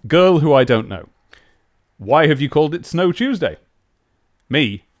born. Girl who I don't know. Why have you called it Snow Tuesday?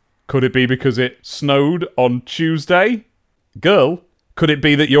 Me, could it be because it snowed on Tuesday? Girl, could it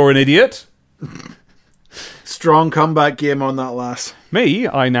be that you're an idiot? Strong comeback game on that, lass. Me,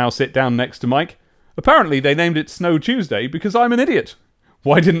 I now sit down next to Mike. Apparently they named it Snow Tuesday because I'm an idiot.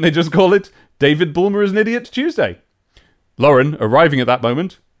 Why didn't they just call it David Bulmer is an idiot Tuesday? Lauren, arriving at that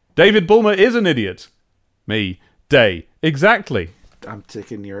moment. David Bulmer is an idiot. Me, Day, exactly. I'm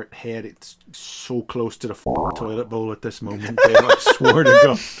taking your head. It's so close to the toilet bowl at this moment, Dave. I swear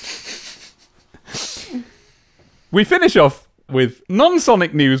to God. We finish off with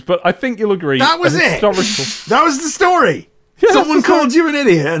non-Sonic news, but I think you'll agree. That was it. That was the story. Yeah, someone called you an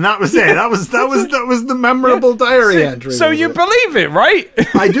idiot, and that was it. That was the memorable diary entry. So you believe it, right?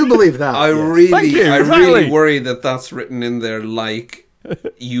 I do believe that. I really worry that that's written in there like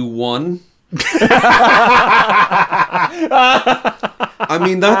you won. I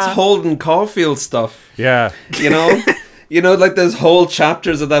mean, that's Holden Caulfield stuff. Yeah. You know, like there's whole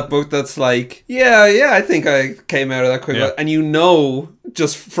chapters of that book that's like, yeah, I think I came out of that quick. Yeah. And you know,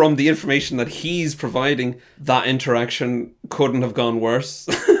 just from the information that he's providing, that interaction couldn't have gone worse.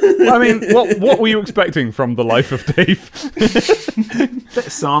 I mean, what were you expecting from the life of Dave?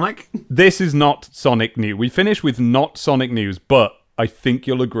 Sonic? This is not Sonic news. We finish with not Sonic news, but I think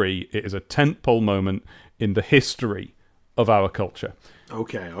you'll agree it is a tentpole moment in the history of our culture.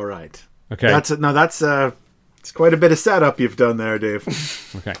 Okay, all right. Okay. That's it's quite a bit of setup you've done there, Dave.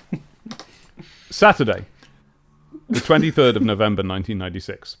 Okay. Saturday, the 23rd of November,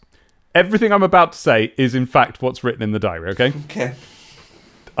 1996. Everything I'm about to say is, in fact, what's written in the diary, okay? Okay.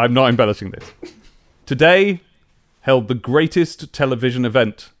 I'm not embellishing this. Today held the greatest television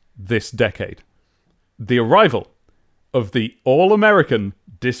event this decade. The arrival of the all-American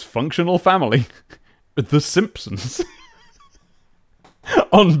dysfunctional family, The Simpsons,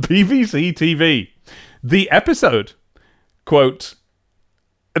 on BBC TV. The episode, quote,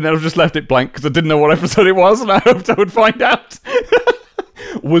 and then I've just left it blank because I didn't know what episode it was and I hoped I would find out,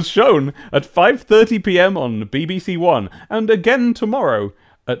 was shown at 5:30 p.m. on BBC One and again tomorrow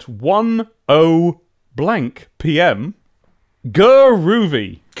at 1:00 blank p.m.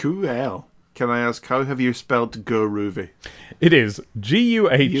 Guruvi. Cool. Can I ask, how have you spelled Guruvi? It is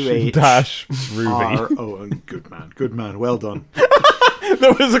Guh-Ruvi. Oh, good man, well done.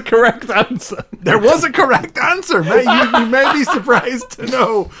 There was a correct answer. There was a correct answer, mate. You may be surprised to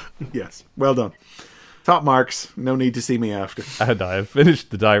know. Yes, well done. Top marks. No need to see me after. And I have finished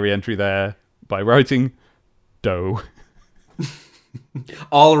the diary entry there by writing dough.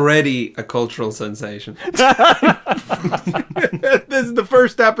 Already a cultural sensation. This is the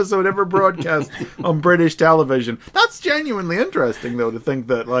first episode ever broadcast on British television. That's genuinely interesting, though, to think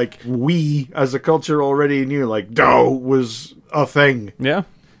that, like, we as a culture already knew, like, dough was a thing. Yeah,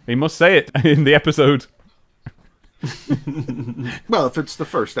 he must say it in the episode. Well, if it's the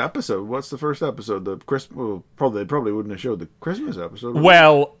first episode, what's the first episode? The Christmas? Well, probably wouldn't have showed the Christmas episode.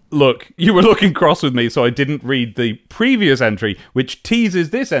 Well, look, you were looking cross with me, so I didn't read the previous entry, which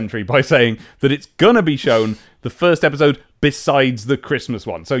teases this entry by saying that it's gonna be shown the first episode besides the Christmas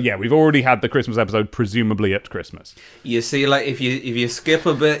one. So yeah, we've already had the Christmas episode, presumably at Christmas. You see, like if you skip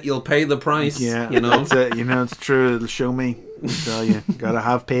a bit, you'll pay the price. Yeah, you know, that's it. You know, it's true. It'll show me. I tell you, gotta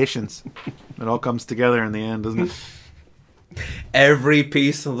have patience. It all comes together in the end, doesn't it? Every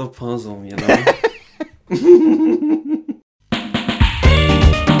piece of the puzzle, you know.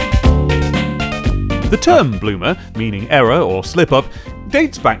 The term bloomer, meaning error or slip-up,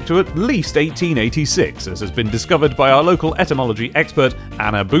 dates back to at least 1886, as has been discovered by our local etymology expert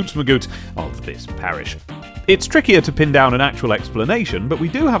Anna Bootsmagoot of this parish. It's trickier to pin down an actual explanation, but we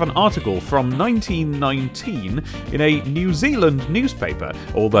do have an article from 1919 in a New Zealand newspaper,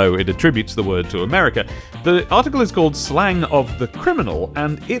 although it attributes the word to America. The article is called Slang of the Criminal,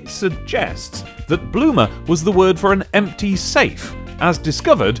 and it suggests that bloomer was the word for an empty safe, as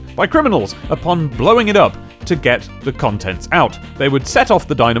discovered by criminals upon blowing it up to get the contents out. They would set off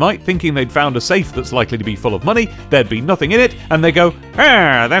the dynamite thinking they'd found a safe that's likely to be full of money, there'd be nothing in it, and they go,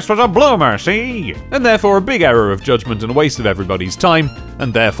 this was a bloomer, see? And therefore a big error of judgment and a waste of everybody's time,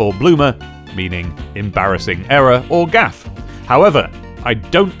 and therefore bloomer, meaning embarrassing error or gaffe. However, I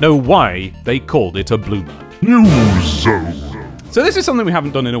don't know why they called it a bloomer. News Zone. So this is something we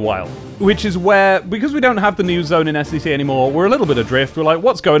haven't done in a while, which is where, because we don't have the news zone in SDC anymore, we're a little bit adrift. We're like,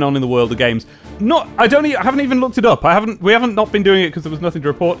 what's going on in the world of games? I haven't even looked it up. We haven't not been doing it because there was nothing to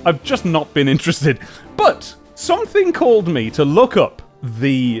report. I've just not been interested. But something called me to look up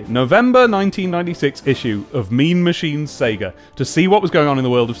the November 1996 issue of Mean Machines Sega to see what was going on in the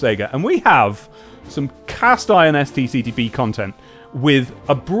world of Sega, and we have some cast iron STCTV content with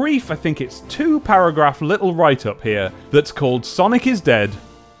a brief, I think it's 2-paragraph little write-up here that's called Sonic is Dead,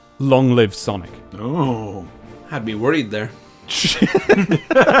 Long Live Sonic. Oh. Had me worried there.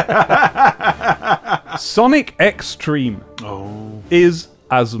 Sonic Extreme is,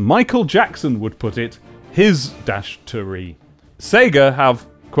 as Michael Jackson would put it, his dash to re. Sega have,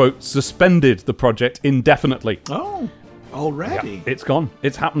 quote, suspended the project indefinitely. Oh, already? Yeah, it's gone.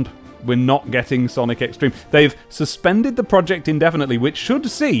 It's happened. We're not getting Sonic Extreme. They've suspended the project indefinitely, which should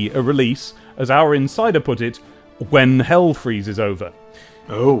see a release, as our insider put it, when hell freezes over.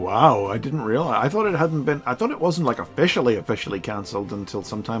 Oh, wow. I didn't realize. I thought it hadn't been... I thought it wasn't, like, officially cancelled until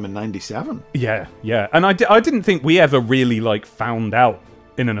sometime in 97. Yeah. And I didn't think we ever really, like, found out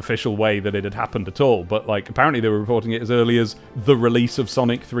in an official way that it had happened at all, but, like, apparently they were reporting it as early as the release of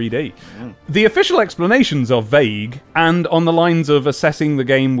Sonic 3D. Yeah. The official explanations are vague, and on the lines of assessing the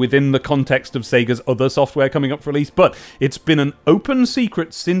game within the context of Sega's other software coming up for release, but it's been an open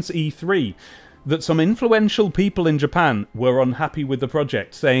secret since E3 that some influential people in Japan were unhappy with the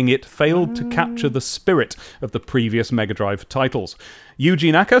project, saying it failed to capture the spirit of the previous Mega Drive titles.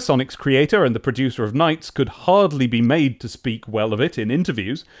 Yuji Naka, Sonic's creator and the producer of Nights, could hardly be made to speak well of it in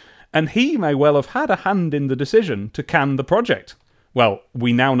interviews, and he may well have had a hand in the decision to can the project. Well,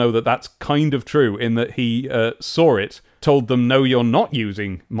 we now know that that's kind of true, in that he saw it, told them, no, you're not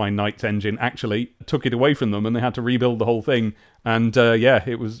using my Nights engine, actually, took it away from them, and they had to rebuild the whole thing, and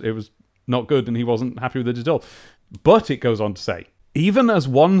it was not good, and he wasn't happy with it at all. But it goes on to say, even as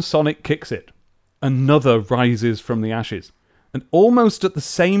one Sonic kicks it, another rises from the ashes. And almost at the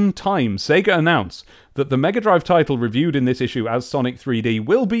same time, Sega announced that the Mega Drive title reviewed in this issue as Sonic 3D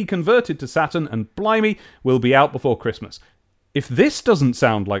will be converted to Saturn, and blimey, will be out before Christmas. If this doesn't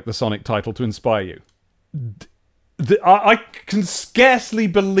sound like the Sonic title to inspire you, I can scarcely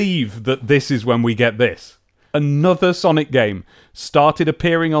believe that this is when we get this. Another Sonic game started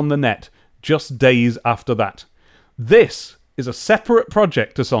appearing on the net just days after that. This is a separate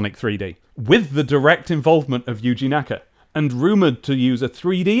project to Sonic 3D, with the direct involvement of Yuji Naka, and rumoured to use a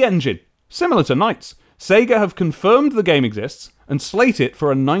 3D engine, similar to Nights. Sega have confirmed the game exists, and slate it for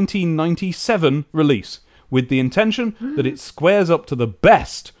a 1997 release, with the intention that it squares up to the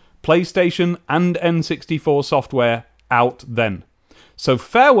best PlayStation and N64 software out then. So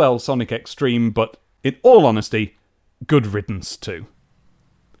farewell Sonic Extreme, but in all honesty, good riddance too.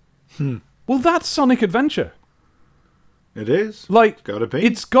 Well, that's Sonic Adventure. It is. Like, it's gotta be.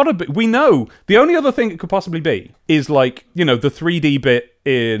 It's gotta be. We know. The only other thing it could possibly be is, like, you know, the 3D bit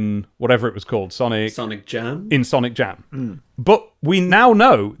in whatever it was called, Sonic Jam? In Sonic Jam. But we now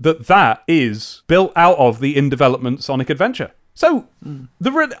know that that is built out of the in-development Sonic Adventure. So,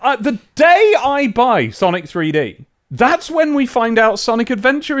 the day I buy Sonic 3D, that's when we find out Sonic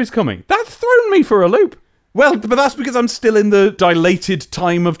Adventure is coming. That's thrown me for a loop. Well, but that's because I'm still in the dilated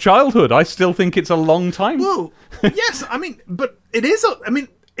time of childhood. I still think it's a long time. Well, yes, I mean, but it is,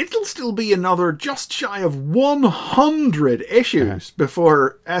 it'll still be another just shy of 100 issues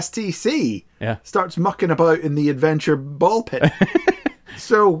before STC starts mucking about in the adventure ball pit.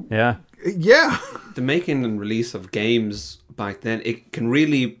 So, yeah. The making and release of games back then, it can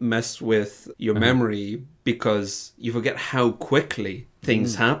really mess with your memory, because you forget how quickly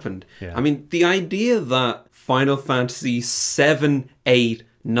things happened. Yeah. I mean, the idea that Final Fantasy 7, 8,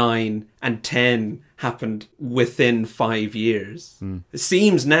 9, and 10 happened within 5 years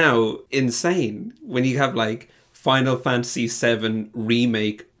seems now insane. When you have, like, Final Fantasy 7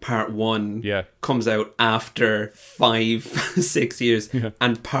 Remake Part 1 comes out after 5-6 years,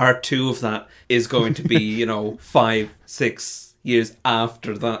 and Part 2 of that is going to be, 5-6 years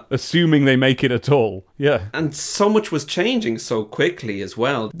after that. Assuming they make it at all. Yeah. And so much was changing so quickly as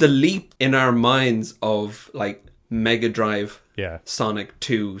well. The leap in our minds of, like, Mega Drive, Sonic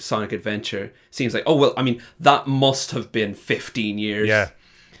 2, Sonic Adventure seems like, that must have been 15 years. Yeah.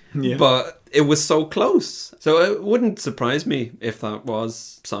 But it was so close. So it wouldn't surprise me if that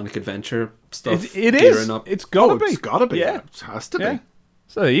was Sonic Adventure stuff. It is. Up. It's gotta be. It's gotta be. Yeah. It has to be.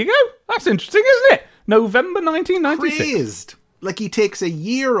 So there you go. That's interesting, isn't it? November 1996. Crazed. Like, he takes a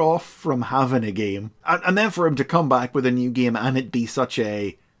year off from having a game, and then for him to come back with a new game and it be such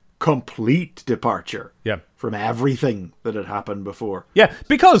a complete departure from everything that had happened before. Yeah,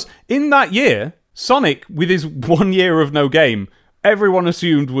 because in that year, Sonic, with his 1 year of no game, everyone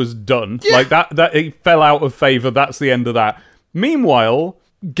assumed was done. Yeah. Like, that it fell out of favour, that's the end of that. Meanwhile,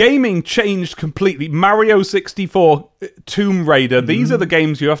 gaming changed completely. Mario 64, Tomb Raider, these are the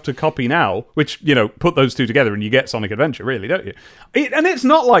games you have to copy now, which, put those two together and you get Sonic Adventure, really, don't you? And it's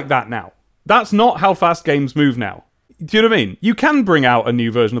not like that now. That's not how fast games move now. Do you know what I mean? You can bring out a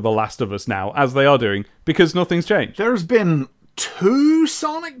new version of The Last of Us now, as they are doing, because nothing's changed. There's been 2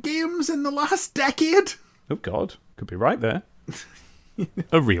 Sonic games in the last decade. Oh, God. Could be right there.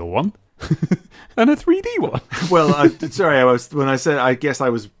 A real one. And a 3D one. Well, I guess I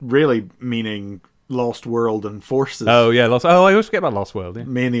was really meaning Lost World and Forces. Oh, yeah. I always forget about Lost World. Yeah.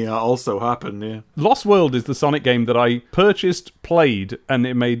 Mania also happened, yeah. Lost World is the Sonic game that I purchased, played, and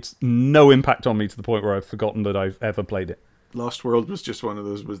it made no impact on me to the point where I've forgotten that I've ever played it. Lost World was just one of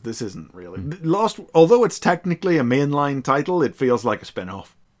those, this isn't really. Although it's technically a mainline title, it feels like a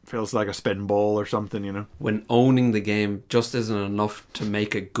spin-off. Feels like a spinball or something, you know. When owning the game just isn't enough to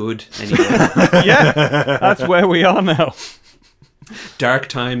make it good anymore. Yeah, that's where we are now. Dark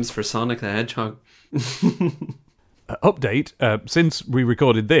times for Sonic the Hedgehog. Update, since we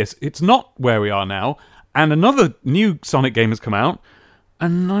recorded this, it's not where we are now, and another new Sonic game has come out,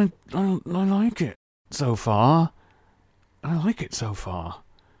 and I like it so far. I like it so far.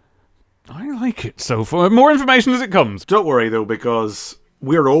 More information as it comes. Don't worry, though, because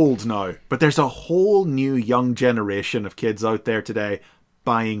we're old now, but there's a whole new young generation of kids out there today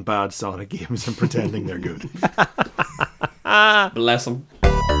buying bad Sonic games and pretending they're good. Bless them.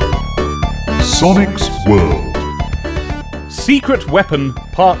 Sonic's World. Secret Weapon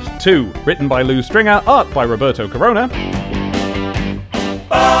Part 2, written by Lou Stringer, art by Roberto Corona.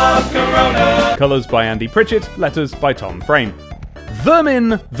 Colours by Andy Pritchett, letters by Tom Frame. Vermin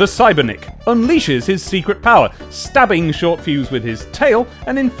the Cybernik unleashes his secret power, stabbing Short Fuse with his tail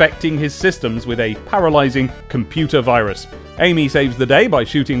and infecting his systems with a paralysing computer virus. Amy saves the day by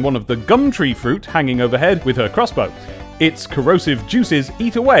shooting one of the Gumtree fruit hanging overhead with her crossbow. Its corrosive juices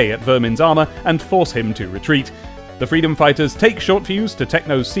eat away at Vermin's armour and force him to retreat. The Freedom Fighters take Short Fuse to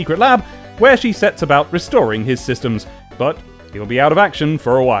Techno's secret lab, where she sets about restoring his systems, but he'll be out of action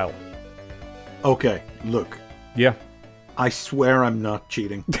for a while. Okay, look. Yeah. I swear I'm not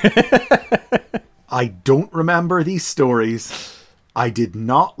cheating. I don't remember these stories. I did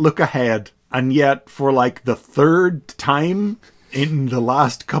not look ahead. And yet, for like the 3rd time in the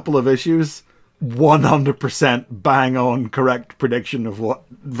last couple of issues, 100% bang on correct prediction of what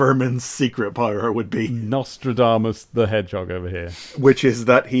Vermin's secret power would be. Nostradamus the Hedgehog over here. Which is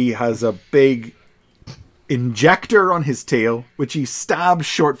that he has a big injector on his tail, which he stabs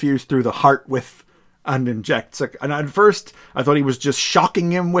Short Fuse through the heart with and injects it. And at first, I thought he was just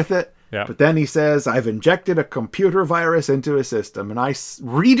shocking him with it. Yeah. But then he says, I've injected a computer virus into his system. And I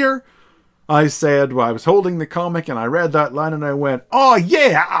said, well, I was holding the comic and I read that line and I went, oh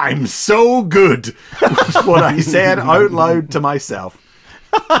yeah, I'm so good. Was what I said out loud to myself.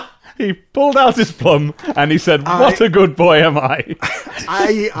 He pulled out his plum and he said, what a good boy am I.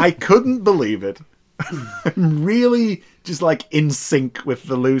 I couldn't believe it. I'm really just like in sync with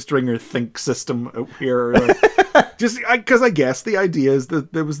the Lou Stringer think system out here. Like, just because I guess the idea is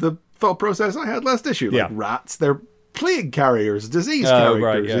that there was the thought process I had last issue. Like rats, they're plague carriers, disease characters.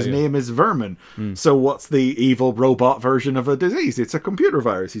 Right, yeah, his name is Vermin. So what's the evil robot version of a disease? It's a computer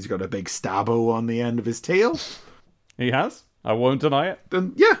virus. He's got a big stabbo on the end of his tail. He has? I won't deny it.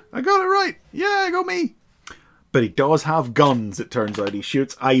 Then yeah, I got it right. Yeah, go me. But he does have guns, it turns out. He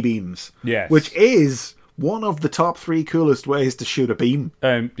shoots I-beams. Yes. Which is one of the top 3 coolest ways to shoot a beam.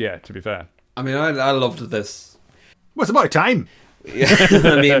 Yeah, to be fair. I mean, I loved this. Well, it's about time. Yeah,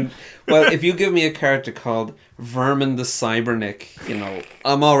 I mean, well, if you give me a character called Vermin the Cybernik, you know,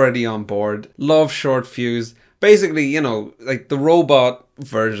 I'm already on board. Love Short Fuse. Basically, you know, like the robot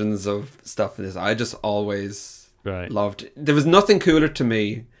versions of stuff in this, I just always loved. There was nothing cooler to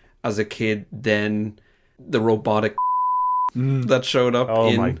me as a kid than the robotic that showed up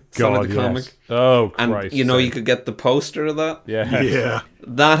in Sonic the Comic. Oh, Christ. And, you know, you could get the poster of that. Yeah.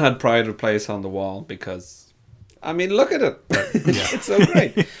 That had pride of place on the wall because, I mean, look at it. It's so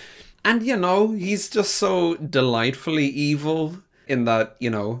great. And, you know, he's just so delightfully evil in that, you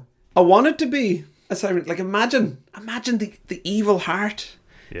know, I wanted to be a siren. Like, imagine the evil heart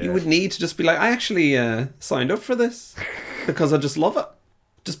you would need to just be like, I actually signed up for this because I just love it.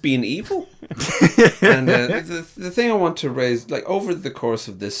 Just being evil. And the thing I want to raise, like, over the course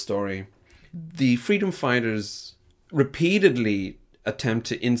of this story, the Freedom Fighters repeatedly attempt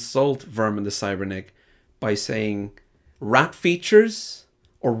to insult Vermin the Cybernik by saying rat features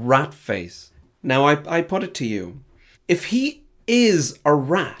or rat face. Now, I put it to you. If he is a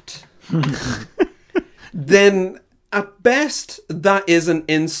rat, then at best that is an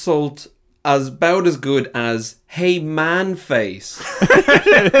insult about as good as, hey, man face.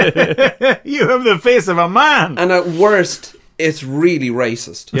 You have the face of a man. And at worst, it's really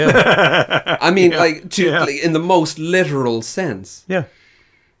racist. Yeah. I mean, like in the most literal sense. Yeah.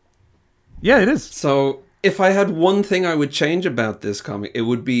 Yeah, it is. So If I had one thing I would change about this comic, it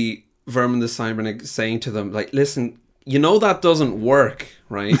would be Vermin the Cybernetic saying to them, like, listen, you know that doesn't work,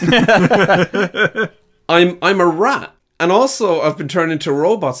 right? I'm a rat. And also, I've been turned into a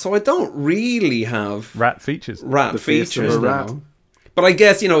robot, so I don't really have rat features. The face of a rat. now. But I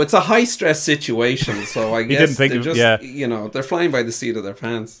guess, it's a high-stress situation, so I guess didn't think they're of- just, yeah. they're flying by the seat of their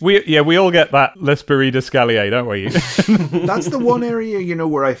pants. We all get that L'Esprit d'Escalier, don't we? That's the one area,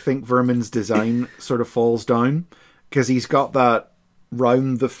 where I think Vermin's design sort of falls down. Because he's got that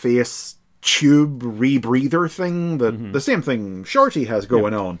round-the-face tube rebreather thing, the same thing Shorty has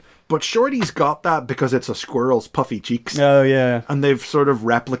going on. But Shorty's got that because it's a squirrel's puffy cheeks. Oh, yeah. And they've sort of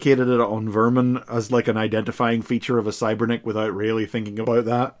replicated it on Vermin as like an identifying feature of a cybernetic without really thinking about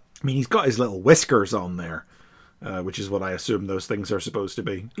that. I mean, he's got his little whiskers on there, which is what I assume those things are supposed to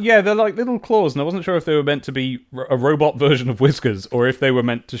be. Yeah, they're like little claws, and I wasn't sure if they were meant to be a robot version of whiskers, or if they were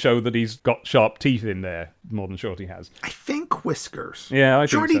meant to show that he's got sharp teeth in there, more than Shorty has. I think whiskers. Yeah, I think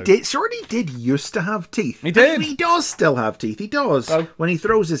so. Shorty did used to have teeth. He did. I mean, he does still have teeth. He does. Oh. When he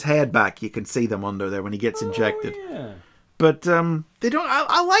throws his head back, you can see them under there when he gets injected. Yeah. But they don't.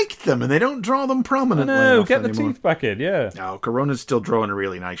 I liked them, and they don't draw them prominently. No, enough get the anymore. teeth back in, yeah. No, Corona's still drawing a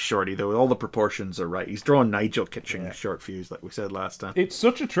really nice Shorty, though. All the proportions are right. He's drawing Nigel Kitching's short fuse, like we said last time. It's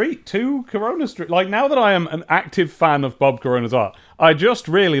such a treat. 2 Coronas. Like, now that I am an active fan of Bob Corona's art, I just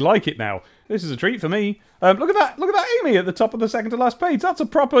really like it now. This is a treat for me. Look at that Amy at the top of the second to last page. That's a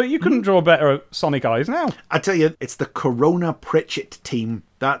proper... You couldn't draw better Sonic eyes now. I tell you, it's the Corona Pritchett team.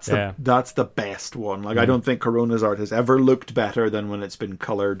 That's the best one. Like, I don't think Corona's art has ever looked better than when it's been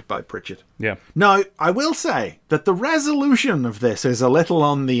coloured by Pritchett. Yeah. Now, I will say that the resolution of this is a little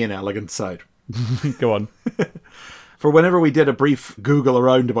on the inelegant side. Go on. For whenever we did a brief Google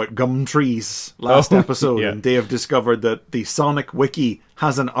around about gum trees last episode, yeah. and Dave discovered that the Sonic Wiki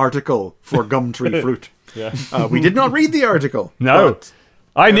has an article for gum tree fruit. Yeah. We did not read the article. No. but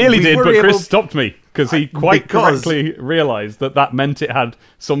I nearly we did, were but able- Chris stopped me, because he quite because- correctly realised that meant it had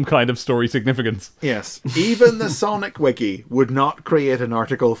some kind of story significance. Yes, even the Sonic Wiki would not create an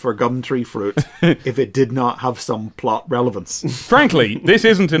article for Gumtree Fruit if it did not have some plot relevance. Frankly, this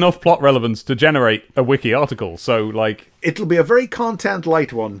isn't enough plot relevance to generate a wiki article, so, like... It'll be a very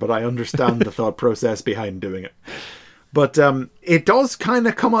content-light one, but I understand the thought process behind doing it. But it does kind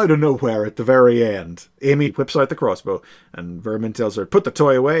of come out of nowhere at the very end. Amy whips out the crossbow, and Vermin tells her, "Put the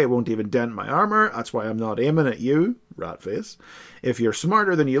toy away, it won't even dent my armour. That's why I'm not aiming at you, Ratface. If you're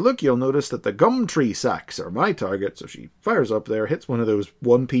smarter than you look, you'll notice that the gum tree sacks are my target." So she fires up there, hits one of those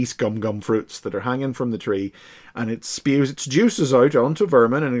one-piece gum fruits that are hanging from the tree, and it spews its juices out onto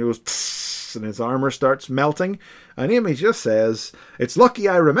Vermin, and it goes... Psss, and his armour starts melting, and Amy just says, "It's lucky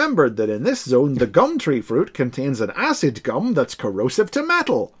I remembered that in this zone the gum tree fruit contains an acid gum that's corrosive to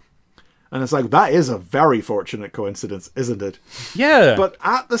metal." And it's like, that is a very fortunate coincidence, isn't it? Yeah. But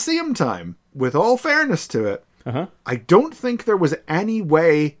at the same time, with all fairness to it, I don't think there was any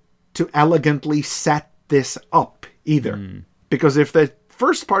way to elegantly set this up either. Because if the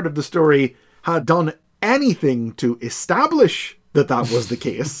first part of the story had done anything to establish that was the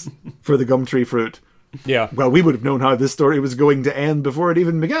case for the gum tree fruit, Yeah. well, we would have known how this story was going to end before it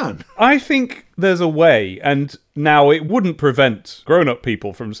even began. I think there's a way, and now it wouldn't prevent grown-up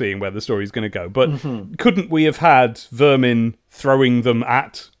people from seeing where the story's going to go, but couldn't we have had Vermin throwing them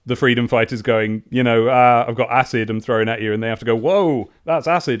at the freedom fighters going, I've got acid I'm throwing at you, and they have to go, whoa, that's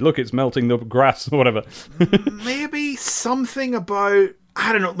acid, look, it's melting the grass, or whatever. Maybe something about...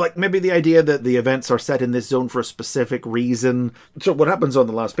 I don't know, like maybe the idea that the events are set in this zone for a specific reason. So what happens on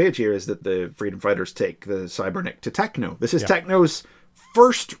the last page here is that the freedom fighters take the Cybernetic to Techno. This is Techno's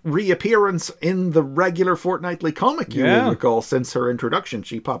first reappearance in the regular fortnightly comic, you will recall, since her introduction.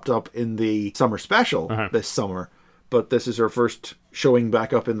 She popped up in the summer special this summer, but this is her first showing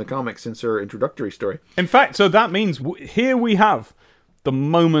back up in the comic since her introductory story. In fact, so that means here we have the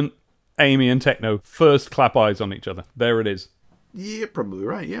moment Amy and Techno first clap eyes on each other. There it is. Yeah, probably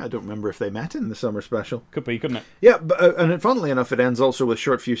right. Yeah, I don't remember if they met in the summer special. Could be, couldn't it? Yeah, but, and funnily enough, it ends also with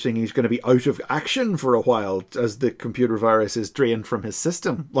Short Fuse saying he's going to be out of action for a while as the computer virus is drained from his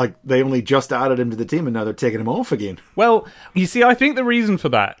system. Like, they only just added him to the team and now they're taking him off again. Well, you see, I think the reason for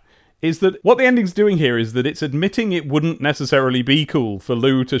that is that what the ending's doing here is that it's admitting it wouldn't necessarily be cool for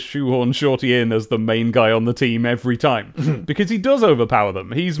Lou to shoehorn Shorty in as the main guy on the team every time. Because he does overpower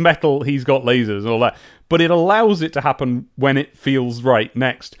them. He's metal, he's got lasers and all that. But it allows it to happen when it feels right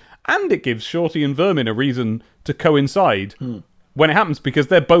next. And it gives Shorty and Vermin a reason to coincide when it happens, because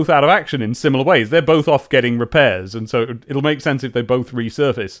they're both out of action in similar ways. They're both off getting repairs, and so it'll make sense if they both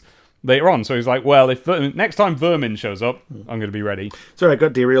resurface. later on. So he's like, well, if next time Vermin shows up, I'm going to be ready. Sorry, I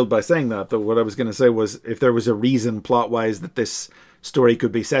got derailed by saying that, though. What I was going to say was, if there was a reason plot-wise that this story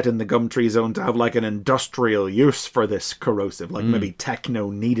could be set in the Gumtree Zone to have like an industrial use for this corrosive, like maybe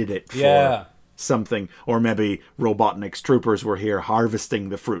Techno needed it for something, or maybe Robotnik's troopers were here harvesting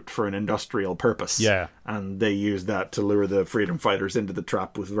the fruit for an industrial purpose. Yeah. And they used that to lure the freedom fighters into the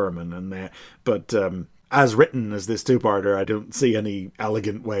trap with Vermin. But as written as this two-parter, I don't see any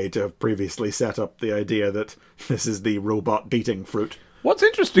elegant way to have previously set up the idea that this is the robot beating fruit. What's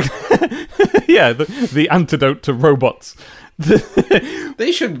interesting... yeah, the antidote to robots.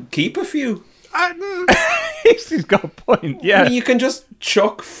 They should keep a few. He's got a point, yeah. I mean, you can just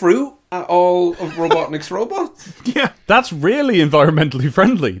chuck fruit at all of Robotnik's robots. Yeah. That's really environmentally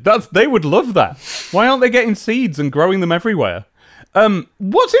friendly. They would love that. Why aren't they getting seeds and growing them everywhere?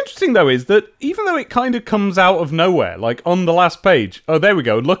 What's interesting, though, is that even though it kind of comes out of nowhere, like on the last page, oh, there we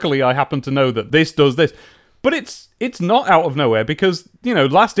go, luckily I happen to know that this does this. But it's not out of nowhere because,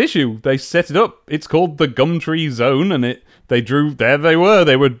 last issue, they set it up. It's called the Gumtree Zone, and there they were.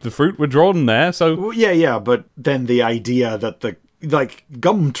 The fruit were drawn there, so... Well, yeah, but then the idea that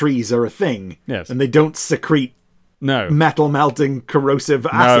gum trees are a thing. Yes. And they don't secrete metal-melting corrosive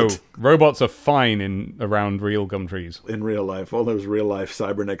acid. No, robots are fine around real gum trees. In real life. All those real-life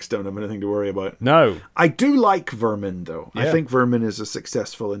cybernetics don't have anything to worry about. No. I do like Vermin, though. Yeah. I think Vermin is a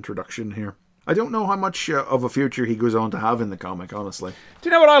successful introduction here. I don't know how much of a future he goes on to have in the comic, honestly. Do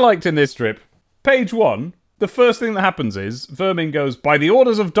you know what I liked in this strip? Page 1, the first thing that happens is Vermin goes, by the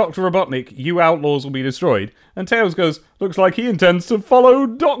orders of Dr. Robotnik, you outlaws will be destroyed. And Tails goes, looks like he intends to follow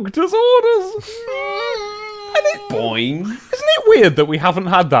Doctor's orders. Boing. Isn't it weird that we haven't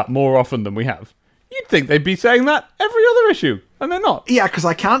had that more often than we have? You'd think they'd be saying that every other issue, and they're not. Yeah, because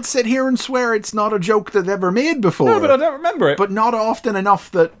I can't sit here and swear it's not a joke they've ever made before. No, but I don't remember it. But not often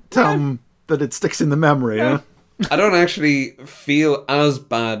enough that that it sticks in the memory, Yeah. I don't actually feel as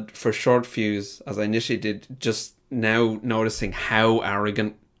bad for Short Fuse as I initially did, just now noticing how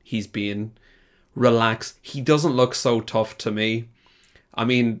arrogant he's being. Relax. He doesn't look so tough to me. I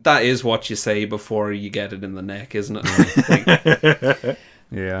mean, that is what you say before you get it in the neck, isn't it?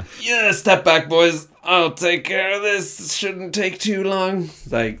 Yeah. Yeah, step back, boys. I'll take care of this. It shouldn't take too long.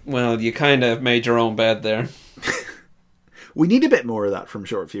 Well, you kind of made your own bed there. We need a bit more of that from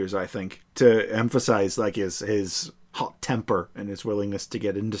Short Fuse, I think, to emphasize his hot temper and his willingness to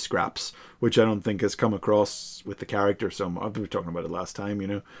get into scraps, which I don't think has come across with the character so much. We were talking about it last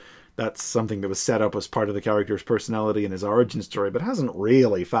time, That's something that was set up as part of the character's personality and his origin story, but hasn't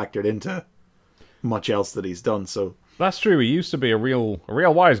really factored into much else that he's done. So that's true. He used to be a real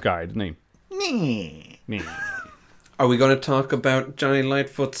wise guy, didn't he? Are we going to talk about Johnny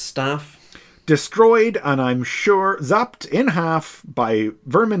Lightfoot's staff? Destroyed, and I'm sure zapped in half by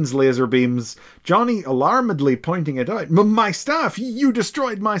Vermin's laser beams, Johnny alarmedly pointing it out. My staff! You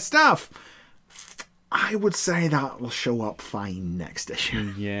destroyed my staff! I would say that will show up fine next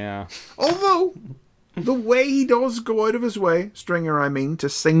issue. Yeah. Although, the way he does go out of his way, Stringer I mean, to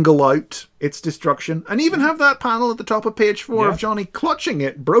single out its destruction, and even have that panel at the top of page 4 of Johnny clutching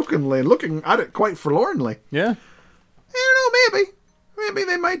it brokenly and looking at it quite forlornly. Yeah. Maybe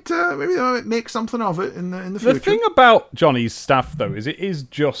they might make something of it in the future. The thing about Johnny's staff, though, is it is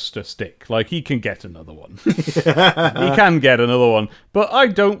just a stick. Like, he can get another one. He can get another one. But I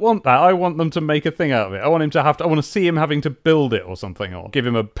don't want that. I want them to make a thing out of it. I want to see him having to build it or something, or give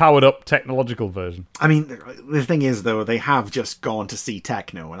him a powered-up technological version. I mean, the thing is, though, they have just gone to see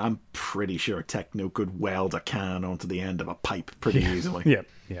Techno, and I'm pretty sure Techno could weld a can onto the end of a pipe pretty easily.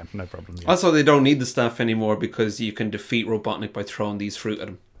 Yeah, no problem. Yeah. Also, they don't need the staff anymore because you can defeat Robotnik by throwing these fruit at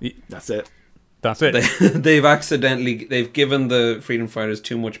him. That's it. They've given the Freedom Fighters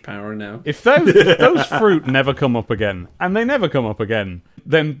too much power now. If those fruit never come up again, and they never come up again,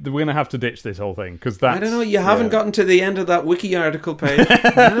 then we're going to have to ditch this whole thing. Because I don't know, you haven't gotten to the end of that wiki article page.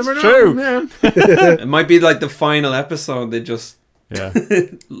 It's true. Man. It might be like the final episode. They just... Yeah.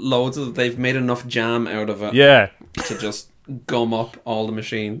 They've made enough jam out of it. Yeah. To just gum up all the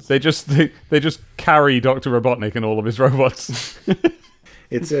machines. They just carry Dr. Robotnik and all of his robots.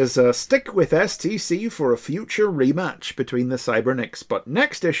 It says, stick with STC for a future rematch between the Cyberniks, but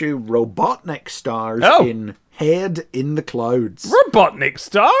next issue, Robotnik stars in Head in the Clouds. Robotnik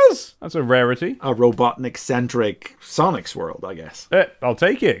stars? That's a rarity. A Robotnik-centric Sonic's world, I guess. I'll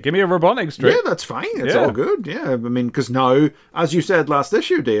take it. Give me a Robotnik strip. Yeah, that's fine. It's all good. Yeah, I mean, because now, as you said last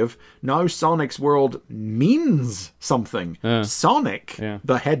issue, Dave, now Sonic's world means something. Sonic,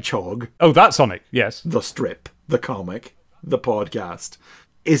 the Hedgehog. Oh, that Sonic, yes. The strip, the comic, the podcast.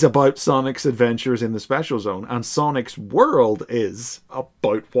 is about Sonic's adventures in the Special Zone, and Sonic's World is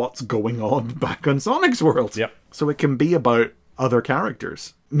about what's going on back on Sonic's World. Yep. So it can be about other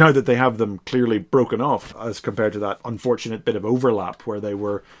characters. Now that they have them clearly broken off, as compared to that unfortunate bit of overlap where they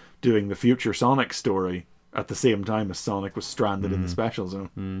were doing the future Sonic story at the same time as Sonic was stranded in the Special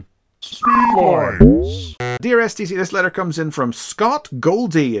Zone. Speedlines. Dear STC, this letter comes in from Scott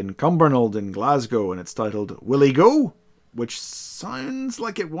Goldie in Cumbernauld in Glasgow, and it's titled Will He Go? Which sounds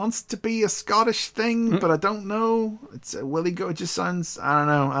like it wants to be a Scottish thing, but I don't know. It's Will He Go? It just sounds, I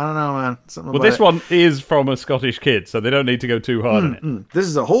don't know, man. Something Well, about this one is from a Scottish kid, so they don't need to go too hard on it. This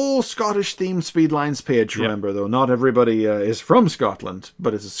is a whole Scottish themed Speedlines page, remember, though. Not everybody is from Scotland,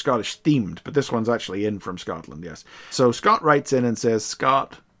 but it's a Scottish themed. But this one's actually in from Scotland, yes. So Scott writes in and says,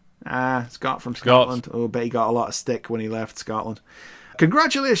 Scott from Scotland. Oh, bet he got a lot of stick when he left Scotland.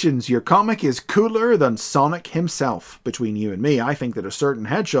 Congratulations, your comic is cooler than Sonic himself. Between you and me, I think that a certain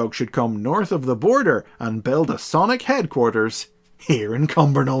hedgehog should come north of the border and build a Sonic headquarters here in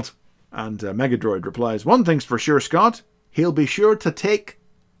Cumbernauld. And Megadroid replies, one thing's for sure, Scott. He'll be sure to take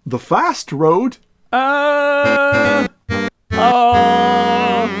the fast road. I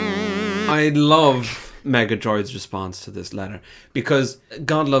love Megadroid's response to this letter, because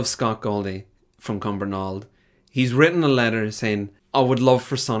God loves Scott Goldie from Cumbernauld. He's written a letter saying, I would love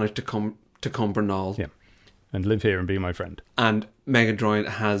for Sonic to come to Cumbernauld. Yeah. And live here and be my friend. And Megadroid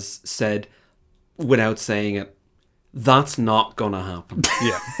has said, without saying it, that's not gonna happen.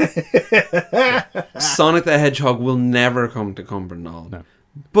 Yeah. Sonic the Hedgehog will never come to Cumbernauld. No.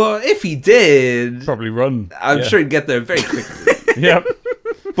 But if he did, Probably run. I'm sure he'd get there very quickly. Yep.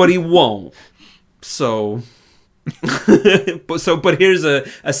 But he won't. So but here's a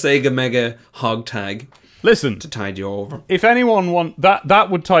Sega Mega hog tag Listen, to tide you over. if anyone want that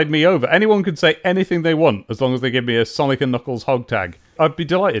would tide me over. Anyone could say anything they want as long as they give me a Sonic and Knuckles hog tag. I'd be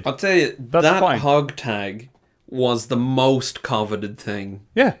delighted. I'll tell you, That's that fine. hog tag was the most coveted thing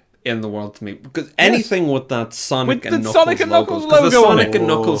Yeah. in the world to me, because anything with that Sonic With and the Knuckles Sonic and logo, Knuckles 'cause the logo on Sonic it. and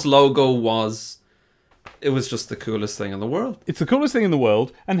Knuckles logo was just the coolest thing in the world. It's the coolest thing in the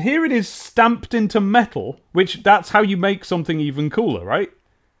world, and here it is stamped into metal, which that's how you make something even cooler, right?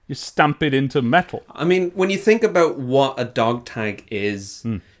 You stamp it into metal. I mean, when you think about what a dog tag is,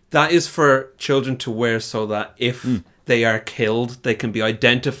 that is for children to wear so that if they are killed, they can be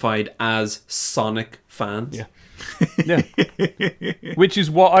identified as Sonic fans. Yeah. Yeah. Which is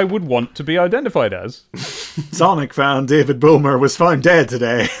what I would want to be identified as. Sonic fan David Boomer was found dead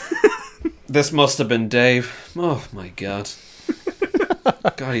today. This must have been Dave. Oh my god.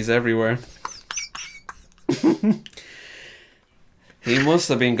 God, he's everywhere. He must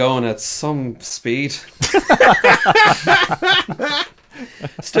have been going at some speed.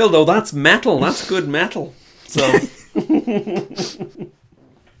 Still though, that's metal. That's good metal. So The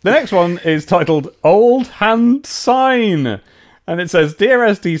next one is titled Old Hand Sign. And it says, Dear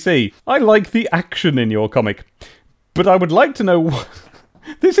SDC, I like the action in your comic, but I would like to know...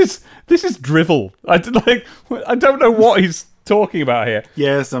 This is drivel. I don't know what he's talking about here.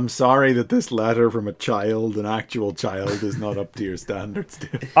 Yes, I'm sorry that this letter from a child, an actual child, is not up to your standards,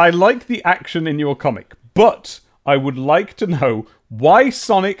 dude. I like the action in your comic, but I would like to know why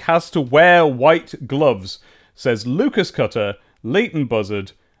Sonic has to wear white gloves, says Lucas Cutter, Leighton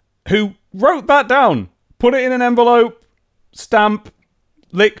Buzzard, who wrote that down, put it in an envelope, stamp,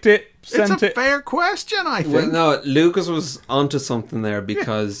 licked it, sent It's a it. fair question, I think. well, no, Lucas was onto something there,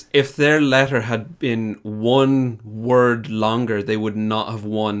 because if their letter had been one word longer, they would not have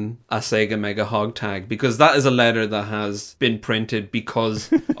won a Sega Mega Hog tag, because that is a letter that has been printed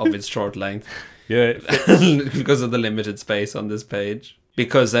because of its short length. Yeah, Because of the limited space on this page.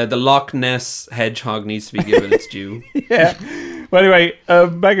 Because the Loch Ness hedgehog needs to be given its due. yeah. Well, anyway,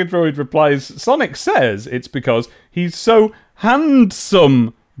 Megadroid replies, Sonic says it's because he's so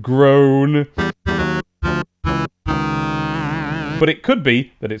handsome grown. But it could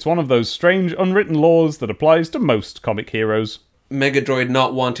be that it's one of those strange unwritten laws that applies to most comic heroes. Megadroid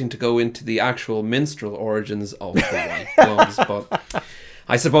not wanting to go into the actual minstrel origins of the white gloves, but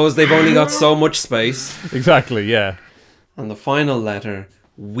I suppose they've only got so much space. Exactly, yeah. And the final letter,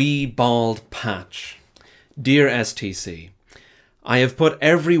 Wee Bald Patch. Dear STC, I have put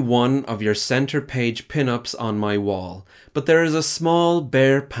every one of your center page pinups on my wall, but there is a small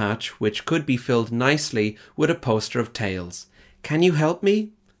bare patch which could be filled nicely with a poster of Tails. Can you help me?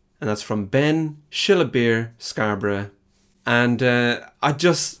 And that's from Ben Shillabeer Scarborough. And I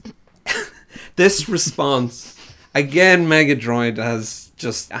just... this response, again, Megadroid has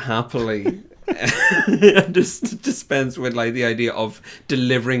just happily... just dispensed with like the idea of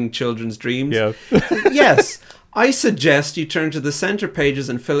delivering children's dreams. Yeah. Yes, I suggest you turn to the centre pages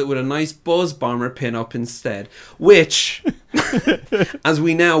and fill it with a nice Buzz Bomber pin-up instead, which, as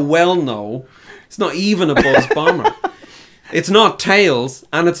we now well know, it's not even a Buzz Bomber. It's not Tails,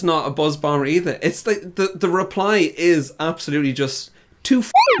 and it's not a Buzz Bomber either. It's the reply is absolutely just too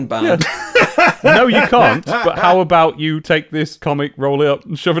f***ing bad. Yeah. No, you can't. But how about you take this comic, roll it up,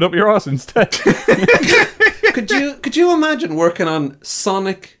 and shove it up your arse instead? Could you imagine working on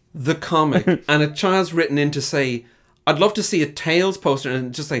Sonic the comic and a child's written in to say, "I'd love to see a Tails poster,"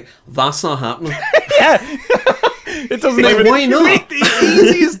 and just like, "That's not happening." Yeah. It doesn't like, even... why not? The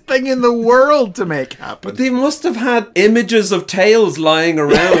easiest thing in the world to make happen. But they must have had images of Tails lying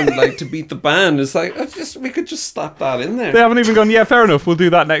around, like, to beat the band. It's like, we could just slap that in there. They haven't even gone, yeah, fair enough, we'll do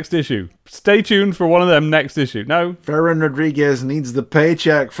that next issue. Stay tuned for one of them next issue. No? Ferran Rodriguez needs the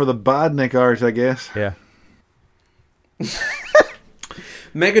paycheck for the Badnik art, I guess. Yeah.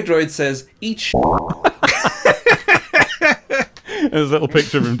 Megadroid says, "Eat sh-." There's a little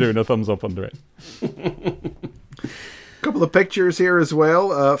picture of him doing a thumbs up under it. Couple of pictures here as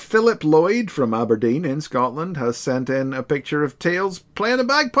well. Philip Lloyd from Aberdeen in Scotland has sent in a picture of Tails playing the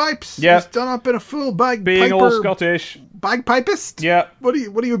bagpipes. Yeah. He's done up in a full bagpiper. Being all Scottish. Bagpipist? Yeah. What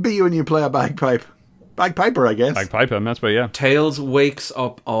do you be when you play a bagpipe? Bagpiper, I guess. Bagpiper, that's where, yeah. Tails wakes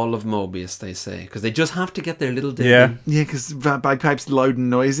up all of Mobius, they say, because they just have to get their little dig Yeah. in. Yeah, because bagpipes loud and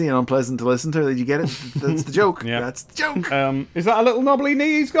noisy and unpleasant to listen to. Did you get it? That's the joke. Yeah. That's the joke. Is that a little knobbly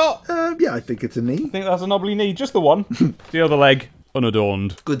knee he's got? Yeah, I think it's a knee. I think that's a knobbly knee. Just the one. The other leg,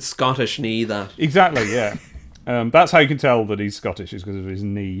 unadorned. Good Scottish knee, that. Exactly, yeah. That's how you can tell that he's Scottish, is because of his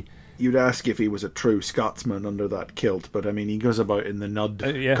knee. You'd ask if he was a true Scotsman under that kilt, but I mean, he goes about in the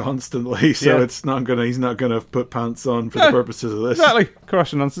nud yeah. constantly, so Yeah. he's not gonna put pants on for the purposes of this. Exactly.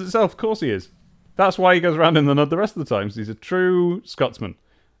 Question answers itself. Of course he is. That's why he goes around in the nud the rest of the time. He's a true Scotsman.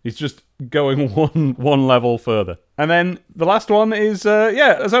 He's just going one level further. And then the last one is,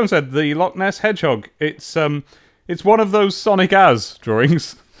 as Owen said, the Loch Ness Hedgehog. It's one of those Sonic As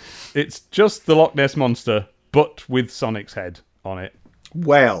drawings. It's just the Loch Ness Monster, but with Sonic's head on it.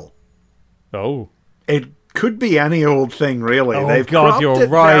 Well, Oh. it could be any old thing, really. Oh, They've God, cropped you're it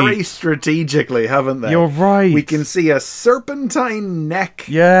right. very strategically, haven't they? You're right. We can see a serpentine neck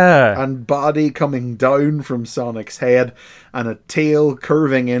Yeah. and body coming down from Sonic's head and a tail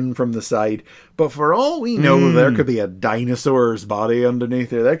curving in from the side. But for all we know, there could be a dinosaur's body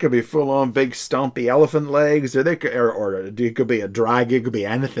underneath there. There could be full-on big stompy elephant legs, or it could be a drag. It could be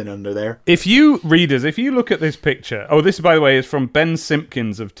anything under there. If you look at this picture... Oh, this, by the way, is from Ben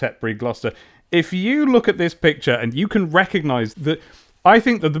Simpkins of Tetbury, Gloucester. If you look at this picture and you can recognise that... I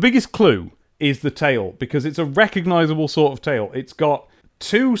think that the biggest clue is the tail, because it's a recognisable sort of tail. It's got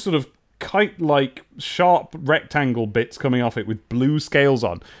two sort of kite-like sharp rectangle bits coming off it with blue scales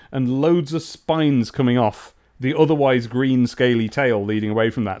on, and loads of spines coming off the otherwise green scaly tail leading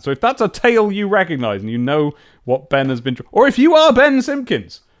away from that. So if that's a tail you recognise and you know what Ben has been... Or if you are Ben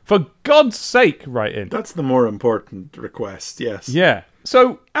Simpkins, for God's sake, write in. That's the more important request, yes. Yeah.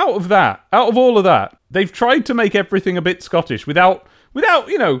 So out of all of that, they've tried to make everything a bit Scottish without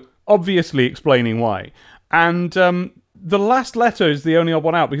obviously explaining why. And the last letter is the only odd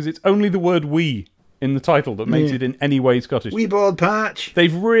one out, because it's only the word "we" in the title that makes it in any way Scottish. Wee bald patch.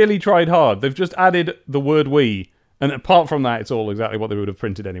 They've really tried hard. They've just added the word "we," and apart from that, it's all exactly what they would have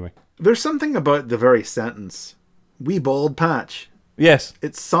printed anyway. There's something about the very sentence. Wee bald patch. Yes.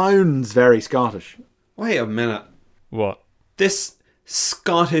 It sounds very Scottish. Wait a minute. What? This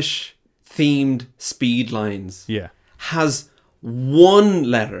Scottish themed speed lines has one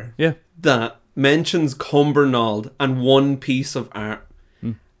letter that mentions Cumbernauld and one piece of art.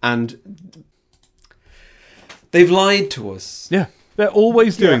 And they've lied to us. Yeah. They're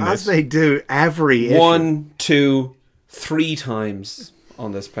always doing this. As they do every issue. 1, 2, 3 times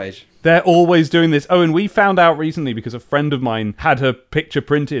on this page. They're always doing this. Oh, and we found out recently because a friend of mine had her picture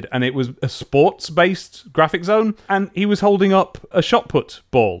printed and it was a sports-based graphic zone and he was holding up a shot put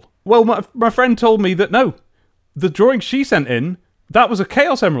ball. Well, my friend told me that no, the drawing she sent in, that was a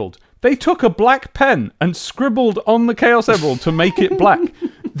Chaos Emerald. They took a black pen and scribbled on the Chaos Emerald to make it black.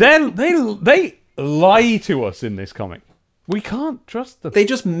 They lie to us in this comic. We can't trust them. They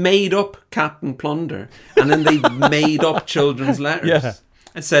just made up Captain Plunder and then they made up children's letters. Yeah.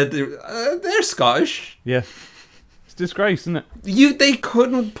 And said they're Scottish. Yeah, it's disgrace, isn't it? They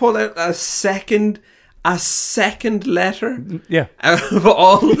couldn't pull out a second letter. Yeah, out of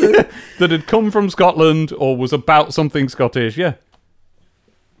all the... that had come from Scotland or was about something Scottish. Yeah,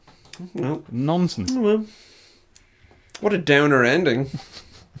 well, nonsense. Well, what a downer ending.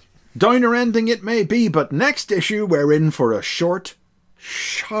 Downer ending it may be, but next issue we're in for a short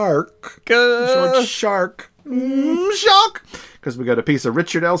shark. Shock! Because we got a piece of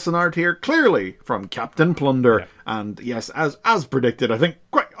Richard Elson art here, clearly from Captain Plunder. Yeah. And yes, as predicted, I think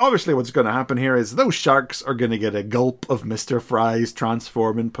quite obviously what's going to happen here is those sharks are going to get a gulp of Mr. Fry's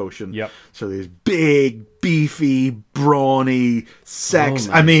transforming potion. Yep. So these big, beefy, brawny,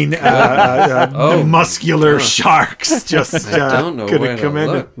 muscular sharks just I don't know gonna where come to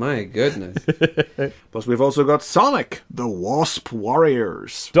in. look. My goodness. Plus, we've also got Sonic, the Wasp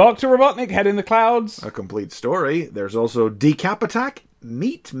Warriors. Dr. Robotnik, head in the clouds. A complete story. There's also Decap Attack,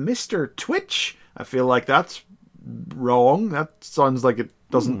 Meet Mr. Twitch. I feel like that's wrong. That sounds like it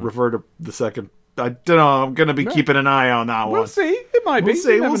doesn't refer to the second. I don't know. I'm going to be keeping an eye on that one. We'll see. It might be. We'll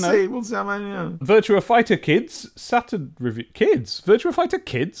see. We'll see. I mean, yeah. Virtua Fighter Kids Saturn review. Kids. Virtua Fighter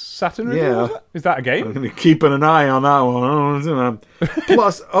Kids Saturn review. Yeah. Is that a I'm game? going to be keeping an eye on that one.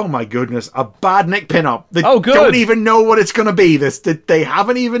 Plus, oh my goodness, a Badnik pinup. They good. don't even know what it's going to be. They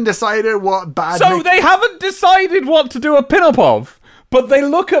haven't even decided what Badnik. So they haven't decided what to do a pinup of, but they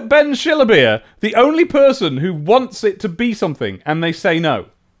look at Ben Shillabeer, the only person who wants it to be something, and they say no.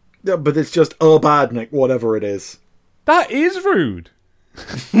 Yeah, but it's just a Badnik, whatever it is. That is rude.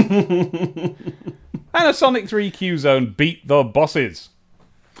 And a Sonic 3 Q-Zone beat the bosses.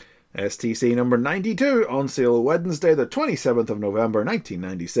 STC number 92, on sale Wednesday, the 27th of November,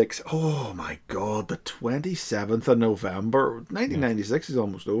 1996. Oh my god, the 27th of November. 1996 is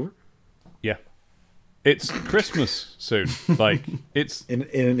almost over. Yeah. It's Christmas soon. Like, it's...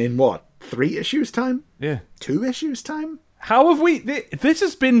 In what? 3 issues time? Yeah. 2 issues time? How have we... This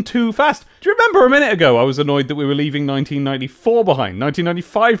has been too fast. Do you remember a minute ago I was annoyed that we were leaving 1994 behind,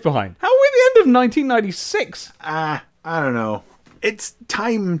 1995 behind? How are we at the end of 1996? I don't know. It's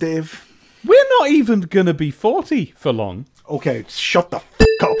time, Dave. We're not even going to be 40 for long. Okay, shut the up.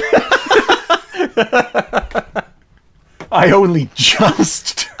 I only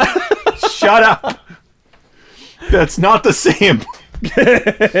just... Shut up. That's not the same.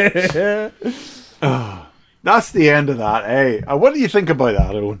 That's the end of that, eh? What do you think about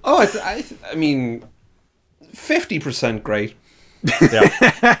that, Owen? Oh, I mean, 50% great.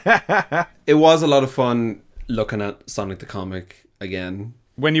 Yeah. It was a lot of fun looking at Sonic the Comic again.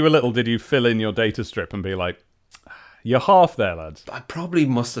 When you were little, did you fill in your data strip and be like, you're half there, lads? I probably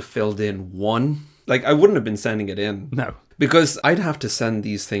must have filled in 1. Like, I wouldn't have been sending it in. No. Because I'd have to send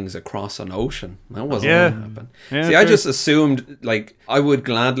these things across an ocean. That wasn't going to happen. Yeah, See, I just assumed, like, I would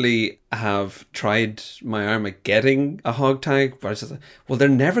gladly have tried my arm at getting a hog tag, but I was just like, well, they're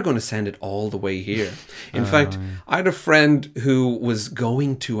never going to send it all the way here. In fact, I had a friend who was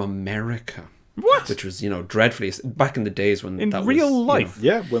going to America. What? Which was, dreadfully... Back in the days when in that real was... life?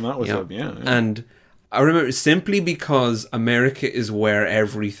 Yeah, when that was up, yeah. And... I remember simply because America is where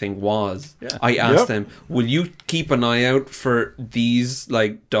everything was. Yeah. I asked them, "Will you keep an eye out for these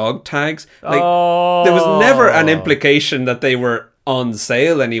like dog tags?" Like there was never an implication that they were on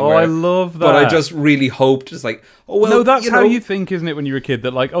sale anywhere. Oh, I love that. But I just really hoped it's like, oh well. No, that's how you think, isn't it? When you're a kid,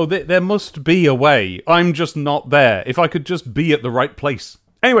 that like, oh, there must be a way. I'm just not there. If I could just be at the right place.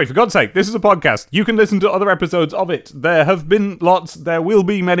 Anyway, for God's sake, this is a podcast. You can listen to other episodes of it. There have been lots. There will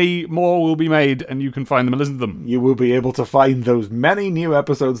be many more will be made, and you can find them and listen to them. You will be able to find those many new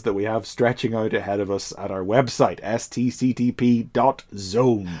episodes that we have stretching out ahead of us at our website, stctp.zone.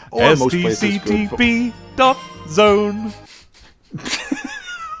 stctp.zone.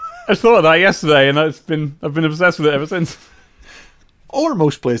 I thought of that yesterday, and I've been obsessed with it ever since. Or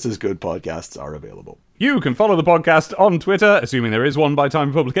most places good podcasts are available. You can follow the podcast on Twitter, assuming there is one by time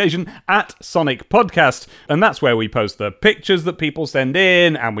of publication, at Sonic Podcast. And that's where we post the pictures that people send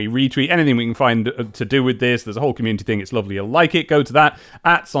in, and we retweet anything we can find to do with this. There's a whole community thing. It's lovely. You'll like it. Go to that,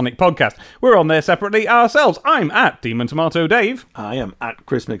 at Sonic Podcast. We're on there separately ourselves. I'm at Demon Tomato Dave. I am at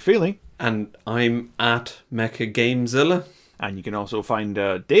Chris McFeely. And I'm at Mecha Gamezilla. And you can also find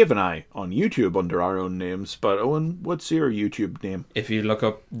Dave and I on YouTube under our own names. But Owen, what's your YouTube name? If you look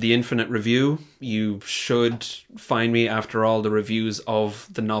up The Infinite Review, you should find me after all the reviews of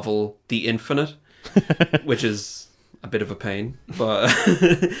the novel The Infinite, which is a bit of a pain. But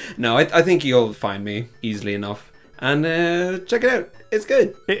no, I think you'll find me easily enough. And check it out. It's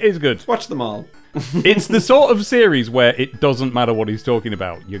good. It is good. Watch them all. It's the sort of series where it doesn't matter what he's talking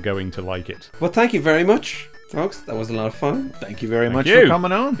about. You're going to like it. Well, thank you very much, folks. That was a lot of fun. Thank you very much for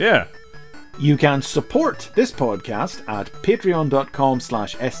coming on. Yeah. You can support this podcast at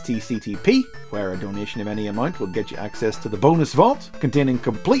patreon.com/stctp, where a donation of any amount will get you access to the bonus vault, containing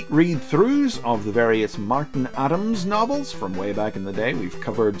complete read-throughs of the various Martin Adams novels from way back in the day. We've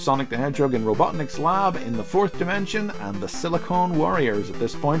covered Sonic the Hedgehog in Robotnik's Lab in the 4th Dimension, and the Silicon Warriors at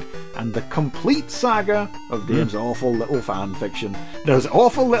this point, and the complete saga of Dave's awful little fan fiction. Those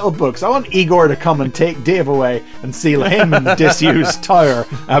awful little books. I want Igor to come and take Dave away and seal him in the disused tower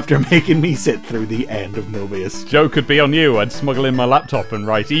after making me sit through the end of Mobius. Joe could be on you. I'd smuggle in my laptop and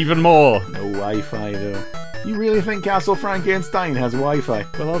write even more. No Wi-Fi though. You really think Castle Frankenstein has Wi-Fi?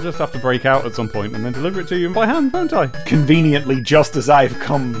 Well, I'll just have to break out at some point and then deliver it to you by hand, won't I? Conveniently, just as I've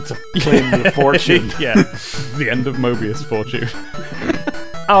come to claim your fortune. Yeah, the end of Mobius' fortune.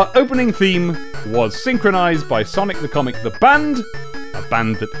 Our opening theme was synchronized by Sonic the Comic the Band, a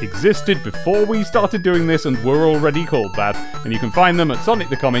band that existed before we started doing this and were already called that, and you can find them at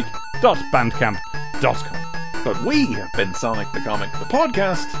sonicthecomic.bandcamp.com. But we have been Sonic the Comic, the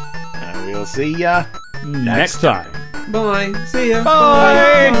podcast, and we'll see ya Next time. Bye. See ya.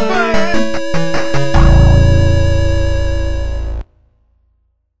 Bye. Bye.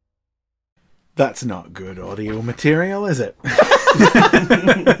 That's not good audio material, is it?